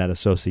have that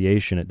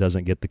association, it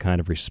doesn't get the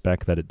kind of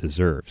respect that it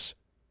deserves.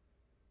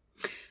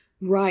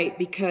 Right,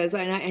 because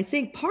I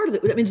think part of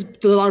it, there's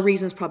a lot of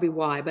reasons probably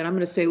why, but I'm going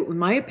to say, in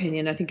my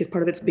opinion, I think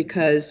part of it's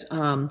because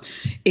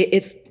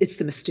it's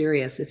the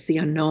mysterious, it's the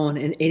unknown,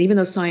 and even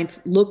though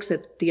science looks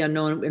at the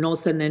unknown, and all of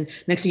a sudden, then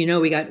next thing you know,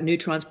 we got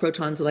neutrons,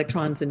 protons,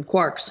 electrons, and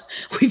quarks.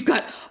 We've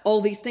got all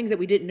these things that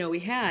we didn't know we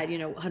had,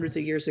 hundreds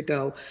of years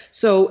ago.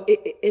 So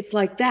it's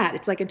like that.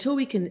 It's like until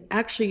we can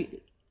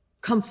actually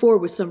come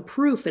forward with some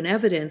proof and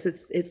evidence,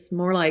 it's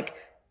more like,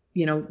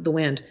 the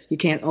wind. You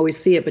can't always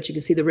see it, but you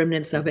can see the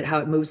remnants of it, how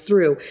it moves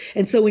through.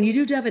 And so when you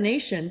do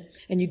divination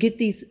and you get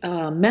these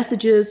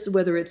messages,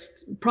 whether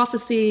it's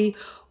prophecy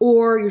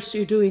or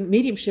you're doing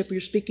mediumship, or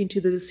you're speaking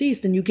to the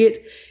deceased, and you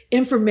get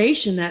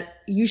information that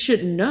you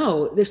shouldn't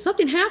know, there's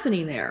something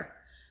happening there.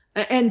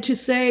 And to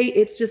say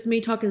it's just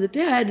me talking to the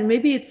dead, and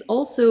maybe it's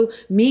also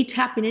me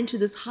tapping into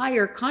this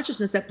higher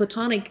consciousness that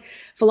Platonic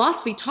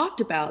philosophy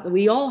talked about, that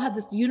we all have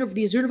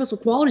these universal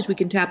qualities we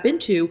can tap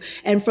into,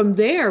 and from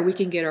there we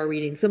can get our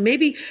reading. So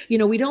maybe,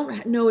 we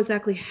don't know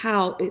exactly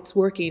how it's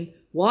working,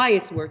 why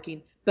it's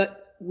working, but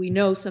we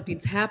know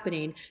something's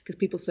happening because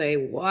people say,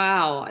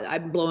 wow,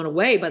 I'm blown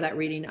away by that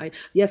reading.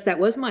 Yes, that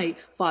was my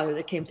father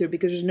that came through,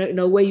 because there's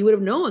no way you would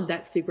have known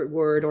that secret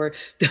word or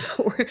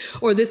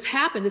this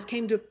happened, this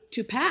came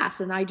to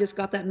pass, and I just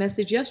got that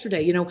message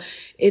yesterday.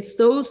 It's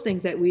those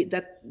things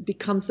that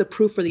becomes the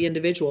proof for the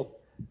individual.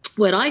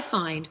 What I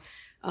find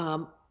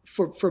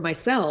for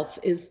myself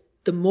is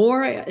the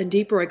more and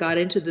deeper I got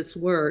into this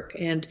work,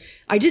 and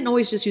I didn't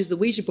always just use the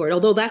Ouija board,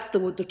 although that's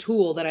the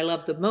tool that I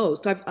love the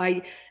most.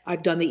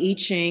 I've done the I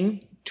Ching,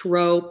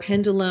 tarot,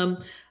 pendulum,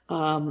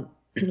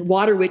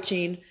 water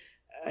witching,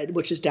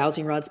 which is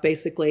dowsing rods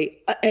basically,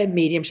 and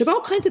mediumship,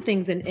 all kinds of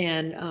things,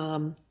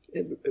 and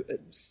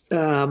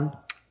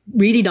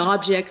reading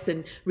objects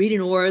and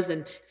reading auras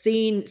and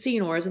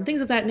seeing auras and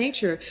things of that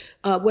nature.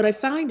 What I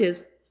find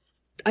is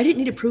I didn't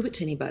need to prove it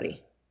to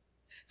anybody.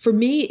 For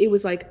me, it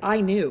was like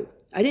I knew.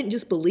 I didn't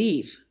just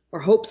believe or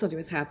hope something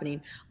was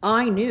happening.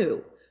 I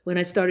knew when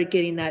I started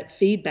getting that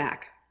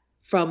feedback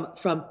from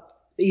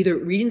either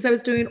readings I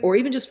was doing, or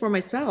even just for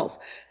myself,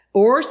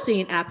 or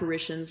seeing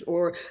apparitions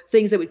or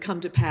things that would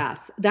come to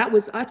pass.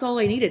 That's all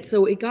I needed.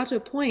 So it got to a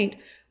point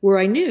where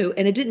I knew,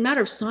 and it didn't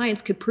matter if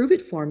science could prove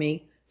it for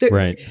me.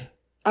 Right.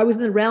 I was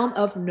in the realm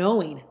of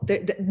knowing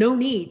that no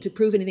need to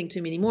prove anything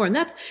to me anymore. And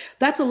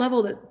that's a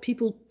level that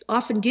people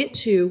often get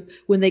to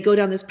when they go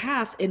down this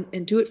path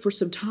and do it for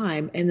some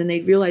time. And then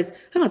they realize, I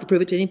don't have to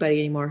prove it to anybody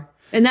anymore.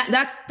 And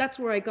that's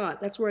where I got.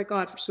 That's where I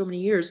got for so many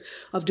years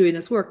of doing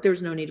this work.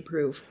 There's no need to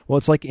prove. Well,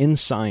 it's like in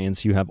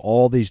science, you have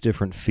all these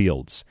different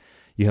fields.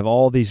 You have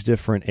all these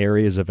different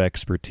areas of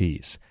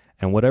expertise.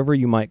 And whatever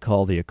you might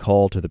call the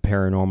occult or the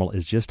paranormal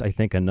is just, I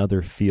think,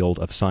 another field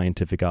of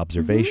scientific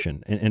observation.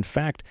 Mm-hmm. And in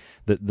fact,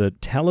 the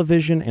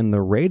television and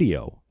the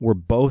radio were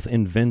both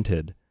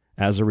invented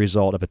as a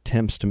result of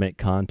attempts to make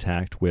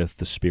contact with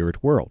the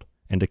spirit world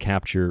and to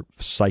capture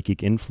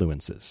psychic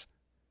influences.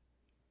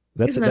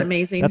 Isn't that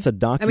amazing? That's a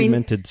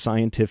documented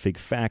scientific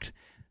fact.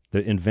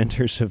 The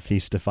inventors of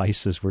these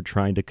devices were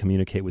trying to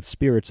communicate with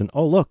spirits, and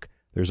look,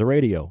 there's a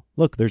radio.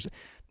 Look, there's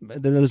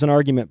an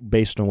argument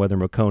based on whether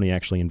Marconi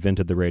actually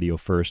invented the radio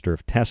first or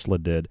if Tesla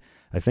did.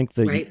 I think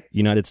the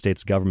United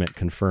States government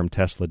confirmed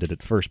Tesla did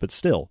it first, but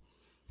still,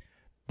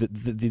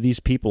 these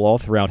people all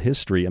throughout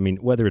history,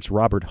 whether it's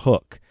Robert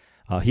Hooke,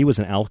 he was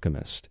an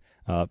alchemist.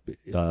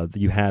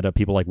 You had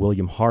people like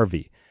William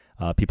Harvey,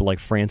 people like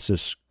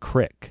Francis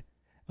Crick,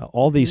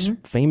 all these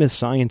famous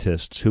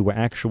scientists who were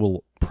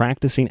actual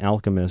practicing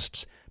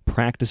alchemists,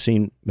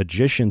 practicing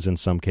magicians in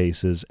some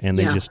cases, and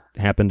they just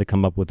happen to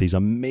come up with these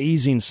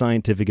amazing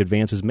scientific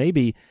advances.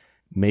 Maybe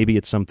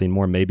it's something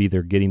more. Maybe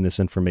they're getting this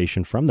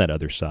information from that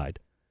other side.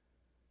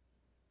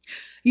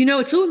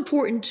 It's so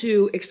important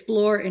to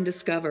explore and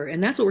discover,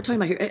 and that's what we're talking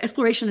about here,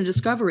 exploration and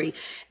discovery.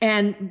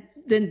 And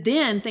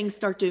then things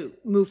start to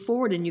move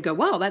forward, and you go,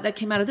 wow, that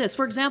came out of this.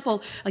 For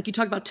example, like you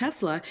talked about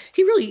Tesla,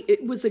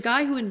 it was the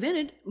guy who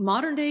invented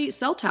modern-day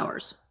cell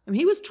towers.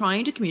 He was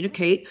trying to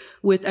communicate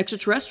with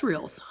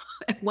extraterrestrials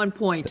at one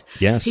point.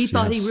 Yes, he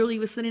thought he really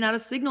was sending out a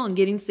signal and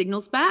getting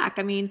signals back.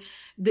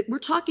 We're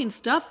talking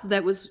stuff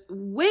that was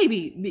way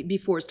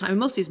before his time.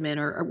 Most of these men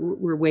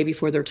were way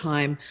before their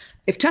time.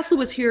 If Tesla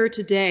was here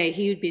today,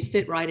 he would be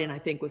fit right in, I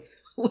think, with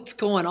what's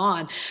going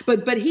on.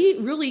 But he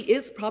really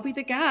is probably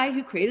the guy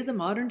who created the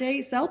modern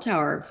day cell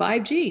tower,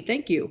 5G.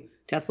 Thank you,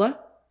 Tesla.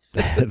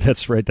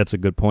 That's right. That's a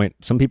good point.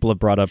 Some people have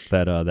brought up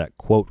that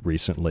quote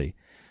recently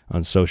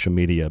on social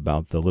media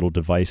about the little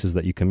devices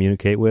that you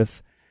communicate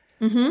with,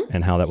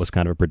 and how that was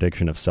kind of a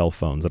prediction of cell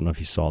phones. I don't know if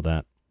you saw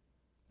that.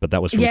 But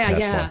that was from Tesla.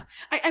 Yeah.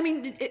 I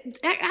mean,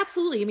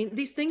 absolutely. I mean,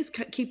 these things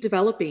keep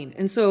developing.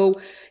 And so,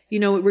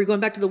 we're going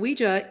back to the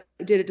Ouija.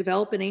 Did it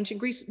develop in ancient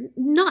Greece?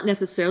 Not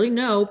necessarily,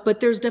 no, but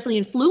there's definitely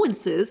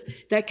influences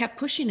that kept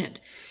pushing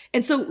it.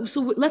 And so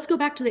let's go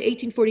back to the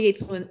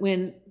 1848s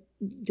when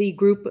the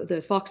group, the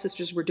Fox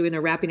sisters, were doing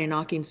their rapping and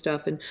knocking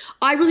stuff. And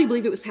I really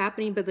believe it was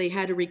happening, but they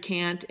had to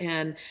recant,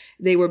 and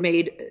they were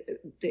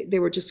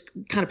just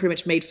kind of pretty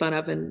much made fun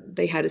of, and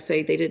they had to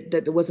say that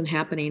it wasn't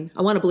happening.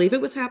 I want to believe it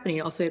was happening.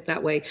 I'll say it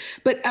that way.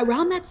 But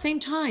around that same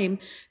time,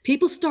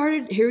 people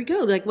started, here we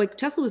go, like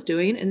Tesla was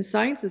doing and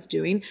science is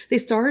doing, they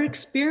started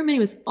experimenting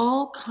with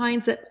all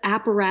kinds of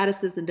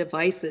apparatuses and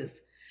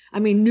devices. I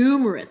mean,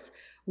 numerous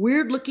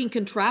weird looking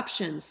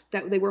contraptions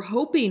that they were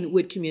hoping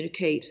would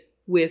communicate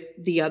with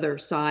the other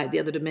side, the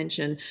other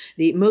dimension.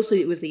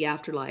 Mostly it was the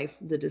afterlife,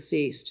 the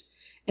deceased.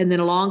 And then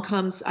along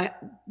comes,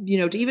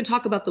 to even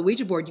talk about the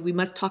Ouija board, we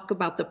must talk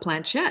about the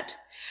planchette.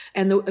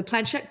 And the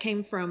planchette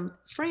came from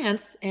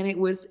France, and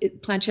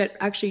planchette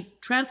actually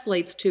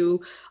translates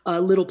to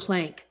a little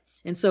plank.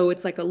 And so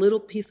it's like a little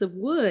piece of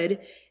wood,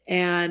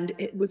 and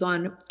it was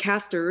on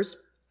casters,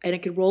 and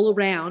it could roll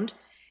around,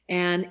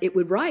 and it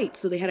would write.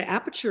 So they had an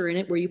aperture in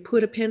it where you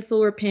put a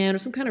pencil or a pen or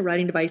some kind of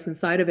writing device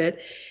inside of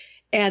it.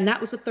 And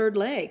that was the third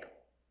leg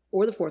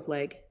or the fourth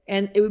leg.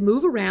 And it would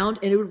move around,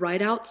 and it would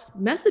write out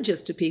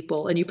messages to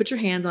people. And you put your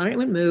hands on it, it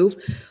would move.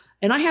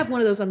 And I have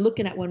one of those. I'm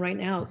looking at one right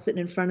now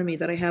sitting in front of me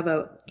that I have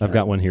I've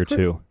got one here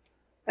too.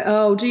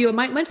 Oh, do you?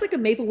 Mine's like a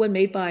maple one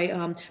made by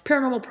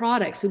Paranormal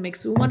Products, who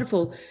makes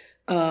wonderful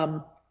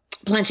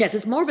planchettes.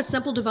 It's more of a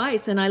simple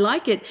device, and I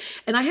like it.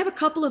 And I have a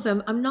couple of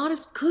them. I'm not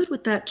as good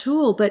with that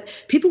tool, but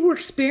people were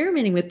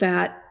experimenting with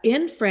that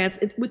in France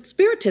with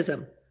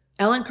Spiritism.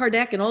 Allan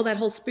Kardec and all that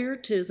whole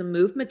Spiritism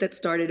movement that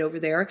started over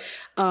there,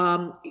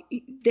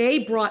 they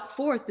brought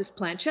forth this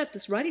planchette,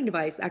 this writing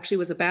device. Actually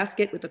was a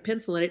basket with a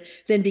pencil in it,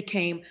 then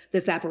became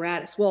this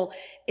apparatus. Well,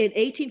 in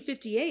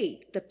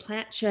 1858, the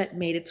planchette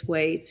made its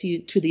way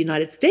to the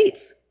United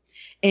States.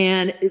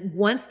 And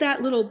once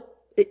that little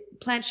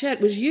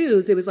planchette was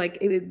used, it was like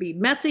it would be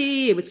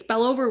messy, it would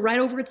spell right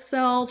over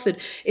itself, and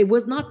it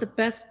was not the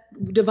best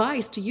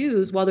device to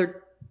use while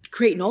they're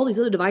creating all these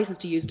other devices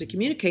to use to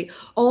communicate.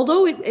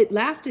 Although it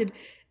lasted,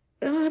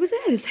 it was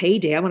at its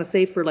heyday, I want to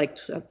say for like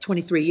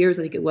 23 years,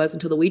 I think it was,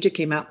 until the Ouija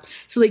came out.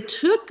 So they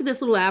took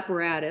this little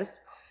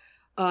apparatus,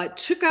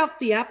 took out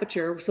the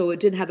aperture so it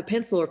didn't have a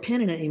pencil or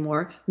pen in it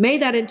anymore,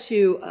 made that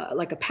into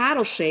like a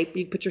paddle shape.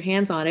 You could put your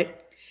hands on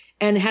it,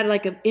 and had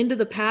like an end of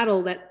the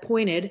paddle that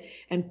pointed,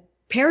 and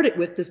paired it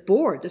with this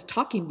board, this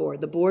talking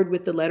board, the board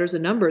with the letters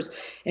and numbers,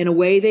 and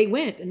away they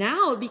went.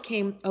 Now it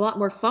became a lot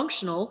more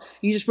functional.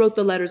 You just wrote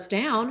the letters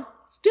down.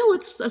 Still,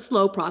 it's a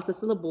slow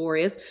process,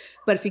 laborious,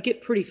 but if you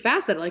get pretty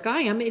fast at it, like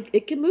I am,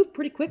 it can move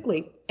pretty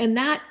quickly. And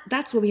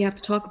that's what we have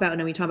to talk about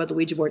when we talk about the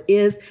Ouija board,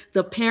 is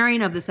the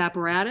pairing of this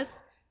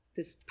apparatus,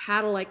 this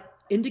paddle-like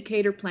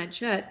indicator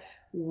planchette,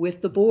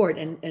 with the board,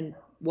 and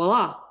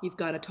voila, you've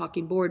got a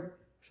talking board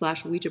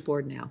 / Ouija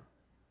board now.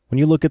 When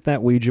you look at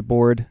that Ouija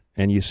board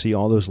and you see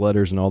all those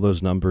letters and all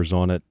those numbers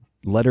on it,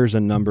 letters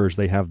and numbers,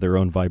 they have their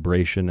own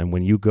vibration. And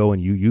when you go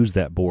and you use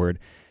that board,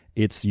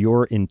 it's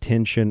your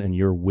intention and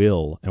your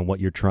will and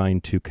what you're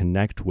trying to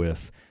connect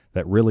with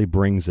that really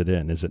brings it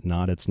in, is it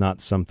not? It's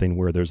not something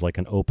where there's like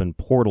an open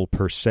portal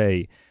per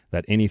se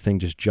that anything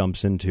just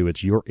jumps into.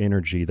 It's your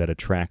energy that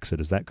attracts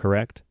it. Is that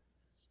correct?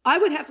 I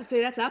would have to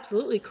say that's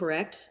absolutely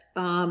correct.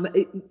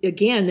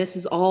 Again, this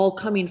is all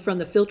coming from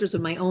the filters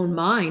of my own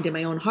mind and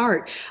my own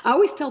heart. I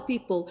always tell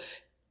people,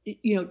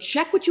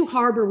 check what you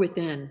harbor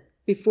within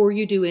before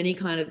you do any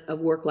kind of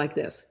work like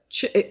this.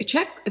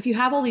 Check if you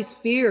have all these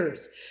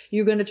fears,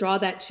 you're going to draw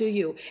that to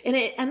you. And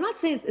I'm not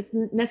saying it's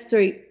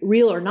necessarily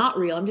real or not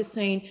real. I'm just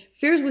saying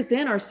fears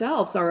within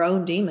ourselves are our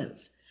own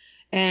demons.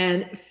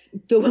 And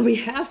when we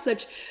have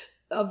such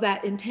of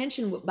that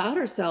intention about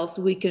ourselves,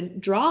 we can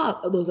draw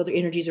those other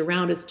energies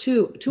around us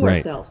to right.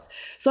 ourselves.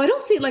 So I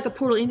don't see it like a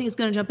portal, anything's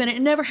going to jump in. It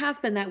never has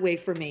been that way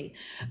for me.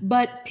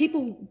 But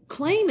people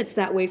claim it's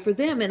that way for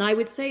them. And I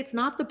would say it's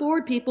not the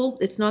board, people.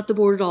 It's not the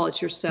board at all.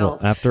 It's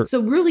yourself. Well,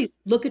 so really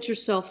look at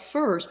yourself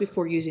first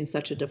before using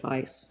such a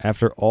device.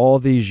 After all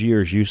these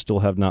years, you still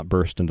have not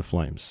burst into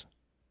flames.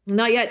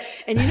 Not yet.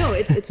 And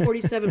it's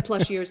 47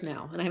 plus years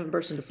now, and I haven't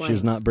burst into flames.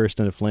 She's not burst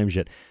into flames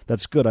yet.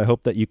 That's good. I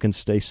hope that you can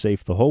stay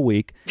safe the whole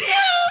week,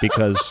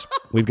 because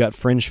we've got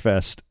Fringe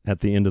Fest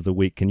at the end of the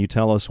week. Can you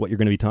tell us what you're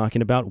going to be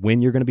talking about,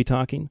 when you're going to be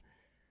talking?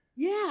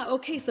 Yeah,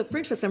 okay, so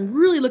Fringe Fest, I'm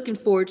really looking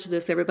forward to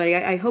this, everybody.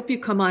 I hope you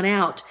come on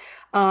out.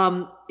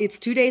 It's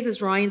 2 days, as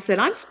Ryan said.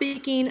 I'm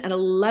speaking at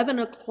 11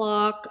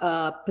 o'clock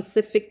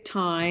Pacific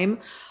time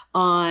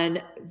on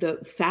the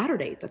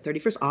Saturday, the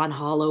 31st, on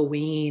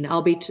Halloween.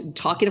 I'll be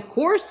talking, of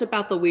course,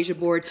 about the Ouija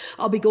board.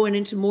 I'll be going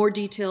into more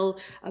detail,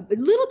 a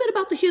little bit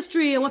about the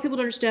history. I want people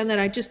to understand that.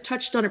 I just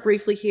touched on it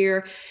briefly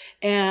here,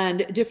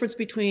 and difference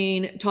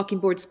between talking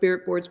boards,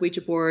 spirit boards,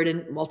 Ouija board,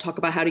 and I'll talk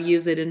about how to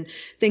use it and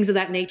things of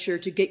that nature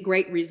to get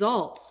great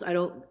results.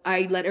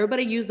 I let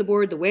everybody use the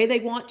board the way they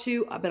want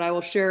to, but I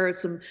will share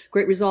some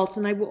great results,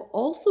 and I will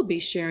also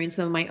be sharing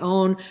some of my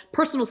own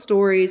personal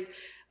stories.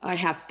 I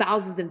have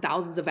thousands and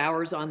thousands of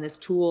hours on this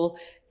tool,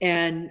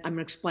 and I'm going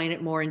to explain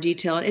it more in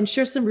detail and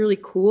share some really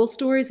cool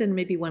stories and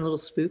maybe one little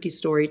spooky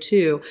story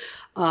too.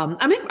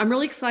 I'm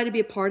really excited to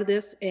be a part of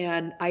this,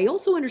 and I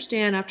also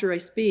understand after I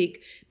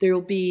speak, there will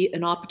be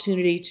an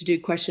opportunity to do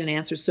question and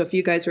answers. So if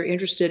you guys are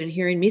interested in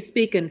hearing me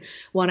speak and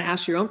want to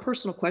ask your own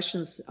personal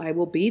questions, I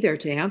will be there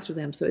to answer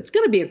them. So it's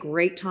going to be a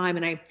great time,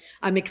 and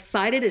I'm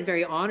excited and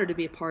very honored to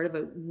be a part of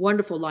a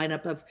wonderful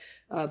lineup of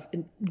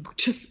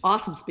just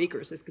awesome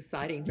speakers. It's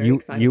exciting, very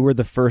exciting. You were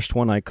the first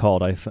one I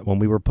called. When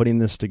we were putting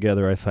this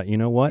together, I thought, you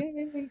know what?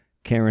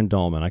 Karen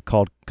Dahlman. I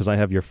called because I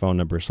have your phone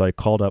number. So I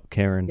called up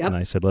Karen and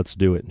I said, let's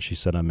do it. And she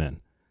said, I'm in.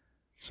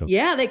 So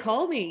yeah, they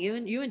called me.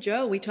 You and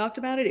Joe, we talked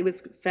about it. It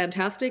was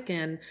fantastic.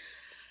 And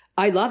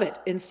I love it.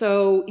 And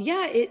so,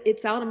 yeah,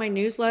 it's out in my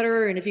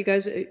newsletter. And if you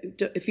guys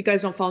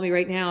don't follow me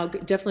right now,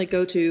 definitely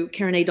go to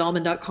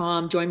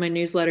KarenADahlman.com, join my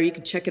newsletter. You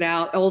can check it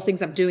out. All the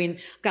things I'm doing.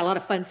 Got a lot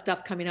of fun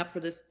stuff coming up for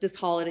this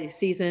holiday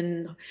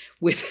season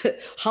with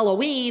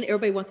Halloween.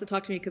 Everybody wants to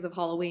talk to me because of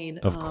Halloween.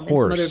 Of course. And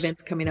some other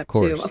events coming up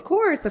too. Of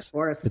course.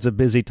 It's a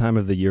busy time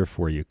of the year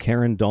for you.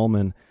 Karen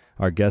Dahlman,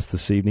 our guest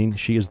this evening.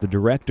 She is the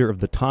director of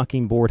the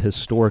Talking Board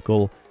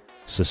Historical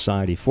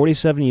Society.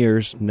 47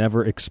 years,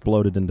 never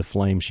exploded into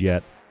flames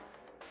yet.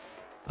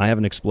 I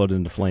haven't exploded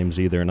into flames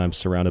either, and I'm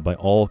surrounded by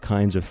all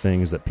kinds of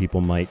things that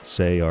people might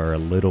say are a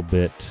little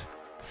bit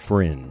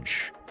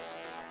fringe.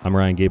 I'm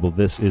Ryan Gable.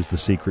 This is The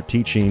Secret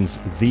Teachings,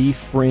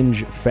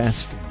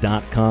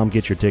 thefringefest.com.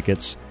 Get your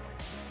tickets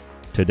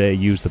today.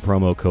 Use the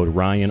promo code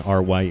Ryan,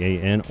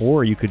 R-Y-A-N,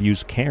 or you could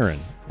use Karen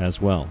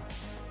as well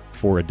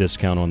for a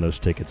discount on those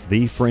tickets.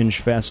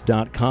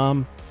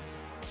 Thefringefest.com.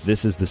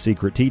 This is The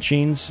Secret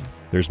Teachings.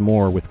 There's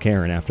more with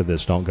Karen after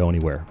this. Don't go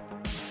anywhere.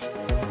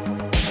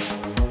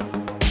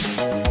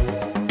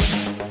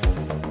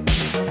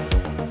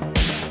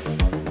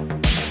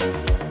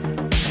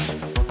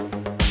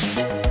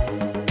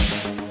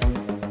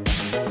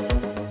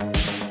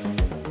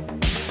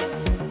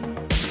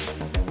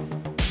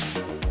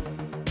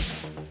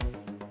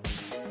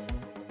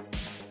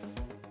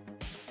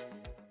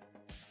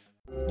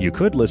 You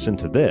could listen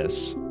to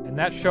this. And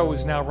that show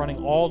is now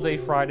running all day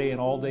Friday and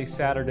all day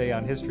Saturday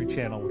on History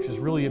Channel, which is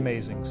really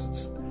amazing.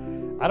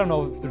 I don't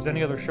know if there's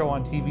any other show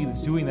on TV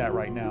that's doing that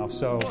right now,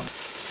 so... I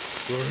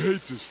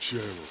hate this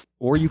channel.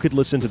 Or you could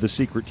listen to The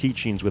Secret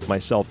Teachings with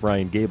myself,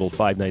 Ryan Gable,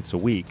 5 nights a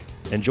week,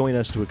 and join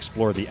us to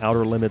explore the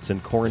outer limits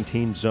and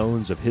quarantine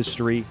zones of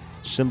history,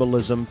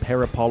 symbolism,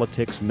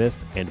 parapolitics,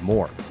 myth, and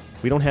more.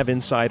 We don't have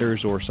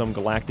insiders or some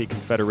galactic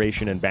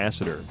confederation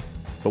ambassador,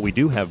 but we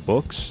do have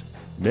books,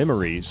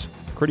 memories,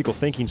 critical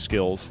thinking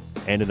skills,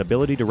 and an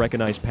ability to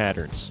recognize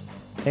patterns.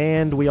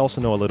 And we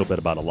also know a little bit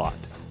about a lot.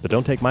 But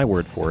don't take my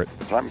word for it.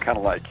 I'm kind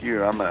of like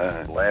you. I'm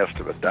a last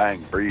of a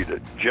dying breed, a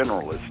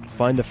generalist.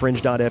 Find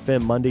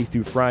thefringe.fm Monday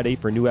through Friday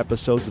for new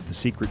episodes of The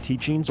Secret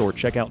Teachings, or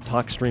check out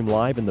TalkStream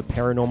Live in the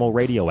Paranormal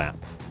Radio app.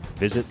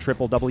 Visit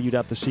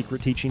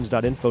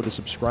www.thesecretteachings.info to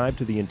subscribe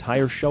to the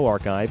entire show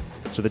archive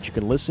so that you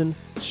can listen,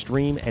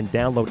 stream, and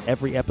download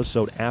every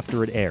episode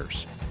after it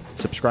airs.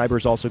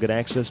 Subscribers also get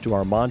access to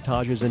our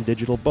montages and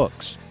digital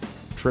books.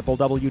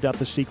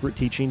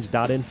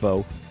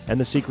 www.thesecretteachings.info and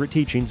The Secret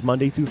Teachings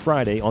Monday through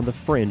Friday on the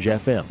Fringe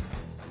FM.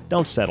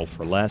 Don't settle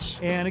for less.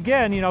 And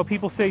again,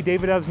 people say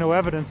David has no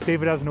evidence,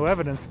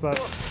 but...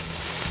 I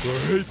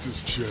hate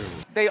this channel.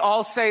 They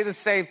all say the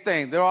same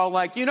thing. They're all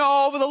like,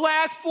 over the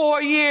last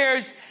 4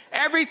 years,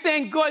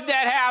 everything good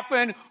that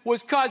happened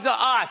was because of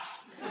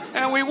us.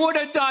 And we would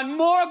have done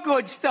more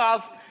good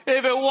stuff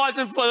if it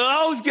wasn't for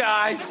those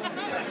guys.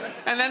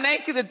 And then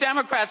the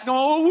Democrats go,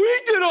 oh,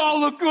 we did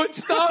all the good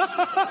stuff.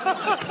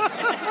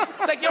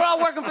 It's like you're all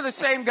working for the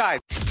same guy.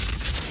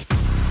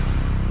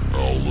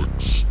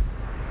 Alex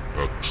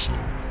Exum.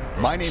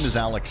 My name is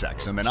Alex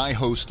Exum, and I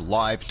host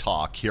Live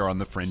Talk here on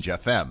the Fringe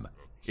FM.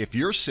 If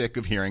you're sick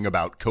of hearing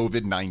about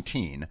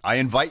COVID-19, I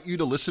invite you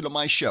to listen to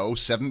my show,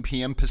 7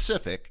 p.m.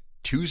 Pacific,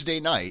 Tuesday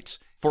nights,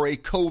 for a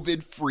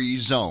COVID-free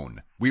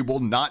zone. We will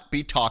not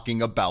be talking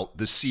about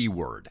the C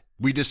word.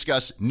 We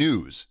discuss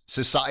news,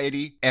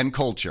 society, and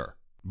culture,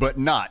 but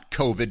not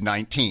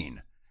COVID-19.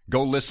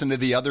 Go listen to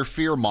the other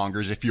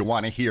fearmongers if you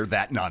want to hear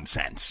that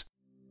nonsense.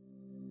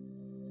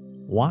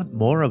 Want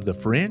more of The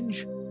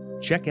Fringe?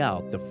 Check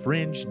out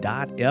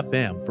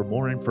thefringe.fm for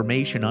more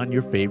information on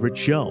your favorite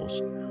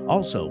shows.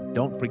 Also,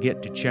 don't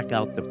forget to check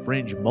out the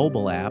Fringe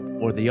mobile app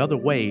or the other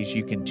ways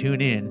you can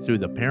tune in through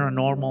the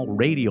Paranormal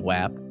Radio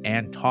app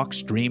and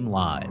TalkStream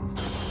Live.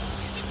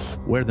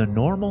 Where the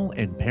normal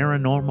and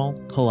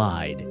paranormal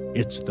collide,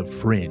 it's the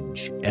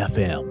Fringe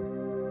FM.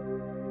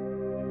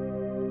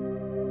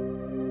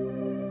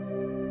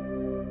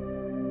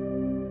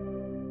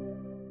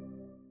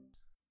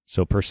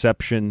 So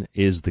perception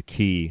is the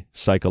key,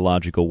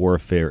 psychological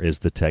warfare is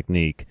the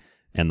technique,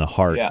 and the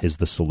heart is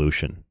the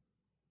solution.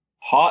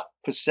 Heart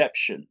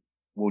perception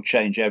will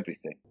change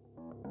everything.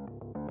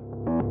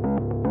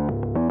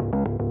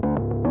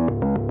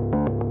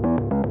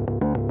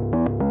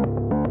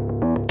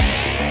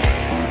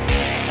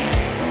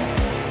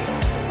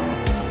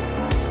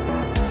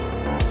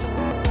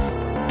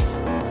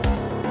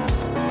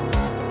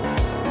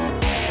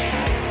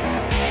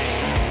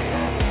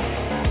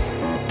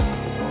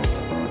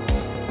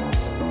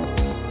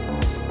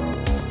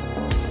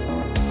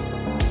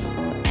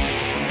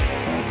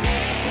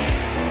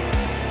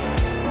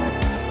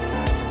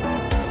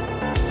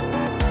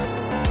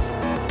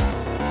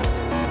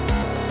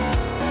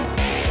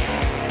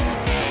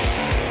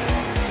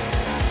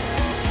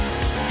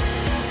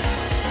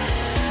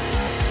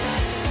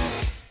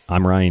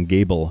 I'm Ryan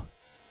Gable,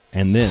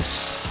 and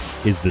this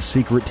is The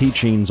Secret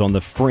Teachings on the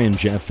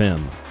Fringe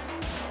FM.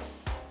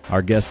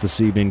 Our guest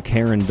this evening,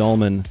 Karen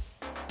Dahlman.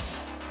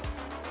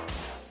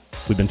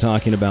 We've been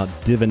talking about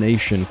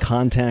divination,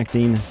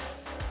 contacting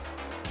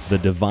the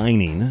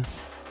divining.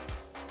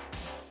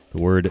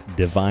 The word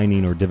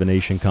divining or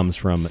divination comes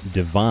from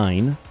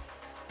divine,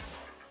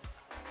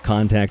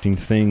 contacting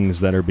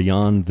things that are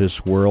beyond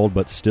this world,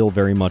 but still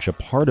very much a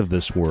part of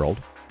this world,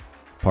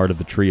 part of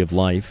the tree of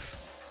life.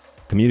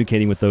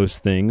 Communicating with those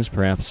things,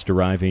 perhaps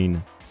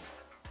deriving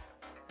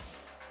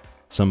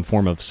some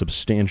form of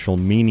substantial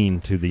meaning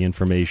to the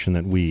information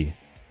that we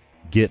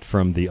get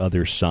from the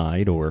other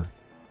side, or,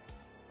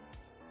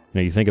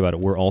 you think about it,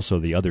 we're also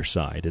the other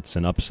side. It's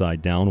an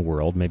upside-down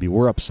world. Maybe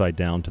we're upside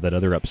down to that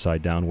other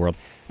upside-down world.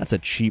 That's a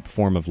cheap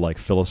form of,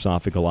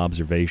 philosophical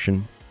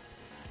observation.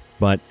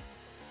 But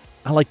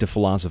I like to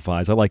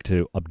philosophize. I like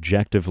to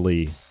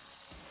objectively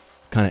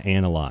kind of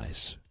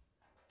analyze.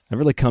 I've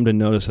really come to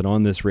notice that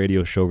on this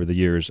radio show over the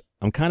years,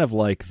 I'm kind of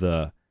like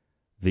the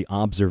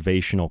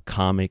observational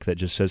comic that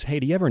just says, hey,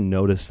 do you ever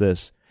notice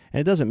this? And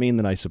it doesn't mean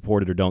that I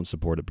support it or don't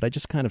support it, but I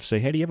just kind of say,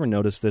 hey, do you ever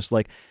notice this?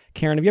 Like,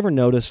 Karen, have you ever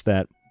noticed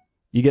that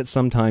you get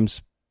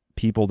sometimes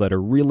people that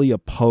are really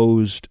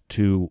opposed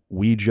to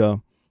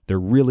Ouija, they're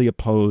really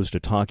opposed to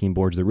talking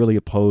boards, they're really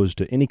opposed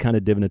to any kind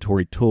of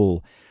divinatory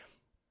tool.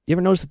 You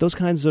ever notice that those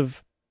kinds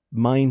of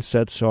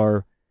mindsets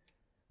are,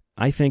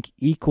 I think,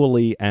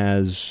 equally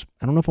as,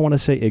 I don't know if I want to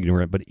say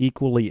ignorant, but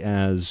equally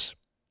as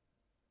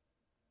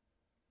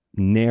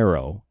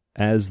narrow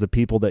as the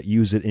people that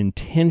use it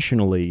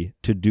intentionally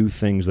to do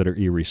things that are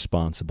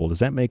irresponsible. Does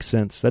that make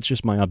sense? That's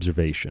just my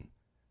observation.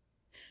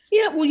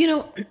 Yeah,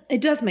 well,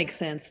 it does make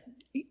sense.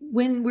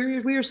 When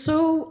we're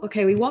so,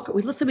 okay,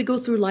 let's say we go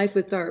through life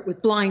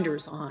with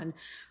blinders on,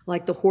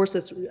 like the horse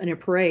that's in a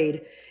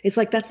parade. It's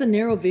like that's a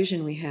narrow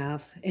vision we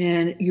have,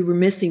 and you were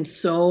missing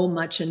so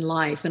much in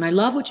life. And I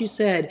love what you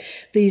said.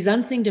 These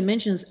unseen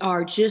dimensions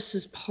are just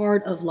as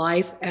part of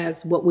life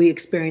as what we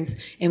experience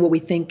and what we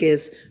think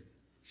is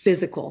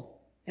physical.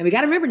 And we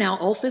got to remember now,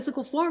 all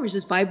physical form is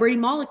just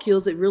vibrating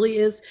molecules. It really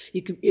is.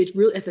 It's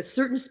really at a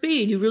certain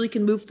speed, you really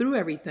can move through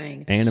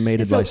everything.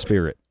 Animated by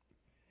spirit.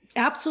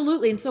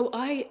 Absolutely. And so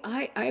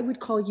I would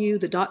call you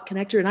the dot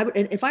connector.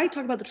 And if I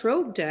talk about the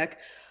Tarot deck,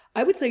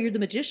 I would say you're the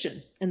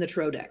magician in the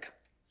Tarot deck.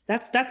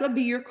 That would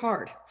be your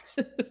card.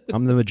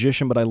 I'm the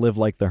magician, but I live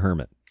like the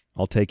hermit.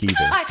 I'll take either.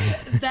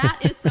 That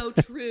is so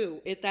true.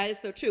 That is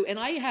so true. And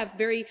I have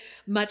very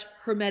much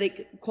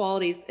hermetic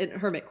qualities and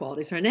hermit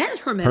qualities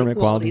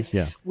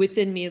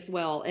within me as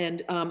well.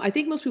 And I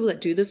think most people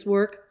that do this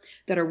work,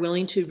 that are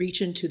willing to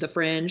reach into the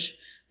fringe,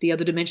 the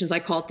other dimensions, I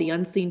call it the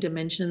unseen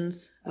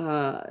dimensions,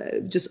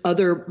 just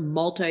other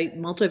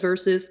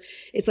multiverses.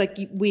 It's like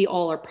we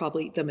all are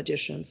probably the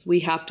magicians. We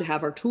have to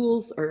have our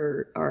tools,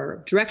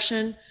 our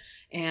direction,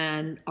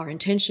 and our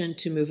intention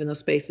to move in those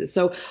spaces.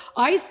 So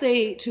I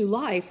say to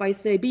life,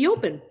 be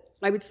open.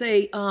 I would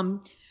say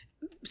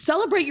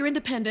celebrate your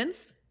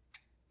independence,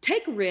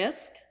 take a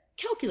risk,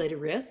 calculate a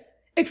risk,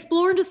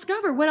 explore and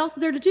discover what else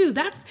is there to do.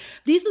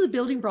 These are the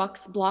building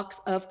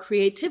blocks of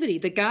creativity.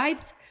 The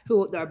guides,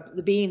 who are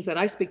the beings that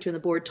I speak to on the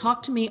board,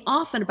 talk to me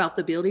often about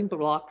the building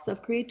blocks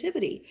of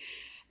creativity.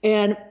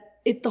 And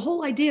the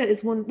whole idea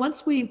is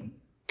once we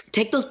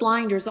take those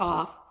blinders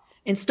off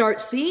and start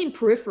seeing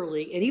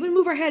peripherally and even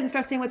move our head and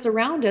start seeing what's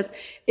around us,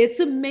 it's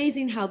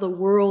amazing how the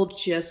world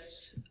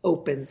just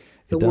opens.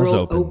 The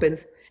world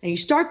opens. And you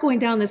start going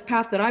down this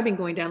path that I've been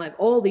going down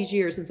all these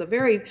years since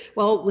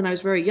when I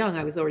was very young,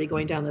 I was already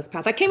going down this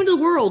path. I came into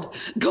the world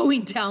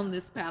going down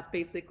this path,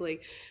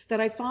 basically,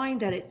 that I find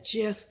that it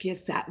just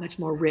gets that much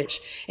more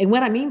rich. And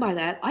what I mean by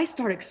that, I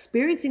start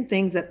experiencing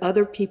things that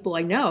other people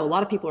I know, a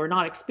lot of people are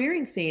not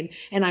experiencing,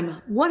 and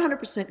I'm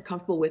 100%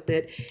 comfortable with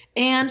it,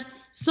 and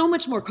so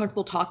much more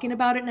comfortable talking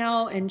about it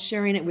now and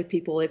sharing it with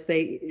people if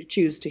they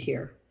choose to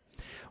hear.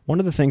 One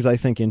of the things I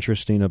think is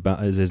interesting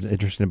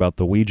about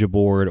the Ouija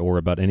board or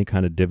about any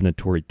kind of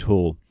divinatory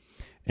tool,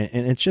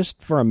 and it's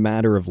just for a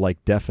matter of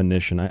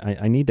definition.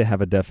 I need to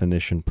have a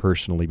definition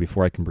personally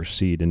before I can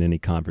proceed in any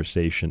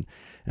conversation.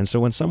 And so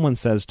when someone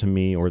says to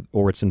me,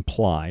 or it's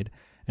implied,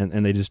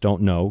 and they just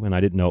don't know, and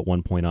I didn't know at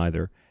one point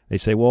either, they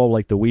say, well,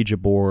 like the Ouija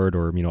board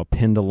or, a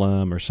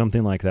pendulum or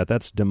something like that,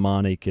 that's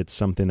demonic. It's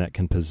something that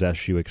can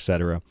possess you,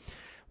 etc.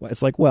 Well,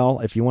 it's like, well,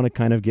 if you want to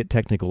kind of get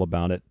technical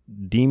about it,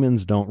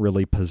 demons don't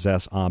really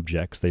possess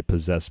objects. They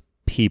possess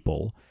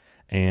people.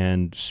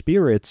 And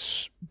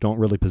spirits don't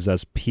really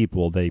possess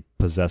people. They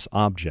possess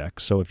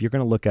objects. So if you're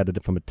going to look at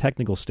it from a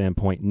technical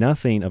standpoint,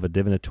 nothing of a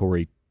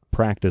divinatory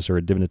practice or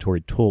a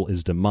divinatory tool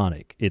is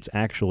demonic. It's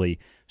actually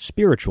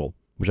spiritual,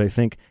 which I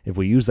think if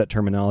we use that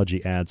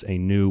terminology adds a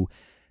new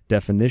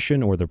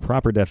definition or the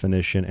proper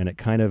definition, and it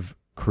kind of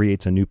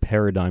creates a new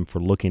paradigm for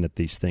looking at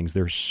these things.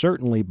 They're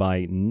certainly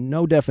by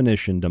no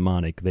definition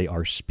demonic. They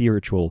are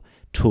spiritual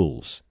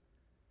tools.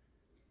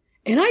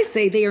 And I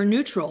say they are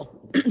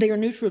neutral. They are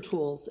neutral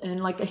tools.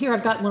 And like here,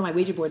 I've got one of my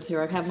Ouija boards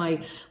here. I have my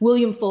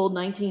William Fold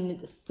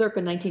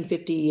circa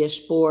 1950-ish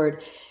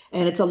board.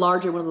 And it's one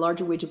of the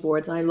larger Ouija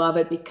boards. And I love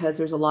it because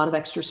there's a lot of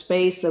extra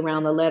space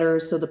around the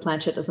letters so the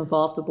planchette doesn't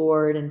fall off the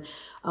board. And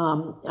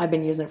I've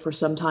been using it for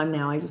some time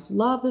now. I just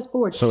love this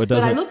board. So it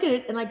doesn't... But I look at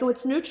it and I go,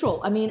 it's neutral.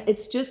 I mean,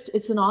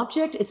 it's an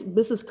object.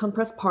 This is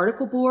compressed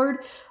particle board.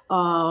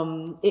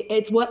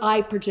 It's what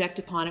I project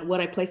upon it, what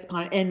I place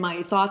upon it, and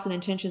my thoughts and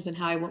intentions and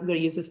how I'm going to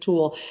use this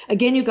tool.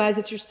 Again, you guys,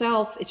 it's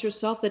yourself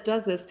that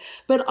does this.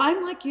 But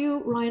I'm like you,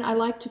 Ryan. I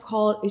like to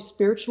call it a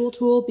spiritual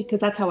tool because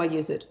that's how I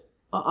use it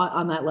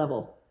on that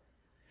level.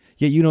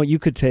 Yeah, you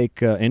could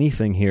take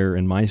anything here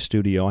in my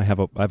studio. I have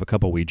a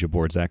couple Ouija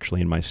boards actually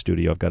in my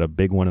studio. I've got a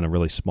big one and a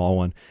really small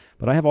one,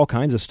 but I have all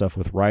kinds of stuff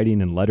with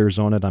writing and letters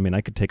on it. I mean,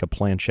 I could take a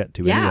planchette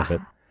to any of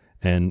it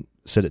and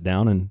sit it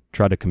down and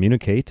try to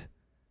communicate.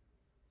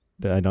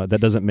 I know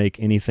that doesn't make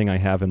anything I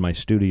have in my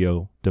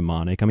studio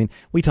demonic. I mean,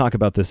 we talk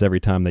about this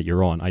every time that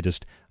you're on.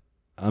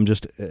 I'm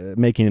just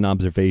making an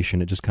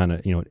observation. It just kind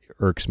of, it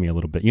irks me a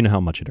little bit. You know how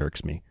much it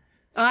irks me.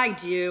 I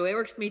do. It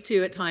works me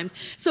too at times.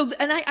 So,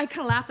 and I kind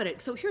of laugh at it.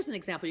 So here's an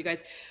example, you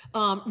guys.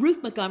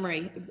 Ruth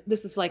Montgomery,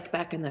 this is like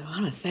back in the, I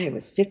want to say it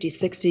was 50s,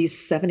 60s,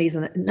 70s,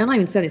 and not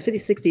even 70s,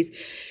 50s,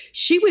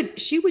 60s.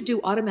 She would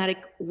do automatic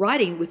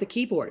writing with a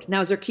keyboard.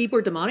 Now, is her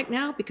keyboard demonic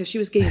now? Because she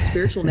was getting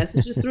spiritual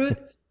messages through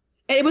it.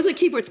 And it wasn't a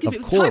keyboard, excuse me,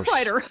 it was a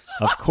typewriter.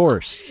 Of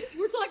course.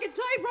 We're talking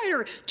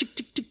typewriter. Tick,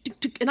 tick, tick, tick,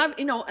 tick. And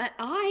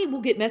I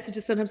will get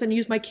messages sometimes and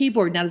use my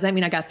keyboard. Now, does that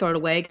mean I got to throw it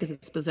away because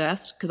it's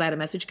possessed because I had a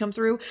message come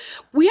through?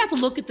 We have to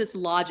look at this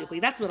logically.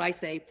 That's what I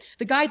say.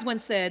 The guides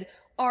once said,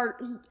 are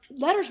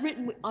letters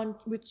written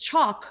with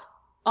chalk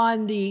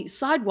on the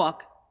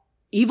sidewalk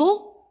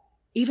evil?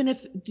 Even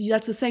if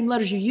that's the same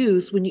letters you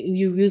use when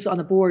you use on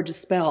the board to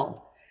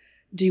spell.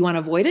 Do you want to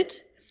avoid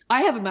it?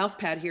 I have a mouse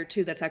pad here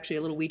too. That's actually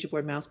a little Ouija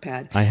board mouse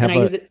pad. I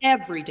use it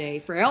every day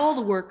for all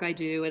the work I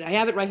do. And I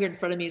have it right here in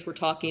front of me as we're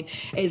talking.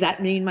 Does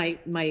that mean my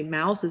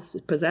mouse is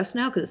possessed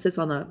now because it sits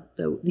on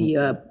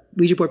the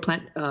Ouija board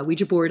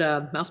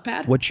mouse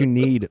pad? What you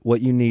need.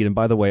 And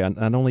by the way,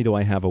 not only do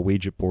I have a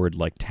Ouija board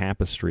like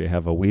tapestry, I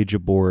have a Ouija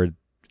board.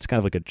 It's kind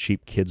of like a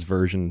cheap kids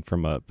version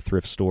from a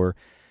thrift store.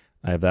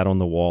 I have that on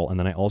the wall, and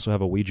then I also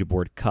have a Ouija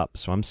board cup.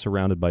 So I'm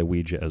surrounded by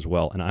Ouija as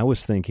well. And I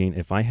was thinking,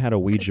 if I had a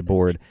Ouija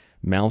board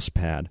mouse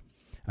pad,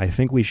 I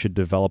think we should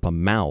develop a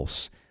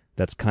mouse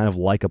that's kind of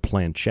like a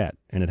planchette,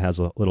 and it has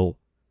a little,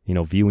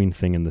 viewing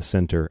thing in the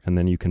center, and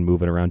then you can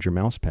move it around your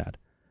mouse pad.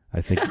 I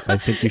think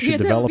you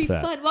should develop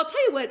that. Fun. Well, I'll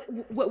tell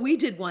you what we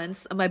did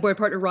once. My boy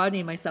partner Rodney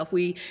and myself,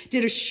 we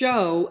did a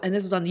show, and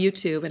this was on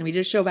YouTube, and we did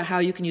a show about how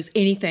you can use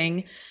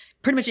anything.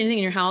 Pretty much anything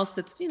in your house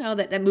that's,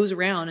 that moves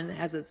around and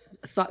has a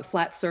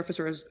flat surface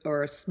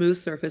or a smooth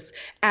surface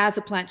as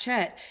a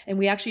planchette. And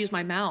we actually use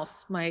my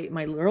mouse, my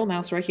little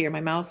mouse right here,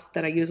 my mouse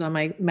that I use on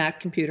my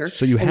Mac computer.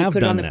 So you have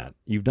done that.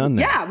 You've done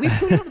that. Yeah, we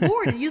put it on the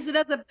board and used it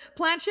as a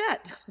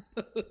planchette.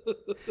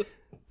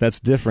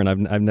 That's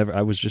different.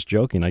 I was just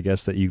joking. I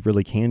guess that you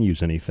really can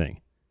use anything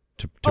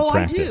to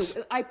practice. I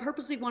do. I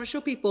purposely want to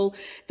show people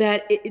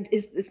that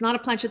it's not a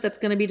planchette that's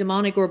going to be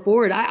demonic or a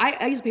board.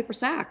 I use a paper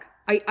sack.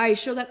 I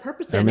show that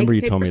purpose. I remember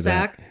you told me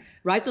that.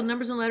 Write the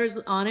numbers and letters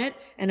on it,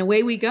 and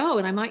away we go.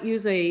 And I might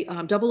use a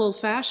double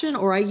old-fashioned,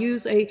 or I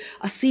use a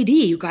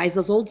CD. You guys,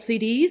 those old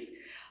CDs,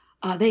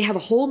 they have a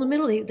hole in the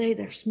middle.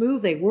 They're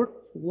smooth. They work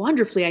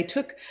wonderfully. I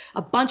took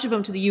a bunch of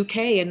them to the UK,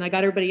 and I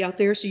got everybody out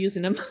there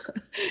using them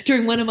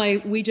during one of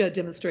my Ouija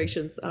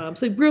demonstrations.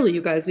 So really,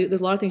 you guys, there's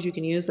a lot of things you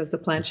can use as the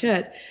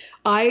planchette.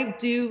 I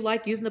do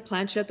like using the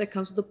planchette that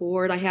comes with the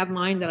board. I have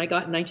mine that I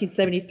got in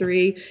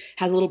 1973,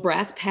 has a little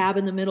brass tab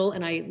in the middle,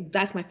 and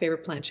that's my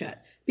favorite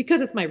planchette because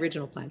it's my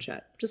original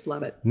planchette. Just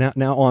love it.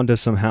 Now on to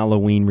some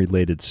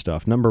Halloween-related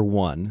stuff. Number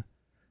one,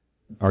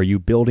 are you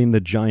building the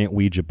giant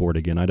Ouija board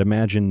again? I'd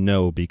imagine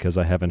no, because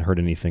I haven't heard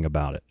anything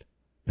about it.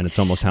 And it's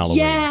almost Halloween.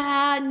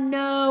 Yeah,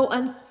 no,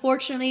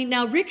 unfortunately.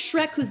 Now, Rick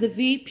Schreck, who's the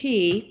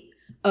VP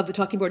of the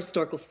Talking Board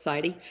Historical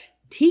Society,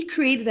 he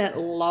created that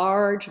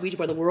large Ouija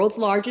board, the world's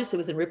largest. It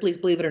was in Ripley's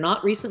Believe It or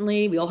Not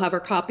recently. We all have our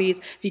copies.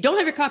 If you don't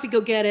have your copy,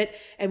 go get it.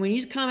 And when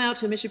you come out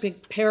to Michigan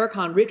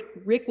Paracon,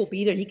 Rick will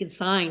be there and he can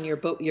sign your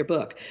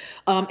book.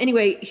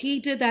 Anyway, he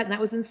did that, and that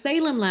was in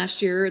Salem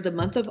last year, the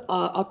month of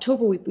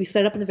October. We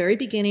set it up in the very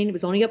beginning. It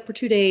was only up for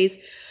 2 days.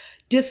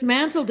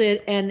 dismantled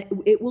it, and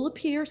it will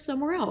appear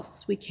somewhere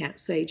else. We can't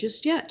say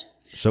just yet.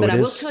 So but I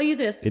will tell you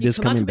this. It you is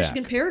come out coming to back.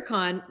 Michigan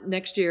Paracon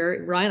next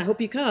year, Ryan, I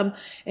hope you come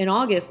in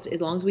August,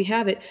 as long as we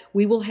have it.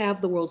 We will have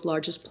the world's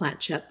largest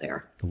planchette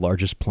there. The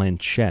largest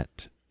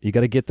planchette. You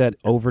got to get that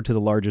over to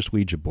the largest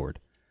Ouija board.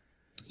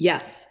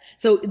 Yes.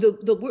 So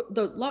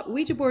the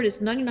Ouija board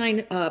is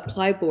 99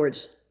 ply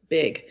boards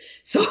big.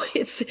 So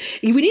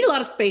we need a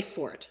lot of space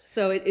for it.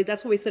 So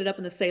that's why we set it up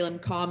in the Salem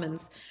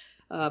Commons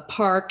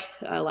Park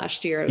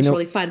last year. It was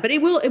really fun. But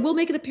it will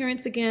make an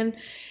appearance again.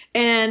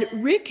 And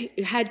Rick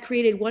had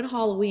created one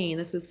Halloween.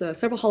 This is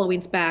several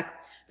Halloweens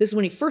back. This is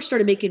when he first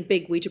started making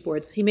big Ouija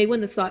boards. He made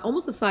one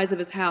almost the size of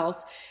his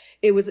house.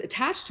 It was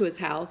attached to his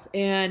house,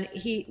 and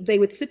they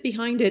would sit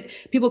behind it.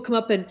 People would come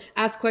up and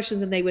ask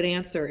questions, and they would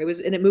answer.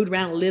 And it moved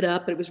around and lit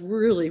up, but it was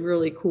really,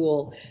 really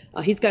cool.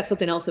 He's got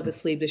something else up his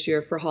sleeve this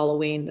year for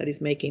Halloween that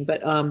he's making.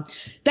 But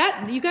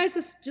that you guys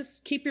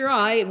just keep your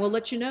eye, and we'll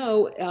let you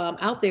know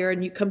out there.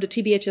 And you come to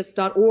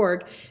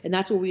tbhs.org, and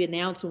that's where we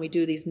announce when we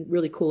do these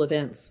really cool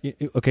events.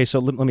 Okay, so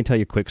let me tell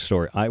you a quick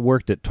story. I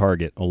worked at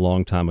Target a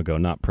long time ago.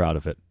 Not proud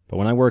of it, but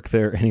when I worked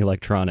there in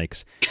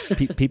electronics,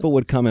 people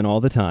would come in all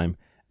the time.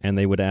 And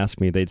they would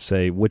ask me, they'd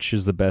say, which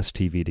is the best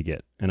TV to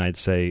get? And I'd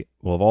say,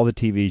 well, of all the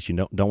TVs, you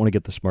don't want to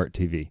get the smart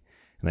TV.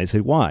 And they'd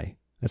say, why?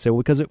 I'd say, well,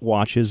 because it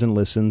watches and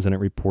listens and it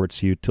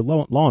reports you to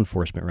law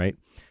enforcement, right?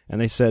 And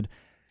they said,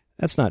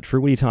 that's not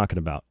true. What are you talking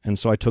about? And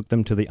so I took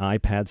them to the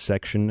iPad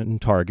section in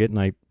Target, and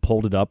I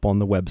pulled it up on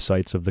the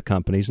websites of the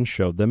companies and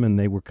showed them, and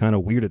they were kind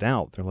of weirded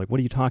out. They're like, what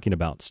are you talking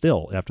about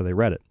still after they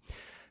read it?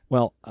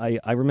 Well,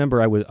 I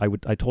remember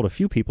I told a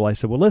few people, I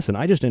said, well, listen,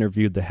 I just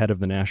interviewed the head of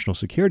the National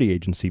Security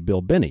Agency,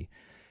 Bill Binney.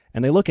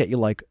 And they look at you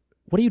like,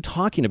 what are you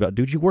talking about,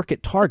 dude? You work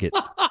at Target.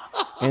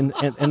 and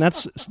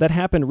that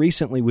happened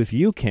recently with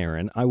you,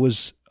 Karen. I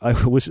was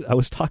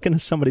talking to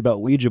somebody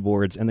about Ouija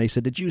boards, and they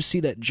said, did you see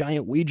that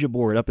giant Ouija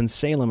board up in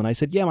Salem? And I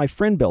said, yeah, my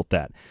friend built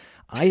that.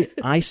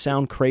 I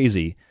sound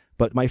crazy,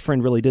 but my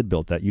friend really did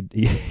build that.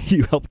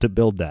 You helped to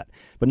build that.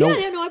 But no,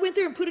 I went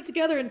there and put it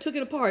together and took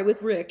it apart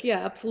with Rick. Yeah,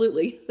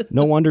 absolutely.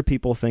 No wonder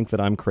people think that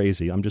I'm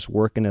crazy. I'm just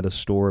working at a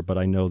store, but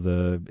I know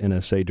the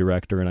NSA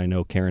director, and I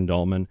know Karen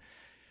Dahlman.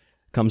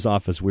 Comes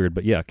off as weird,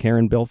 but yeah,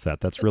 Karen built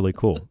that. That's really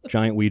cool.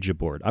 Giant Ouija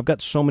board. I've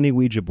got so many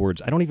Ouija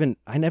boards.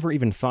 I never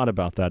even thought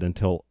about that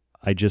until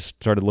I just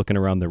started looking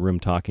around the room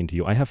talking to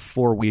you. I have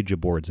 4 Ouija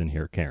boards in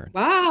here, Karen.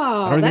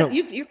 Wow.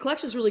 Your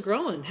collection's really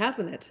grown,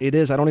 hasn't it? It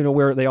is. I don't even know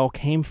where they all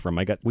came from.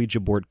 I got Ouija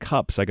board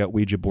cups. I got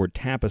Ouija board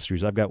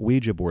tapestries. I've got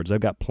Ouija boards.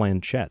 I've got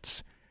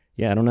planchettes.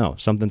 Yeah, I don't know.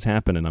 Something's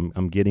happening.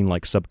 I'm getting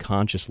like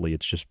subconsciously.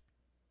 It's just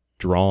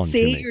drawn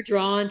to me. You're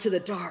drawn to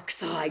the dark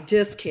side.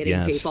 Just kidding,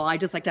 yes. People. I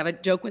just like to have a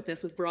joke with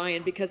this with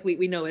Brian because we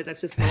know it.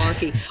 That's just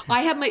malarkey.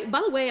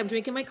 By the way, I'm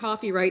drinking my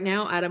coffee right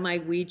now out of my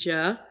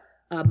Ouija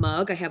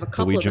mug. I have a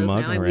couple of those now.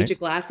 I have Ouija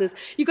glasses.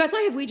 You guys,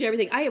 I have Ouija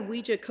everything. I have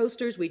Ouija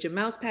coasters, Ouija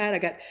mouse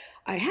pad.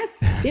 I have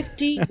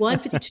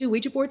 52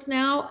 Ouija boards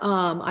now.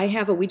 I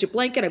have a Ouija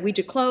blanket, a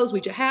Ouija clothes,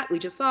 Ouija hat,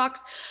 Ouija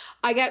socks.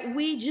 I got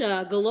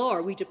Ouija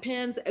galore, Ouija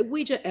pins,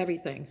 Ouija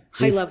everything.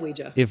 I love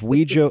Ouija. If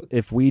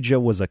Ouija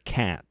was a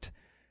cat,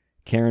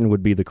 Karen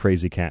would be the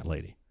crazy cat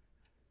lady.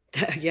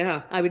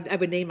 Yeah, I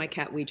would name my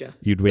cat Ouija.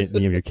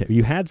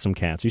 You had some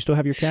cats. You still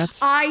have your cats?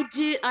 I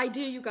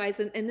do, you guys,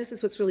 and this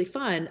is what's really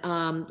fun.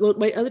 Well,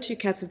 my other 2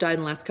 cats have died in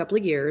the last couple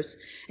of years,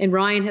 and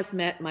Ryan has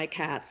met my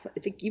cats. I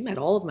think you met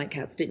all of my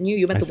cats, didn't you?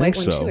 You met the white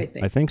one too, I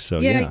think. I think so.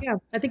 Yeah.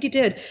 I think you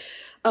did.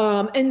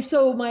 And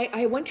so I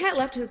had one cat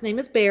left. His name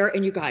is Bear,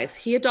 and you guys,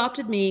 he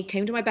adopted me,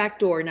 came to my back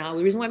door. Now,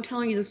 the reason why I'm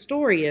telling you this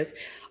story is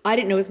I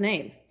didn't know his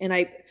name, and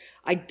I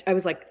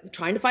was like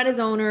trying to find his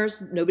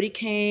owners. Nobody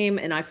came,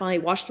 and I finally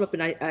washed him up,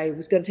 and I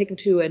was going to take him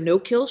to a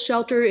no-kill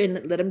shelter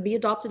and let him be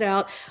adopted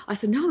out. I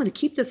said, no, I'm going to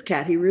keep this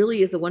cat. He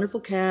really is a wonderful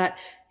cat.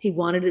 He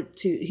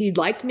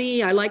liked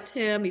me. I liked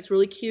him. He's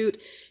really cute.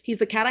 He's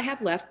the cat I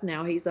have left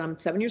now. He's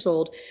 7 years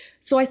old.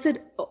 So I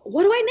said,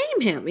 what do I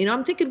name him?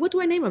 I'm thinking, what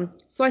do I name him?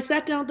 So I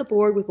sat down at the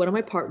board with one of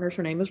my partners.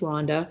 Her name is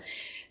Rhonda,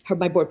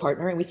 my board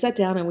partner. And we sat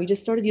down and we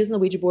just started using the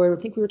Ouija board.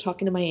 I think we were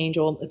talking to my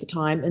angel at the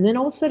time. And then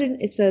all of a sudden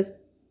it says,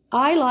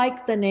 I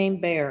like the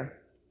name Bear.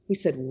 We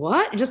said,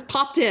 what? It just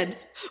popped in.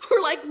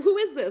 We're like, who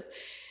is this?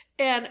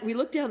 And we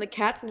looked down, the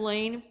cat's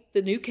laying,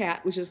 the new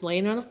cat was just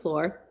laying on the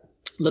floor,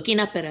 looking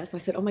up at us. I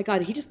said, oh my God,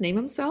 did he just name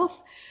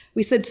himself?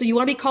 We said, so you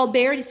want to be called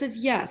Bear? And he says,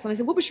 yes. And I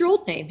said, what was your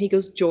old name? He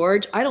goes,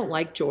 George. I don't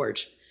like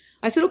George.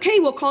 I said, okay,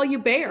 we'll call you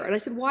Bear. And I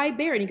said, why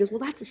Bear? And he goes, well,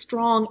 that's a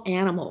strong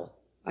animal.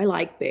 I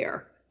like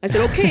Bear. I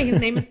said, okay, his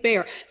name is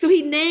Bear. So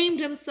he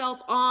named himself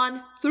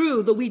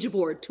through the Ouija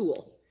board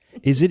tool.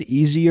 Is it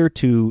easier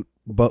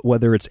but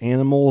whether it's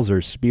animals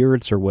or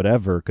spirits or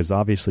whatever, because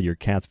obviously your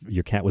cat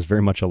was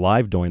very much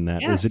alive doing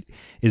that. Yes.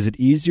 Is it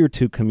easier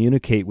to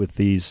communicate with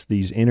these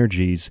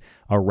energies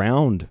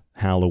around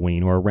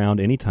Halloween or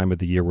around any time of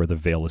the year where the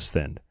veil is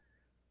thinned?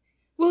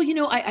 Well,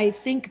 I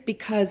think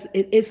because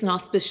it is an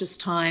auspicious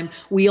time,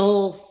 we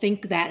all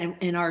think that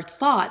in our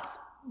thoughts,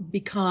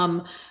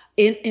 become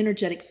in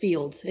energetic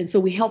fields. And so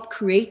we help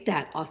create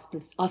that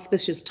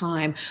auspicious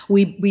time.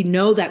 We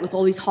know that with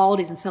all these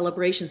holidays and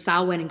celebrations,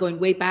 Samhain, and going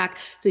way back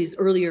to these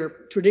earlier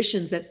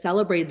traditions that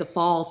celebrated the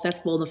fall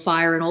festival and the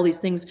fire and all these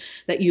things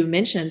that you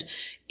mentioned,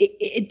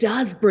 it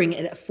does bring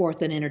it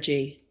forth an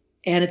energy.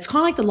 And it's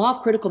kind of like the law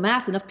of critical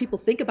mass. Enough people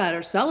think about it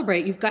or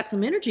celebrate, you've got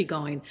some energy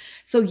going.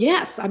 So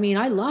yes, I mean,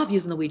 I love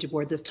using the Ouija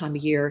board this time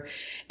of year.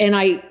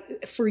 And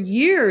for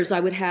years,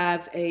 I would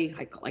have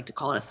I like to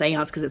call it a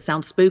seance because it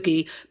sounds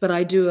spooky, but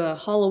I do a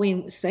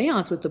Halloween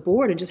seance with the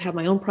board and just have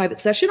my own private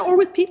session, or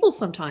with people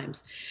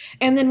sometimes.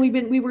 And then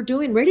we were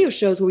doing radio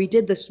shows where we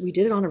did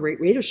it on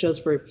radio shows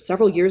for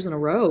several years in a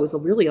row. It was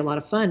really a lot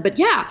of fun. But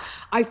yeah,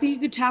 I think you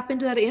could tap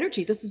into that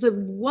energy. This is a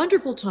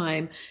wonderful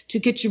time to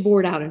get your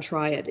board out and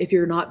try it. If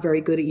you're not very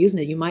good at using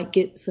it, you might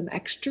get some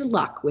extra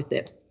luck with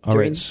it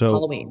during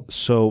Halloween.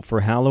 So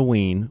for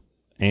Halloween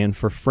and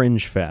for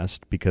Fringe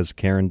Fest, because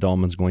Karen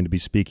Dahlman's going to be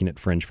speaking at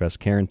Fringe Fest,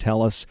 Karen,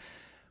 tell us,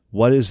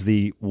 what is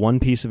the one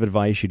piece of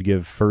advice you'd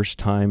give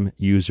first-time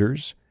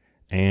users,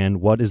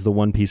 and what is the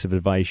one piece of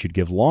advice you'd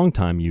give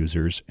long-time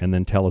users, and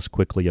then tell us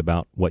quickly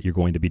about what you're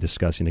going to be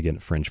discussing again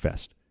at Fringe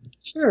Fest.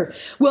 Sure.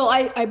 Well,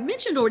 I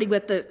mentioned already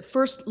what the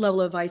first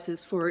level of advice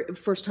is for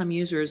first-time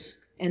users.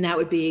 And that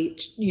would be,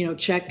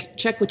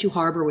 check what you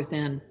harbor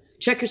within.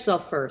 Check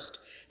yourself first.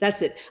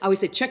 That's it. I always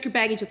say, check your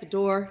baggage at the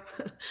door,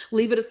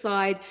 leave it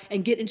aside,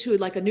 and get into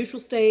like a neutral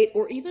state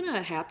or even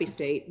a happy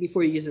state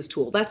before you use this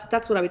tool.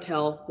 That's what I would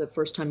tell the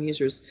first-time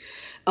users.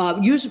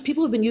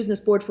 People who've been using this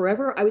board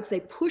forever, I would say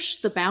push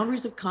the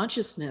boundaries of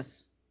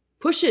consciousness.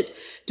 Push it.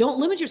 Don't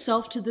limit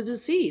yourself to the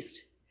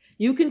deceased.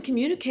 You can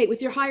communicate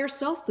with your higher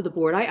self through the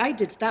board. I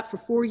did that for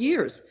 4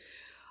 years.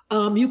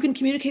 You can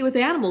communicate with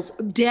animals,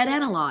 dead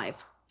and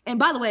alive. And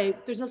by the way,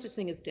 there's no such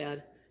thing as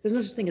dead. There's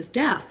no such thing as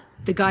death.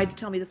 The guides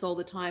tell me this all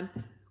the time.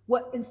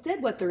 What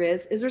there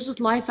is there's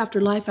just life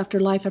after life after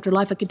life after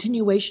life, a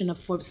continuation of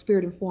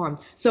spirit and form.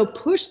 So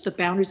push the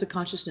boundaries of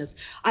consciousness.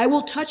 I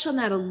will touch on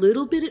that a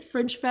little bit at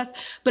Fringe Fest,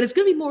 but it's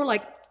going to be more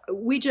like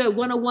Ouija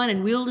 101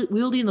 and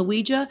wielding the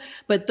Ouija.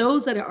 But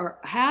those that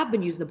have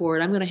been using the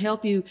board, I'm going to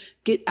help you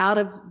get out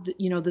of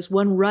this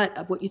one rut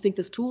of what you think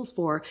this tool's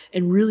for,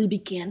 and really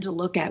begin to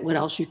look at what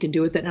else you can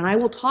do with it. And I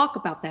will talk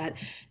about that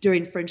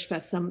during Fringe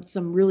Fest,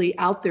 some really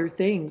out there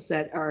things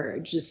that are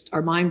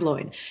mind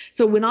blowing.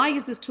 So when I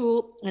use this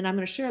tool, and I'm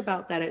going to share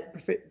about that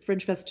at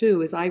Fringe Fest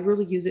too, is I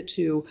really use it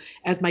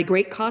as my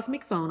great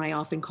cosmic phone, I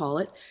often call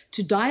it,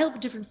 to dial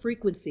different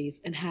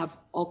frequencies and have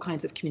all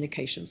kinds of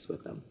communications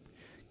with them.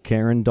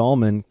 Karen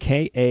Dahlman,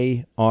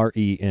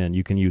 Karen.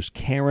 You can use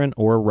Karen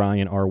or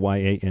Ryan,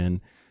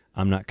 Ryan.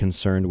 I'm not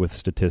concerned with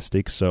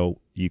statistics, so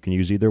you can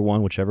use either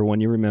one, whichever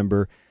one you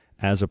remember,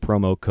 as a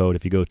promo code.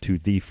 If you go to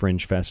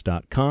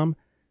thefringefest.com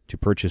to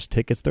purchase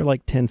tickets, they're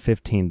like $10,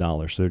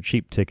 $15, so they're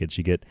cheap tickets.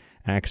 You get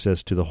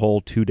access to the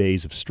whole 2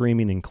 days of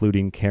streaming,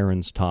 including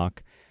Karen's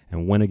talk.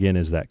 And when again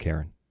is that,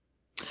 Karen?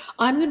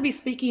 I'm going to be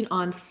speaking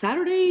on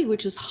Saturday,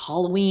 which is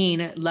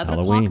Halloween, 11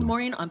 o'clock in the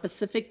morning on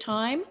Pacific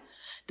time.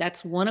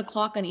 That's 1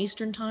 o'clock on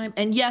Eastern time.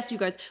 And yes, you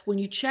guys, when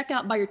you check out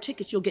and buy your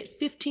tickets, you'll get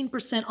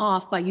 15%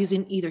 off by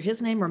using either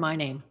his name or my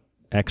name.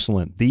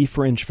 Excellent.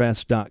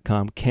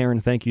 Thefringefest.com. Karen,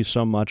 thank you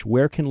so much.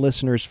 Where can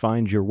listeners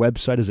find your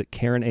website? Is it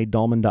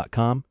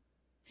KarenADahlman.com?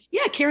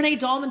 Yeah,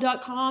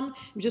 KarenADahlman.com.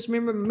 Just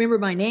remember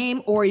my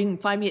name, or you can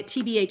find me at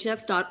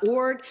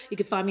tbhs.org. You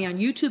can find me on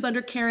YouTube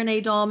under Karen A.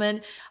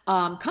 Dahlman.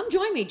 Come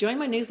join me. Join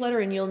my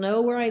newsletter, and you'll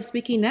know where I'm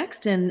speaking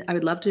next. And I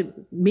would love to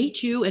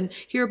meet you and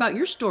hear about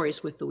your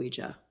stories with the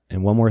Ouija.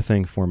 And one more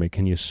thing for me.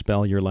 Can you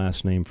spell your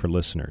last name for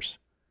listeners?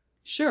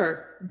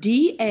 Sure.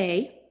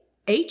 Dahlman.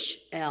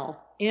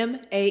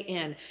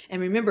 And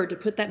remember to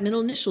put that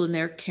middle initial in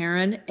there,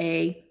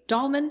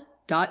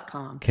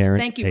 KarenADahlman.com.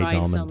 Thank you,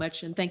 Ryan, so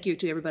much. And thank you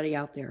to everybody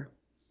out there.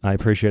 I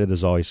appreciate it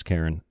as always,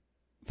 Karen.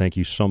 Thank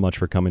you so much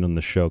for coming on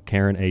the show.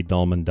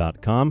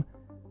 KarenADahlman.com.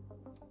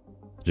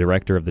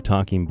 Director of the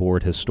Talking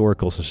Board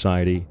Historical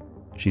Society.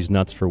 She's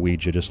nuts for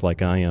Ouija, just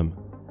like I am.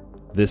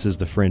 This is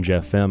the Fringe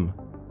FM.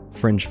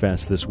 Fringe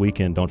Fest this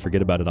weekend. Don't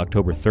forget about it.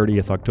 October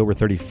 30th, October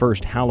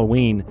 31st,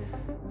 Halloween.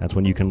 That's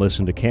when you can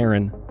listen to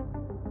Karen.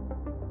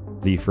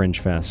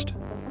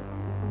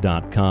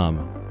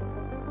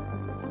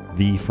 TheFringeFest.com.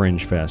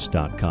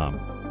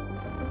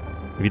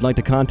 TheFringeFest.com. If you'd like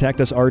to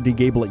contact us,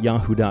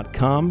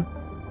 rdgable@yahoo.com.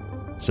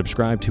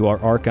 Subscribe to our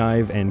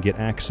archive and get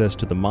access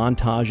to the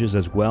montages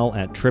as well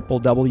at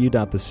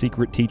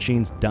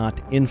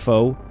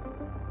www.thesecretteachings.info.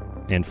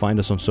 And find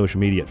us on social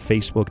media at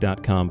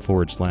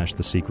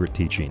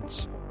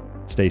facebook.com/thesecretteachings.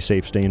 Stay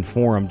safe, stay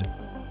informed,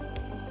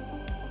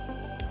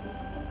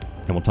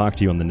 and we'll talk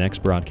to you on the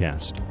next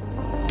broadcast.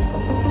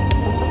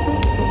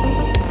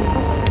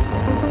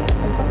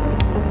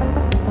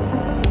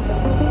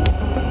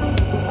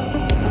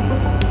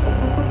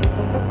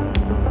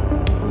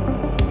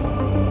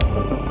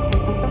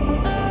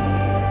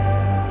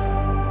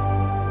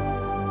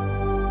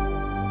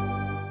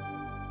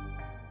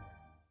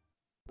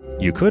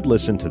 You could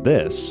listen to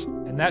this.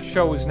 And that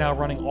show is now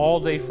running all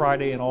day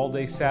Friday and all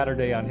day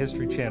Saturday on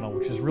History Channel,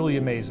 which is really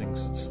amazing.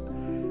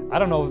 I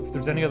don't know if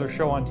there's any other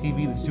show on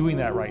TV that's doing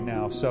that right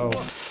now, so...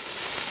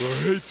 I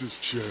hate this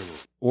channel.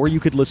 Or you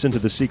could listen to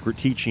The Secret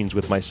Teachings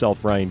with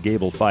myself, Ryan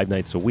Gable, 5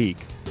 nights a week,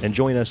 and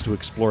join us to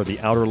explore the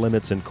outer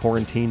limits and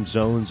quarantine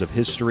zones of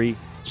history,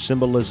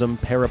 symbolism,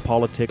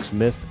 parapolitics,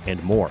 myth,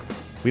 and more.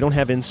 We don't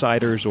have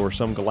insiders or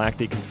some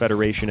Galactic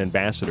Confederation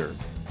ambassador,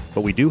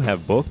 but we do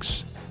have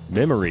books,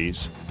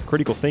 memories,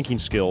 critical thinking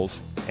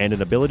skills, and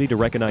an ability to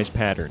recognize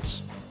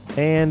patterns.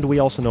 And we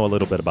also know a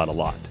little bit about a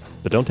lot.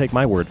 But don't take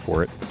my word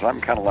for it.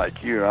 I'm kind of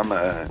like you. I'm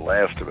a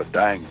last of a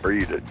dying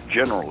breed, a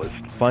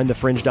generalist. Find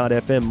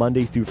thefringe.fm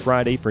Monday through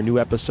Friday for new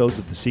episodes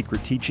of The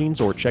Secret Teachings,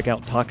 or check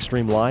out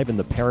TalkStream Live in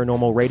the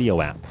Paranormal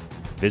Radio app.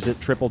 Visit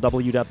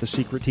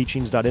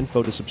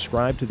www.thesecretteachings.info to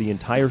subscribe to the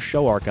entire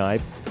show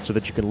archive so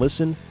that you can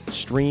listen,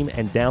 stream,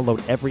 and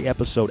download every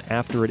episode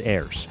after it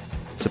airs.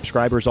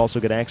 Subscribers also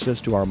get access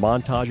to our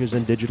montages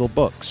and digital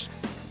books.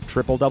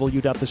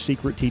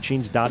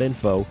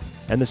 www.thesecretteachings.info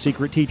and The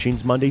Secret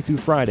Teachings Monday through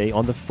Friday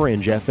on The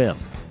Fringe FM.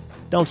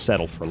 Don't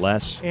settle for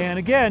less. And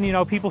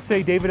again, people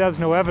say David has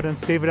no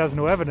evidence,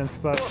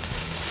 but... I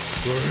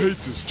hate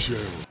this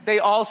channel. They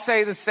all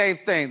say the same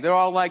thing. They're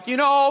all like,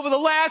 over the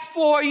last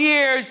 4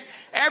 years,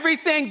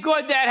 everything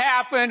good that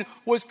happened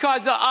was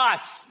because of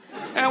us.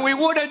 And we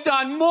would have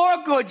done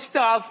more good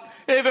stuff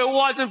if it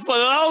wasn't for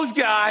those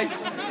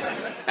guys.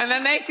 And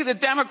then the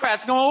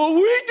Democrats go, oh,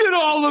 we did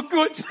all the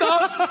good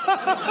stuff.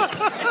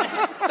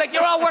 It's like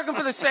you're all working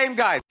for the same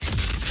guy.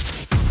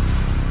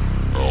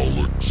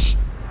 Alex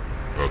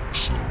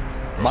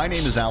Exum. My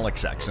name is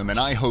Alex Exum, and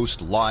I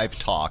host Live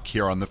Talk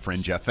here on The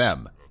Fringe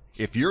FM.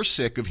 If you're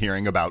sick of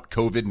hearing about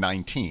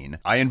COVID-19,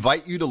 I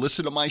invite you to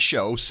listen to my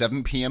show,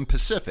 7 p.m.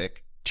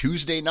 Pacific,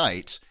 Tuesday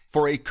nights,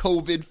 for a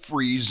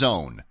COVID-free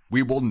zone.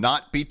 We will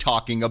not be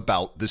talking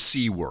about the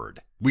C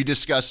word. We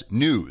discuss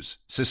news,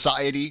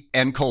 society,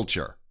 and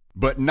culture,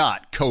 but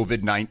not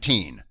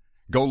COVID-19.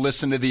 Go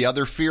listen to the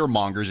other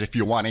fearmongers if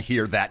you want to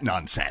hear that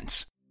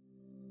nonsense.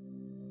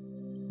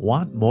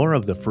 Want more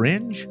of The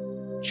Fringe?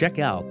 Check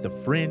out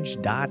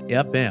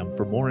thefringe.fm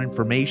for more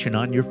information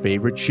on your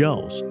favorite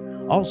shows.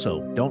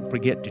 Also, don't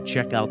forget to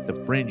check out the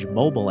Fringe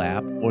mobile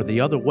app or the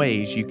other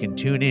ways you can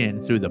tune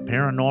in through the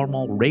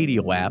Paranormal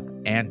Radio app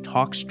and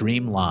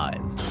TalkStream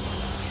Live.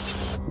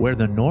 Where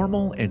the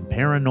normal and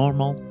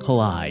paranormal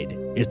collide,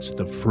 it's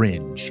the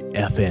Fringe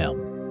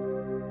FM.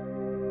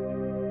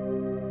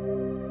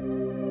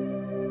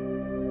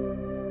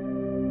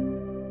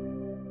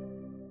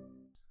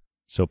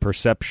 So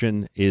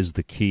perception is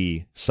the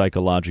key,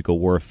 psychological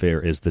warfare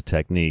is the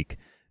technique,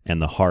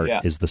 and the heart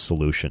is the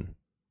solution.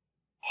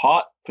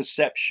 Heart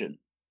perception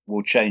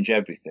will change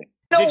everything.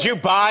 Did you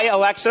buy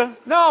Alexa?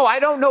 No,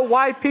 I don't know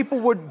why people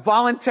would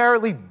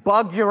voluntarily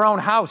bug your own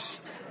house.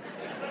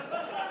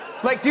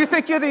 Like, do you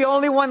think you're the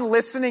only one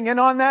listening in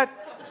on that?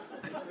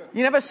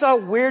 You never saw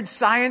Weird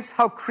Science,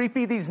 how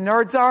creepy these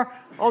nerds are?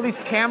 All these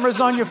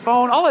cameras on your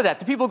phone, all of that.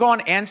 The people go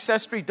on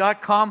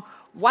Ancestry.com.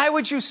 Why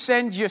would you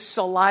send your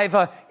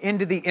saliva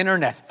into the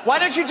internet? Why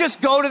don't you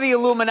just go to the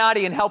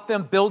Illuminati and help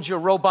them build your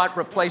robot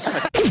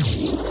replacement? Do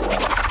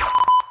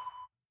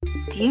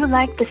you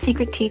like The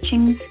Secret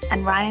Teachings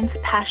and Ryan's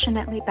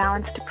passionately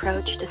balanced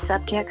approach to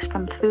subjects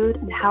from food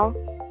and health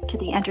to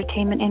the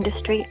entertainment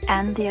industry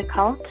and the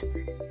occult?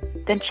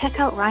 Then check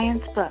out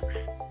Ryan's books,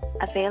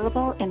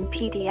 available in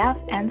PDF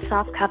and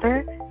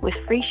softcover with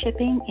free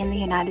shipping in the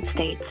United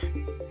States.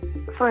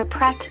 For a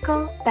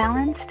practical,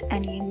 balanced,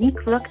 and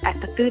unique look at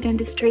the food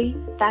industry,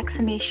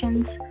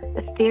 vaccinations,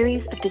 the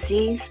theories of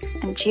disease,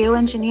 and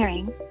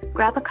geoengineering,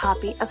 grab a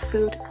copy of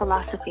Food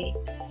Philosophy.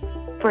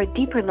 For a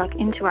deeper look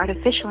into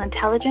artificial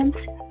intelligence,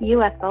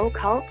 UFO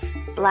cults,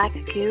 black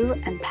goo,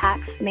 and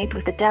pacts made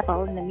with the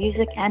devil in the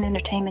music and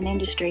entertainment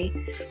industry,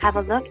 have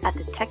a look at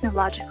the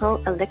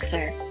Technological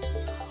Elixir.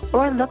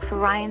 Or look for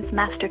Ryan's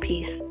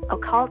masterpiece,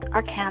 Occult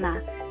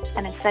Arcana,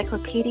 an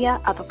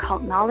encyclopedia of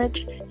occult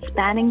knowledge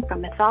spanning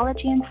from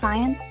mythology and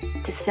science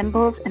to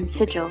symbols and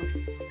sigils,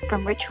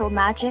 from ritual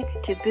magic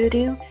to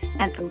voodoo,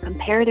 and from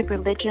comparative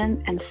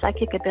religion and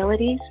psychic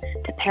abilities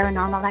to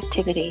paranormal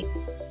activity.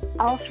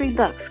 All 3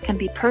 books can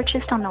be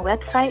purchased on the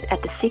website at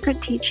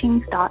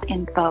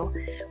thesecretteachings.info,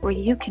 where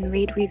you can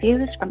read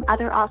reviews from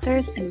other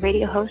authors and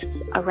radio hosts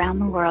around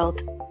the world.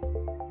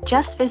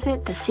 Just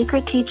visit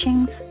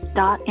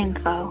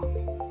thesecretteachings.info.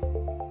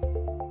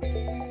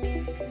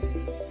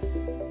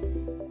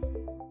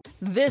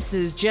 This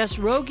is Jess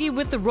Rogie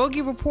with the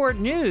Rogie Report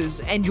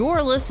News, and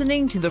you're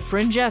listening to The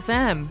Fringe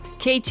FM,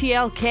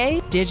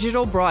 KTLK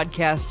Digital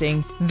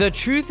Broadcasting. The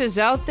truth is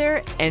out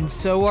there, and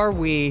so are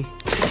we.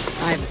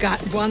 I've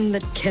got one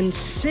that can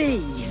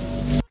see.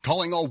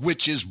 Calling all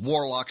witches,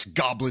 warlocks,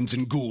 goblins,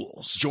 and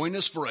ghouls. Join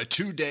us for a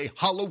 2-day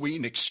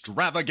Halloween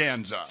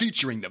extravaganza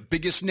featuring the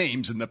biggest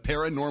names in the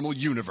paranormal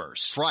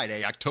universe.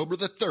 Friday, October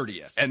the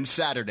 30th and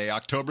Saturday,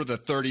 October the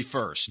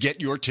 31st.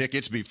 Get your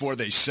tickets before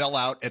they sell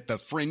out at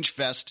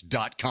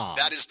thefringefest.com.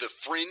 That is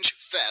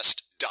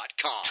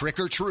thefringefest.com. Trick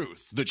or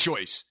truth, the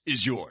choice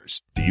is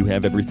yours. Do you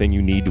have everything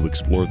you need to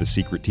explore the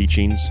secret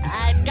teachings?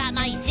 I've got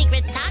my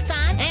secret socks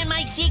on and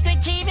my secret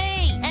TV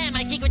and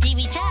my secret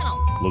TV channel.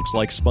 Looks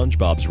like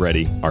SpongeBob's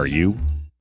ready. Are you?